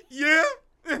 Yeah.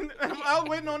 I was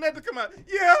waiting on that to come out.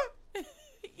 Yeah.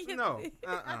 No.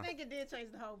 I think it did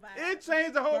change the whole vibe. It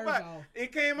changed the whole First vibe. off,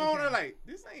 It came on okay. and like,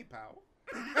 this ain't power.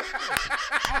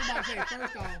 I was about to say,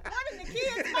 first off, Why did the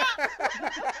kids pop?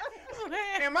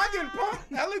 Am I getting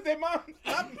pumped? I looked at my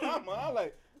mama. I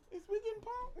like, is we getting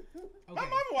pumped? My okay.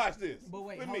 mama watched this. But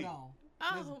wait, with hold me. on.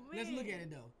 Oh, Let's look man. at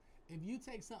it though. If you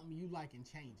take something you like and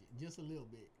change it just a little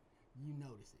bit, you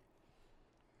notice it.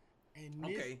 And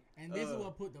this, Okay, and this is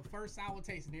what put the first sour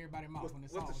taste in everybody's mouth when the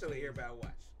song What's the show that came. everybody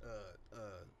watch?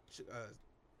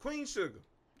 Queen Sugar.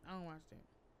 I don't watch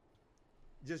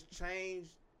that. Just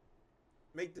changed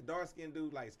make the dark skin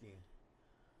dude light skin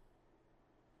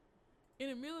In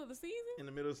the middle of the season? in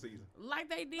the middle of the season. Like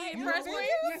they did Like, in you first know, week?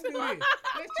 Let's do it.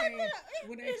 Let's change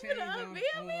when they It's changed been on Aunt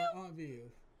Viv, Aunt Viv.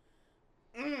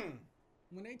 Mm.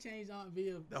 When they changed Aunt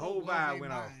Viv, The whole what was vibe their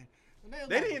went off. mind? And was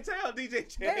They like, didn't tell DJ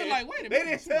Jazz. They was like, wait a They minute,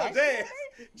 didn't she tell light Jazz.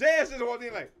 skin, Jazz just walked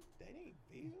in like, that ain't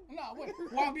Viv. No, what?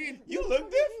 Walked in. You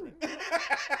look different.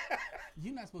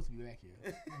 You're not supposed to be back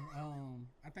here.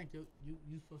 I think you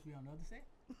supposed to be on the other set.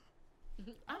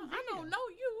 I don't know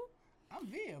you. I'm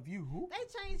Viv. You who? They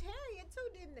changed Harriet too,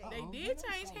 didn't they? They Uh-oh. did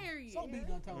change Harriet. So big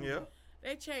done told me. Yeah.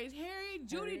 They changed Harriet.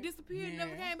 Judy Harriet. disappeared,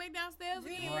 never Yeah. came back downstairs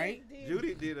again. Right.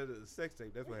 Judy did a sex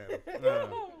tape. That's what happened.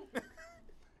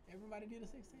 Everybody did a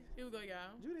sex tape. Here we go,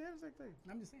 y'all. Judy had a sex tape.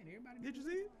 I'm just saying, everybody Did you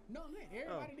see it? No, man,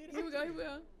 everybody did a Here we sex go, tape. here we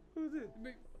go. Who's it?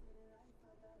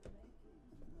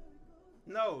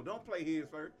 No, don't play his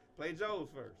first. Play Joe's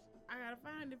first. I gotta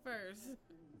find it first.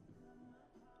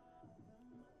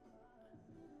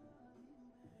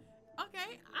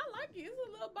 Okay, I like it. It's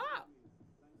a little bop.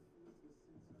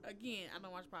 Again, I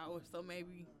don't watch Power, so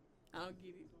maybe I don't get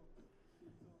it.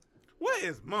 What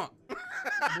is Monk? Boo.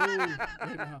 Wait,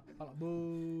 hold on.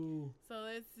 Boo. So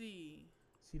let's see.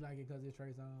 She like it because it's Trey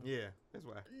Songz. Yeah, that's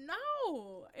why.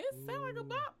 No, it sound like a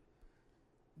bop.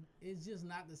 It's just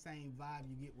not the same vibe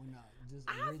you get when just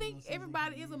I original think season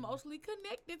everybody come is in. emotionally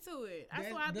connected to it. That's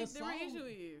That- what I the think the real song- issue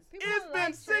is. People It's don't been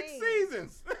like 6 change.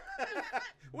 seasons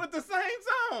with the same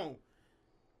song.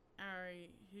 All right,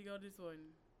 here go this one.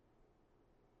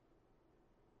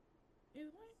 Is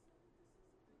what?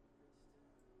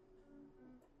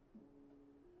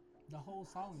 The whole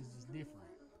song is just different.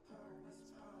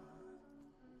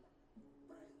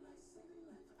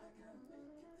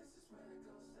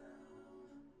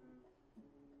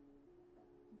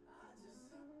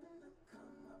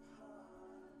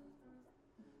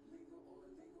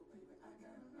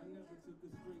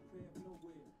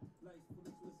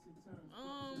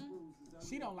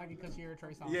 She don't like it because she heard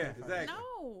Trey Songz. Yeah, at first. exactly.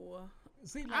 No,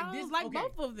 See, like I this, was like okay,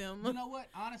 both of them. You know what?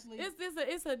 Honestly,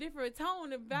 It's a different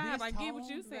tone and vibe. This I get what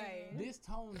tone, you say. this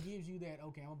tone gives you that.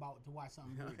 Okay, I'm about to watch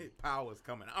something great. Power's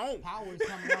coming on. Power is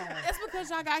coming on. That's because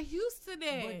y'all got used to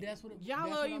that. But that's what y'all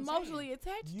that's are what I'm emotionally saying.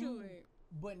 attached to it.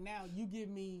 But now you give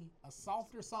me a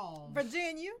softer song,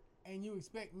 Virginia. and you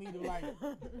expect me to like.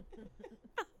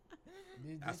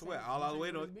 I swear, ain't- all this the way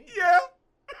ain't to what it's been. yeah.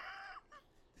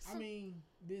 I mean,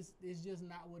 this is just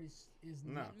not what it's.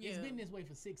 No. It's Yeah. been this way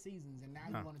for 6 seasons, and now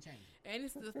you want to change it. And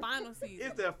it's the final season.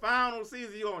 It's the final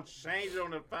season. You gonna change it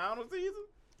on the final season?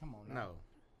 Come on, now. No.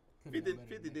 Could've 50, done better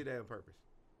 50 than did that on purpose.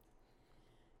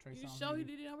 Trey You Songz sure he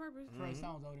needed- did it on purpose? Trey Mhm.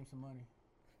 Songz owed him some money.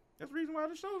 That's the reason why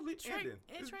the show's Trey- ending.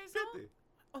 and It's Trey 50.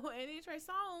 Oh, and then Trey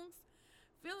Songz,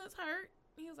 feelings hurt.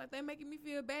 He was like, they making me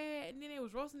feel bad. And then they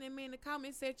was roasting that man in the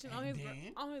comment section on And his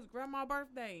then? on his grandma's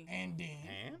birthday. And then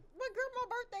And What grandma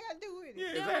birthday I do with it? yeah,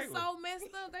 That exactly. was so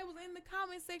messed up. They was in the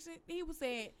comment section. He was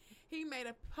saying he made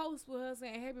a post with her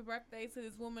saying happy birthday to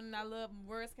this woman and I love him.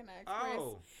 Words can I express?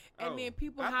 Oh, And then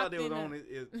people I hopped thought they was in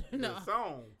on No. the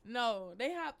song. No,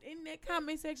 they hopped in that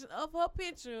comment section of her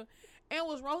picture and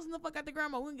was roasting the fuck out the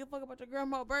grandma. We didn't give a fuck about your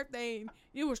grandma's birthday.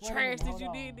 You was Wait a trash minute, that hold you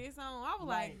on. did this song. I was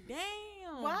Right. like, damn.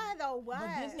 Why though?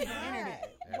 Why? this is the Why?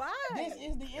 internet. Why? this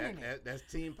is the internet.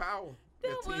 That's team power. That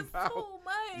That's was team power. too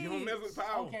much. You don't mess with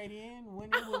power. Okay, then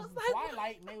when I it was was like-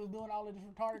 Twilight and they was doing all of this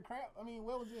retarded crap, I mean,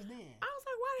 where was this then? I was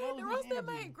like, why they What had to was roast this that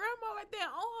man interview? grandma right there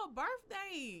on her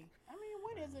birthday? I mean,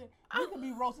 when is it? We could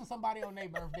be roasting somebody on their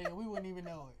birthday and we wouldn't even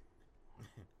know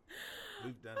it.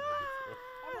 We've done that before.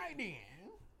 All right then.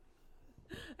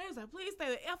 They was like, please stay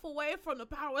the F away from the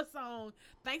power song.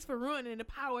 Thanks for ruining the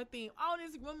power theme. On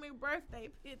this woman's birthday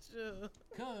picture.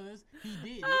 Cause he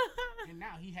did it, and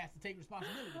now he has to take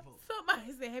responsibility for it.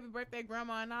 Somebody said happy birthday,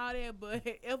 grandma, and all that,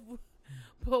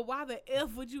 but why the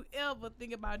F would you ever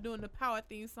think about doing the power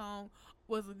theme song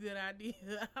was a good idea?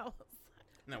 I was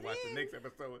Now watch the next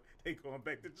episode. They going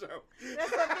back to Joe.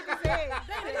 That's what people said.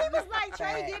 And he was like,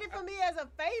 Trey did it for me as a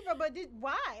favor, but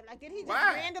why? Like, did he just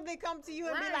Why? randomly come to you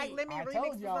and be Right. like, let me I remix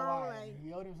told the y'all song? why. Like,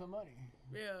 He owed him some money.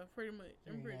 yeah, pretty much.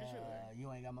 I'm pretty sure.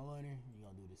 You ain't got my money. You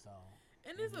gonna do this song?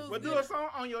 And this was But do good. a song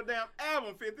on your damn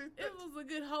album, 50. It was a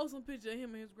good wholesome picture of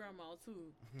him and his grandma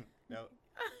too. No.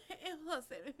 It was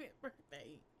her 75th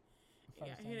birthday.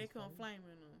 Yeah, First here they time come it's flaming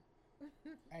them.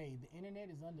 Hey, the internet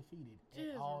is undefeated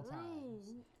Just at all rude. times.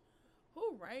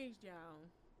 Who raised y'all?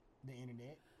 The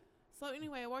internet. So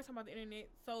anyway, we're talking about the internet.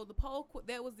 So the poll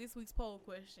that was this week's poll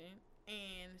question,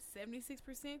 and 76%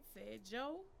 said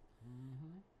Joe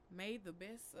Mm-hmm. made the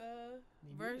best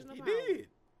He version did. of He Power. did.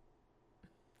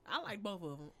 I like both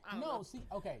of them. I don't No, know. see,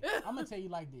 okay, I'm gonna tell you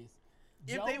like this.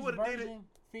 If Joe's they would've did it- version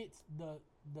fits the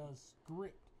the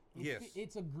script. Yes.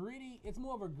 It's a gritty. It's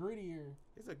more of a grittier.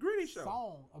 It's a gritty show.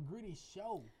 Song, a gritty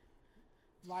show.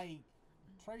 Like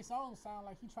Trey Songz sound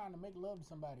like he trying to make love to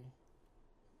somebody.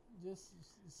 Just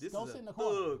This go is sit in a the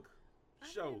corner. thug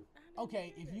show.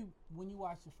 Okay, when you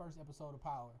watch the first episode of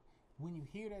Power, when you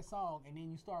hear that song and then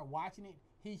you start watching it,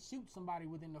 he shoots somebody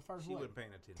within the first She wasn't paying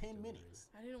attention. 10 minutes.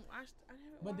 I didn't watch. I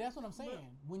haven't. But that's what I'm watched,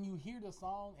 saying. When you hear the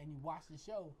song and you watch the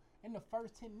show, in the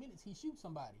first 10 minutes he shoots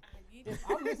somebody. I get If it.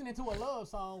 I'm listening to a love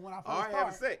song when I first Or start,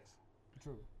 having sex.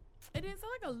 true. It didn't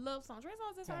sound like a love song. Trey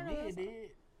Songz just To sounded me, like a love it song.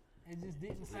 did. It just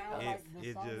didn't sound It like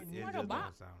the song. just in Like a don't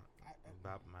bop. sound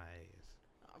about my ass.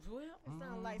 Well, It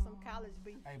sounds like some college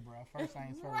beef. Hey, bro, first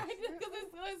things first. right,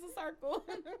 because it's a circle.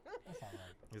 That's all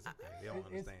right. It's okay. They don't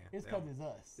understand. It's They because don't- it's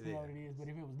us. It You know what is. it is. But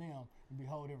if it was them, it'd be a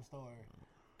whole different story.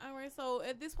 All right, so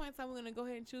at this point in time, we're gonna go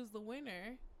ahead and choose the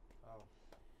winner. Oh,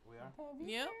 we are.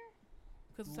 Yep.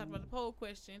 Because we talked about the poll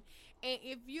question, and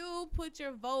if you put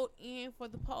your vote in for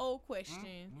the poll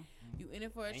question, you in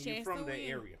it for a And chance you from to the win.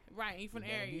 area. Right? You from You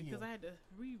the better be area because here. I had to.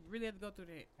 We really had to go through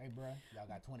that. Hey, bro, y'all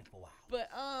got 24 hours. But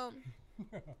Oh,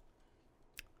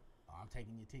 I'm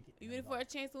taking your ticket. you in it for a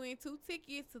chance to win 2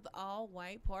 tickets to the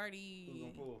all-white Who's party.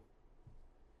 gonna pull?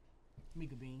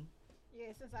 Mika Bean.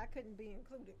 Yeah, since I couldn't be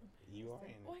included. You are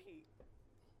in it. Wait.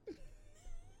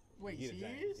 Wait, Get she it,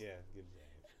 James. is? Yeah, get it, James.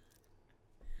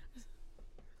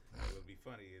 What would be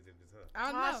funny is if it's her.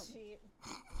 I don't know. Shit.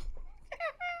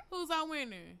 Who's our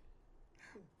winner?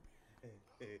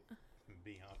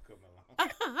 Beyonce coming along.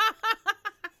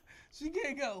 She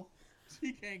can't go.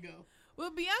 She can't go.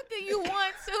 Well, Bianca, you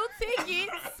won 2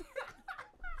 tickets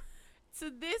to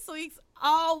this week's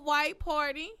all-white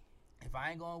party. If I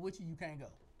ain't going with you, you can't go.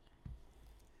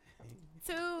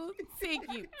 2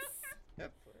 tickets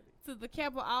That's funny. to the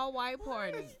Kappa all-white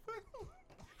party.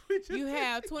 We just You said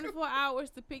have she 24 hours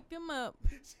to pick them up,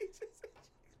 She just said she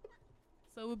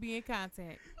so we'll be in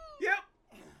contact. Yep.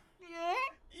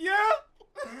 Yep.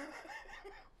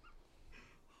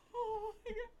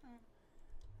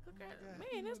 Okay,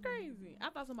 man, that's crazy. I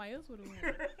thought somebody else would have won. I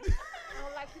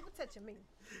don't like people touching me.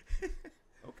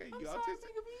 Okay, I'm you sorry, autistic.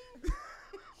 nigga,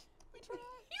 we tried.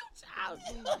 You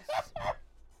childish.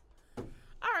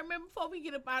 All right, man. Before we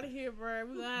get up out of here, bro,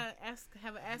 we're gonna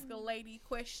have an ask a lady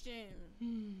question,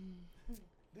 Damn.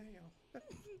 That's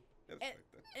and,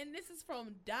 fucked up. and this is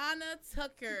from Donna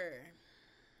Tucker.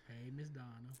 Hey, Miss Donna.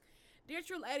 Dear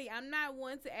True Lady, I'm not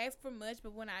one to ask for much,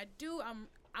 but when I do, I'm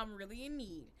really in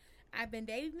need. I've been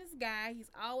dating this guy. He's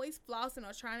always flossing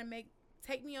or trying to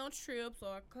take me on trips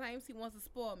or claims he wants to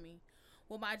spoil me.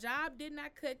 Well, my job did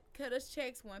not cut us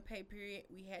checks one pay period.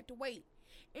 We had to wait.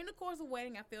 In the course of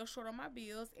waiting, I fell short on my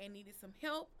bills and needed some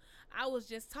help. I was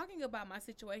just talking about my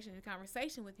situation in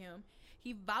conversation with him.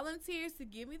 He volunteers to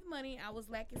give me the money I was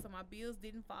lacking so my bills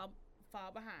didn't fall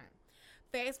behind.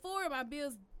 Fast forward, my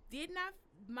bills did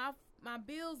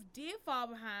fall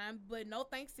behind, but no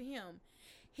thanks to him.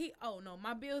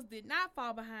 My bills did not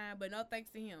fall behind, but no thanks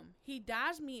to him. He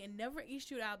dodged me and never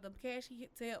issued out the cash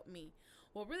to help me.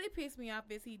 What really pissed me off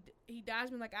is he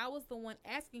dodged me like I was the one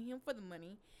asking him for the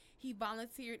money. He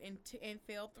volunteered and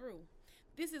fell through.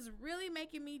 This is really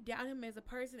making me doubt him as a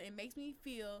person and makes me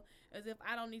feel as if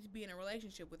I don't need to be in a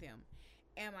relationship with him.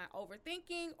 Am I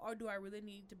overthinking or do I really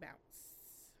need to bounce?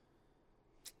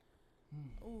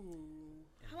 Ooh.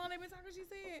 How long they been talking, she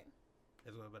said?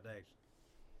 That's what I'm about to ask you.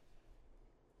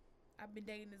 I've been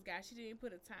dating this guy. She didn't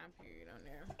put a time period on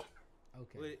there.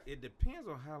 Okay. Well, it depends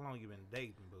on how long you've been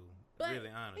dating, boo. But really,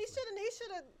 honestly.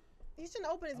 He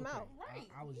shouldn't open his mouth. Right.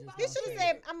 I was just He gonna should have say,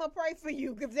 said, "I'm gonna pray for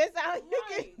you," because that's all you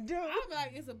Right. can do. I'm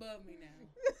like, it's above me now.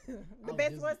 The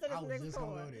best words to I the was next just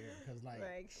gonna chord. go there because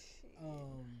Shit.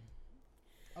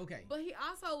 okay. But he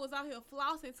also was out here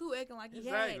flossing too, acting like he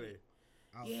had Exactly. it.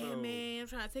 Yeah, So- man, I'm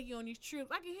trying to take you on these trips.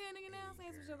 I can hear a nigga now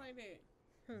saying some shit like that. You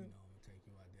know, I'm gonna take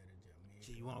you out there to Jamaica.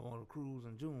 Gee, you want to go on a cruise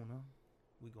in June, huh?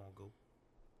 We gonna go.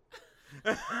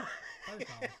 First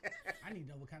off, I need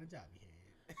to know what kind of job he had.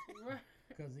 Right.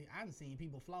 Because I've seen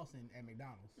people flossing at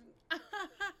McDonald's.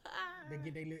 They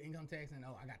get their little income tax and,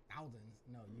 I got thousands.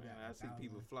 No, you Man, got I see thousands.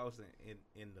 people flossing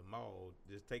in the mall,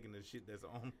 just taking the shit that's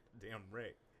on the damn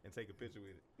rack and take a picture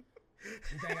with it.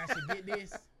 You think I should get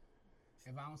this?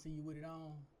 If I don't see you with it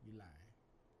on, you lying.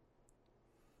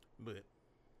 But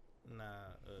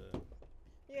nah,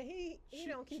 Yeah, he She-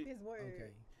 don't keep she- his word.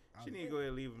 Okay. she need to go ahead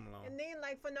and leave him alone. And then,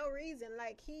 like, for no reason,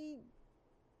 like,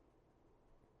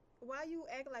 why you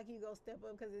act like you go step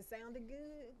up because it sounded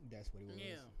good? That's what it was.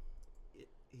 Yeah.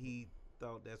 He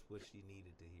thought that's what she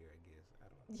needed to hear. I guess I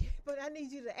don't know. Yeah, but I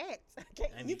need you to act. I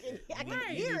can't. I you can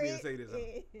need hear me it. to say this.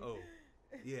 Yeah. Oh,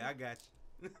 yeah, I got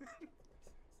you.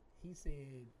 he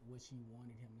said what she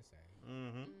wanted him to say,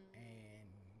 Mm-hmm. and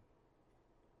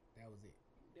that was it.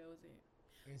 That was it.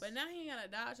 It's, But now he ain't got to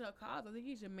dodge her calls. I think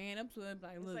he should man up to it.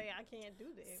 Like, look, Say I can't do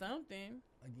that. something.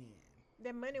 again,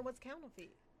 That money was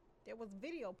counterfeit. There was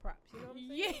video props. You know what I'm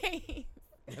saying? Yeah.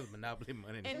 That's monopoly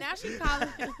money. And now she's calling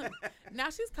him. Now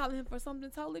she's calling him for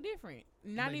something totally different.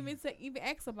 Not But- even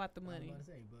ask about the I was money. about to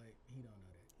say, but he don't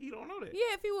know that. You don't know that.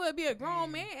 Yeah, if he would be a grown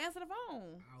Yeah. man, answer the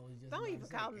phone. I was just Don't about even to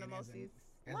say, call him no and more, as a- sis.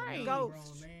 as a Right. grown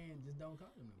Ghost. man, just don't call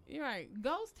him no more. You're right.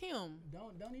 Ghost him.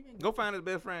 Don't even Go find his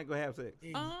best friend and go have sex.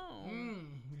 Oh.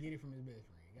 Get it from his best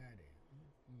friend.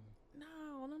 Goddamn. No.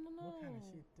 What kind of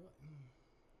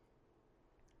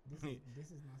shit?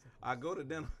 This is not supposed I go to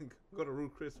dinner, go to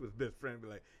Ruth Chris with his best friend and be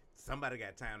like, somebody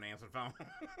got time to answer the phone.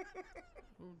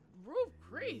 Ruth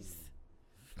Chris.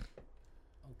 Okay.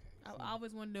 I so-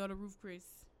 always wanted to go to Ruth Chris.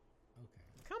 okay.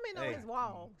 Comment Hey. on his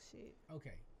wall. Shit.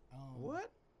 Okay.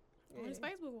 What? On his Yeah.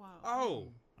 Facebook wall.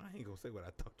 Oh, I ain't gonna say what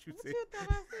I thought you What said. you thought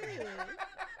I said?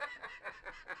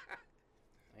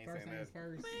 I ain't First saying things that.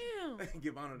 first. Damn.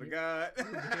 Give honor to God. No,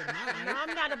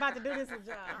 I'm not about to do this with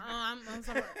y'all. I'm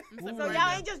sorry. So Right y'all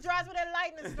now. ain't just drive with that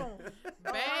lightning storm.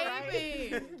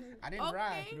 Baby. I didn't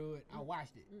drive Okay. through it. I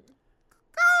watched it.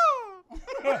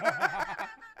 I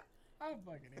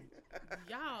fucking hate you.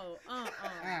 Y'all,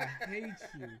 I hate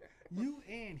you. You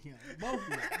and him. Both of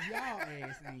you. Y'all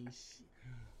ass ain't shit.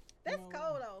 That's You know,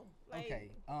 cold though. Like, Okay.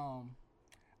 You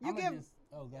I'ma give- just,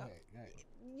 oh, go ahead. Go ahead.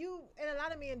 You and a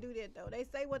lot of men do that though. They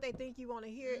say what they think you want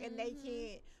to hear, and they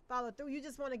can't follow through. You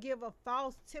just want to give a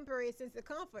false, temporary sense of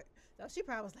comfort. So she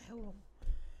probably was like, "Oh,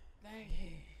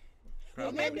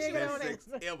 Probably maybe she they had don't sex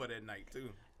answer. ever that night too.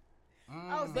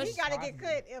 oh, so he gotta get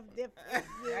cut if yeah,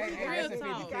 Hey, he hey, gotta that's a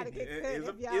get- he 50-50. gotta get cut It's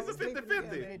if y'all a was sleeping 50-50.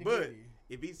 together. But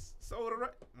if he sold it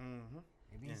right,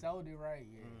 If he Yeah. sold it right,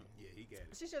 yeah. yeah, he got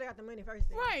it. She should have got the money first.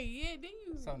 Then. right? Yeah. Then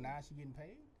you. So now she getting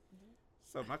paid?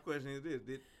 So my question is this: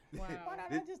 Wow. Why not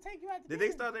Did- I just take you out to did they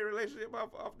dinner? start their relationship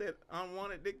off that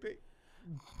unwanted dick pic?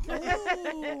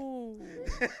 Ooh.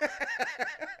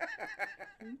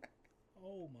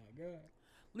 Oh my god.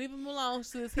 Leave him alone,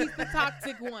 sis. He's the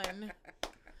toxic one.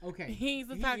 Okay. He's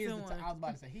the He toxic is one. I was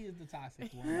about to say he is the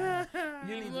toxic one. You Leave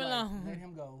need him to alone. let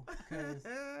him go, because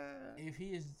if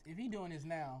he doing this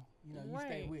now, you know, you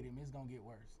stay Right. with him, it's gonna get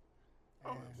worse.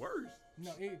 Oh, And- worse.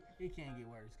 No, it can't get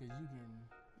worse, because you can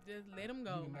Just let him you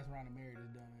go. can mess around and marry this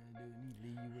dumb ass dude, and he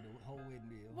leave you with a whole wedding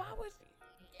bill. Why would she?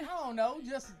 I don't know,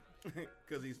 just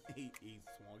Because he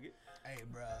swung it. hey,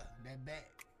 bruh, that back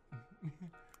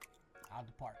out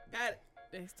the park. Got it.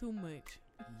 That's too much.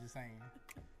 I'm just saying.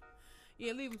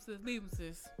 Yeah, leave him, sis. Leave him,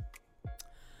 sis.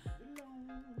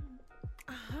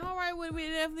 All right, well, we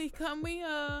definitely come.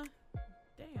 Come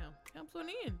to an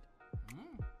end.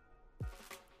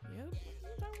 Yep, we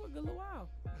talked for a good little while.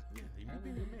 Yeah, you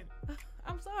been here a minute.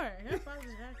 I'm sorry. Been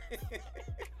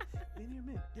here a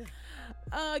minute.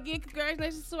 Yeah. Again,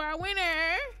 congratulations to our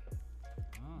winner,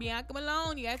 Bianca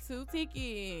Malone. You got 2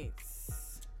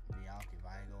 tickets. Bianca, if I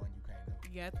ain't going, you can't go.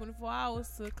 You got 24 hours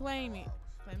to claim it. 24 hours.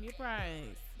 Claim your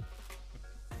prize.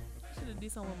 Should have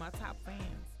did something with my top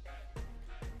fans.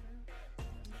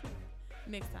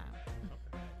 Next time.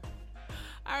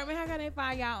 All right, man. How can they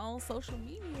find y'all on social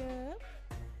media?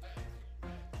 You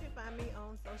can find me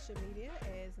on social media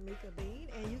as Myka Bean,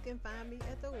 and you can find me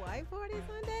at the White Party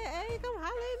Sunday. Hey, come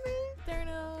holler Turn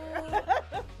up.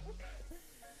 at me.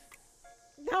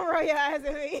 Don't roll your eyes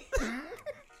at me, Hey,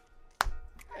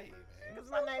 man. because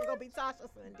my name gonna be Tasha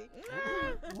Sunday.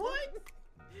 What?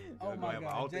 Oh Gonna my have an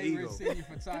God, alter Jay ego. Rich City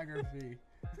Photography.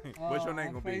 What's your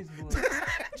name on gonna be? Facebook.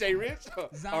 Jay Rich or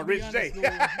Zombie Rich J?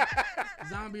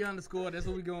 Zombie _. That's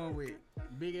what we going with.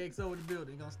 Big XO in the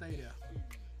building. Gonna stay there.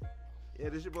 Yeah,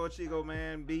 this your boy Chico,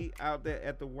 man. Be out there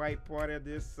at the White Party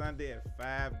this Sunday at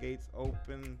 5 gates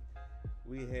open.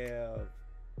 We have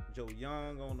Joe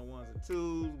Young on the 1s and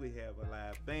 2s. We have a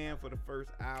live band for the first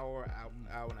hour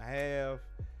and a half.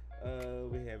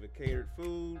 We have a catered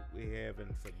food. We have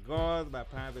cigars by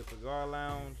Pineville Cigar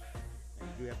Lounge. And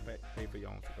you do have to pay for your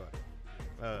own cigar.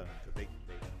 Cause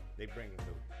they bring them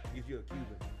to. Get you a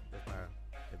Cuban. That's my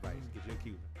advice. Get you a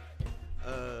Cuban.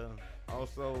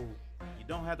 Also, you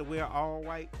don't have to wear all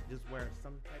white. Just wear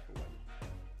some type of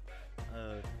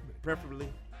white. Preferably.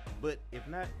 But if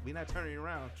not, we're not turning you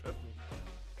around. Trust me.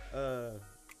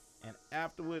 And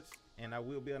afterwards, and I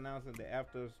will be announcing the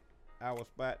after hour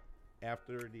spot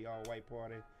after the all white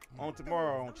party on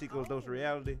tomorrow on Chico's Dose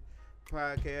Reality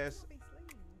podcast.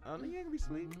 Oh, you ain't gonna be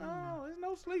sleep. No, there's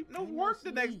no sleep. No Ain't no work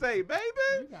the next sleep. day, baby.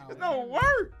 You got There's no work.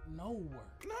 work. No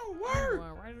work. No I'm work.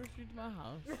 going right up the street to my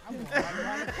house. I'm going right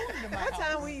around the corner to my What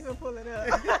house. time we even pull it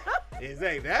up?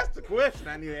 Exactly. That's the question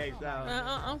I need to ask y'all.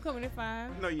 I'm coming at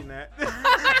 5. No, you're not.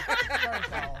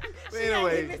 First off, But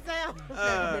anyway, It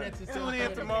sound- tune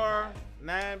in tomorrow,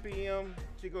 9 p.m.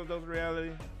 Chico's Dose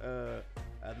Reality.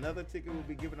 Another ticket will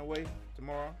be given away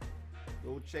tomorrow.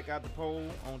 Go check out the poll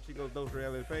on Chico's Dose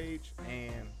Reality page,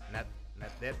 and not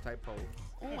that type poll.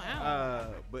 Oh, wow.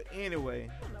 But anyway,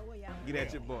 I don't know where y'all get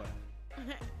at your boy.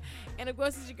 And of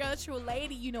course, it's your girl, True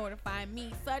Lady. You know where to find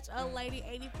me. Such a Lady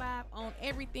 85 on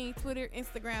everything: Twitter,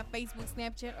 Instagram, Facebook,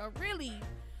 Snapchat, or really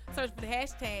search for the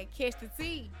hashtag Catch the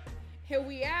Tea. Here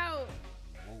we out.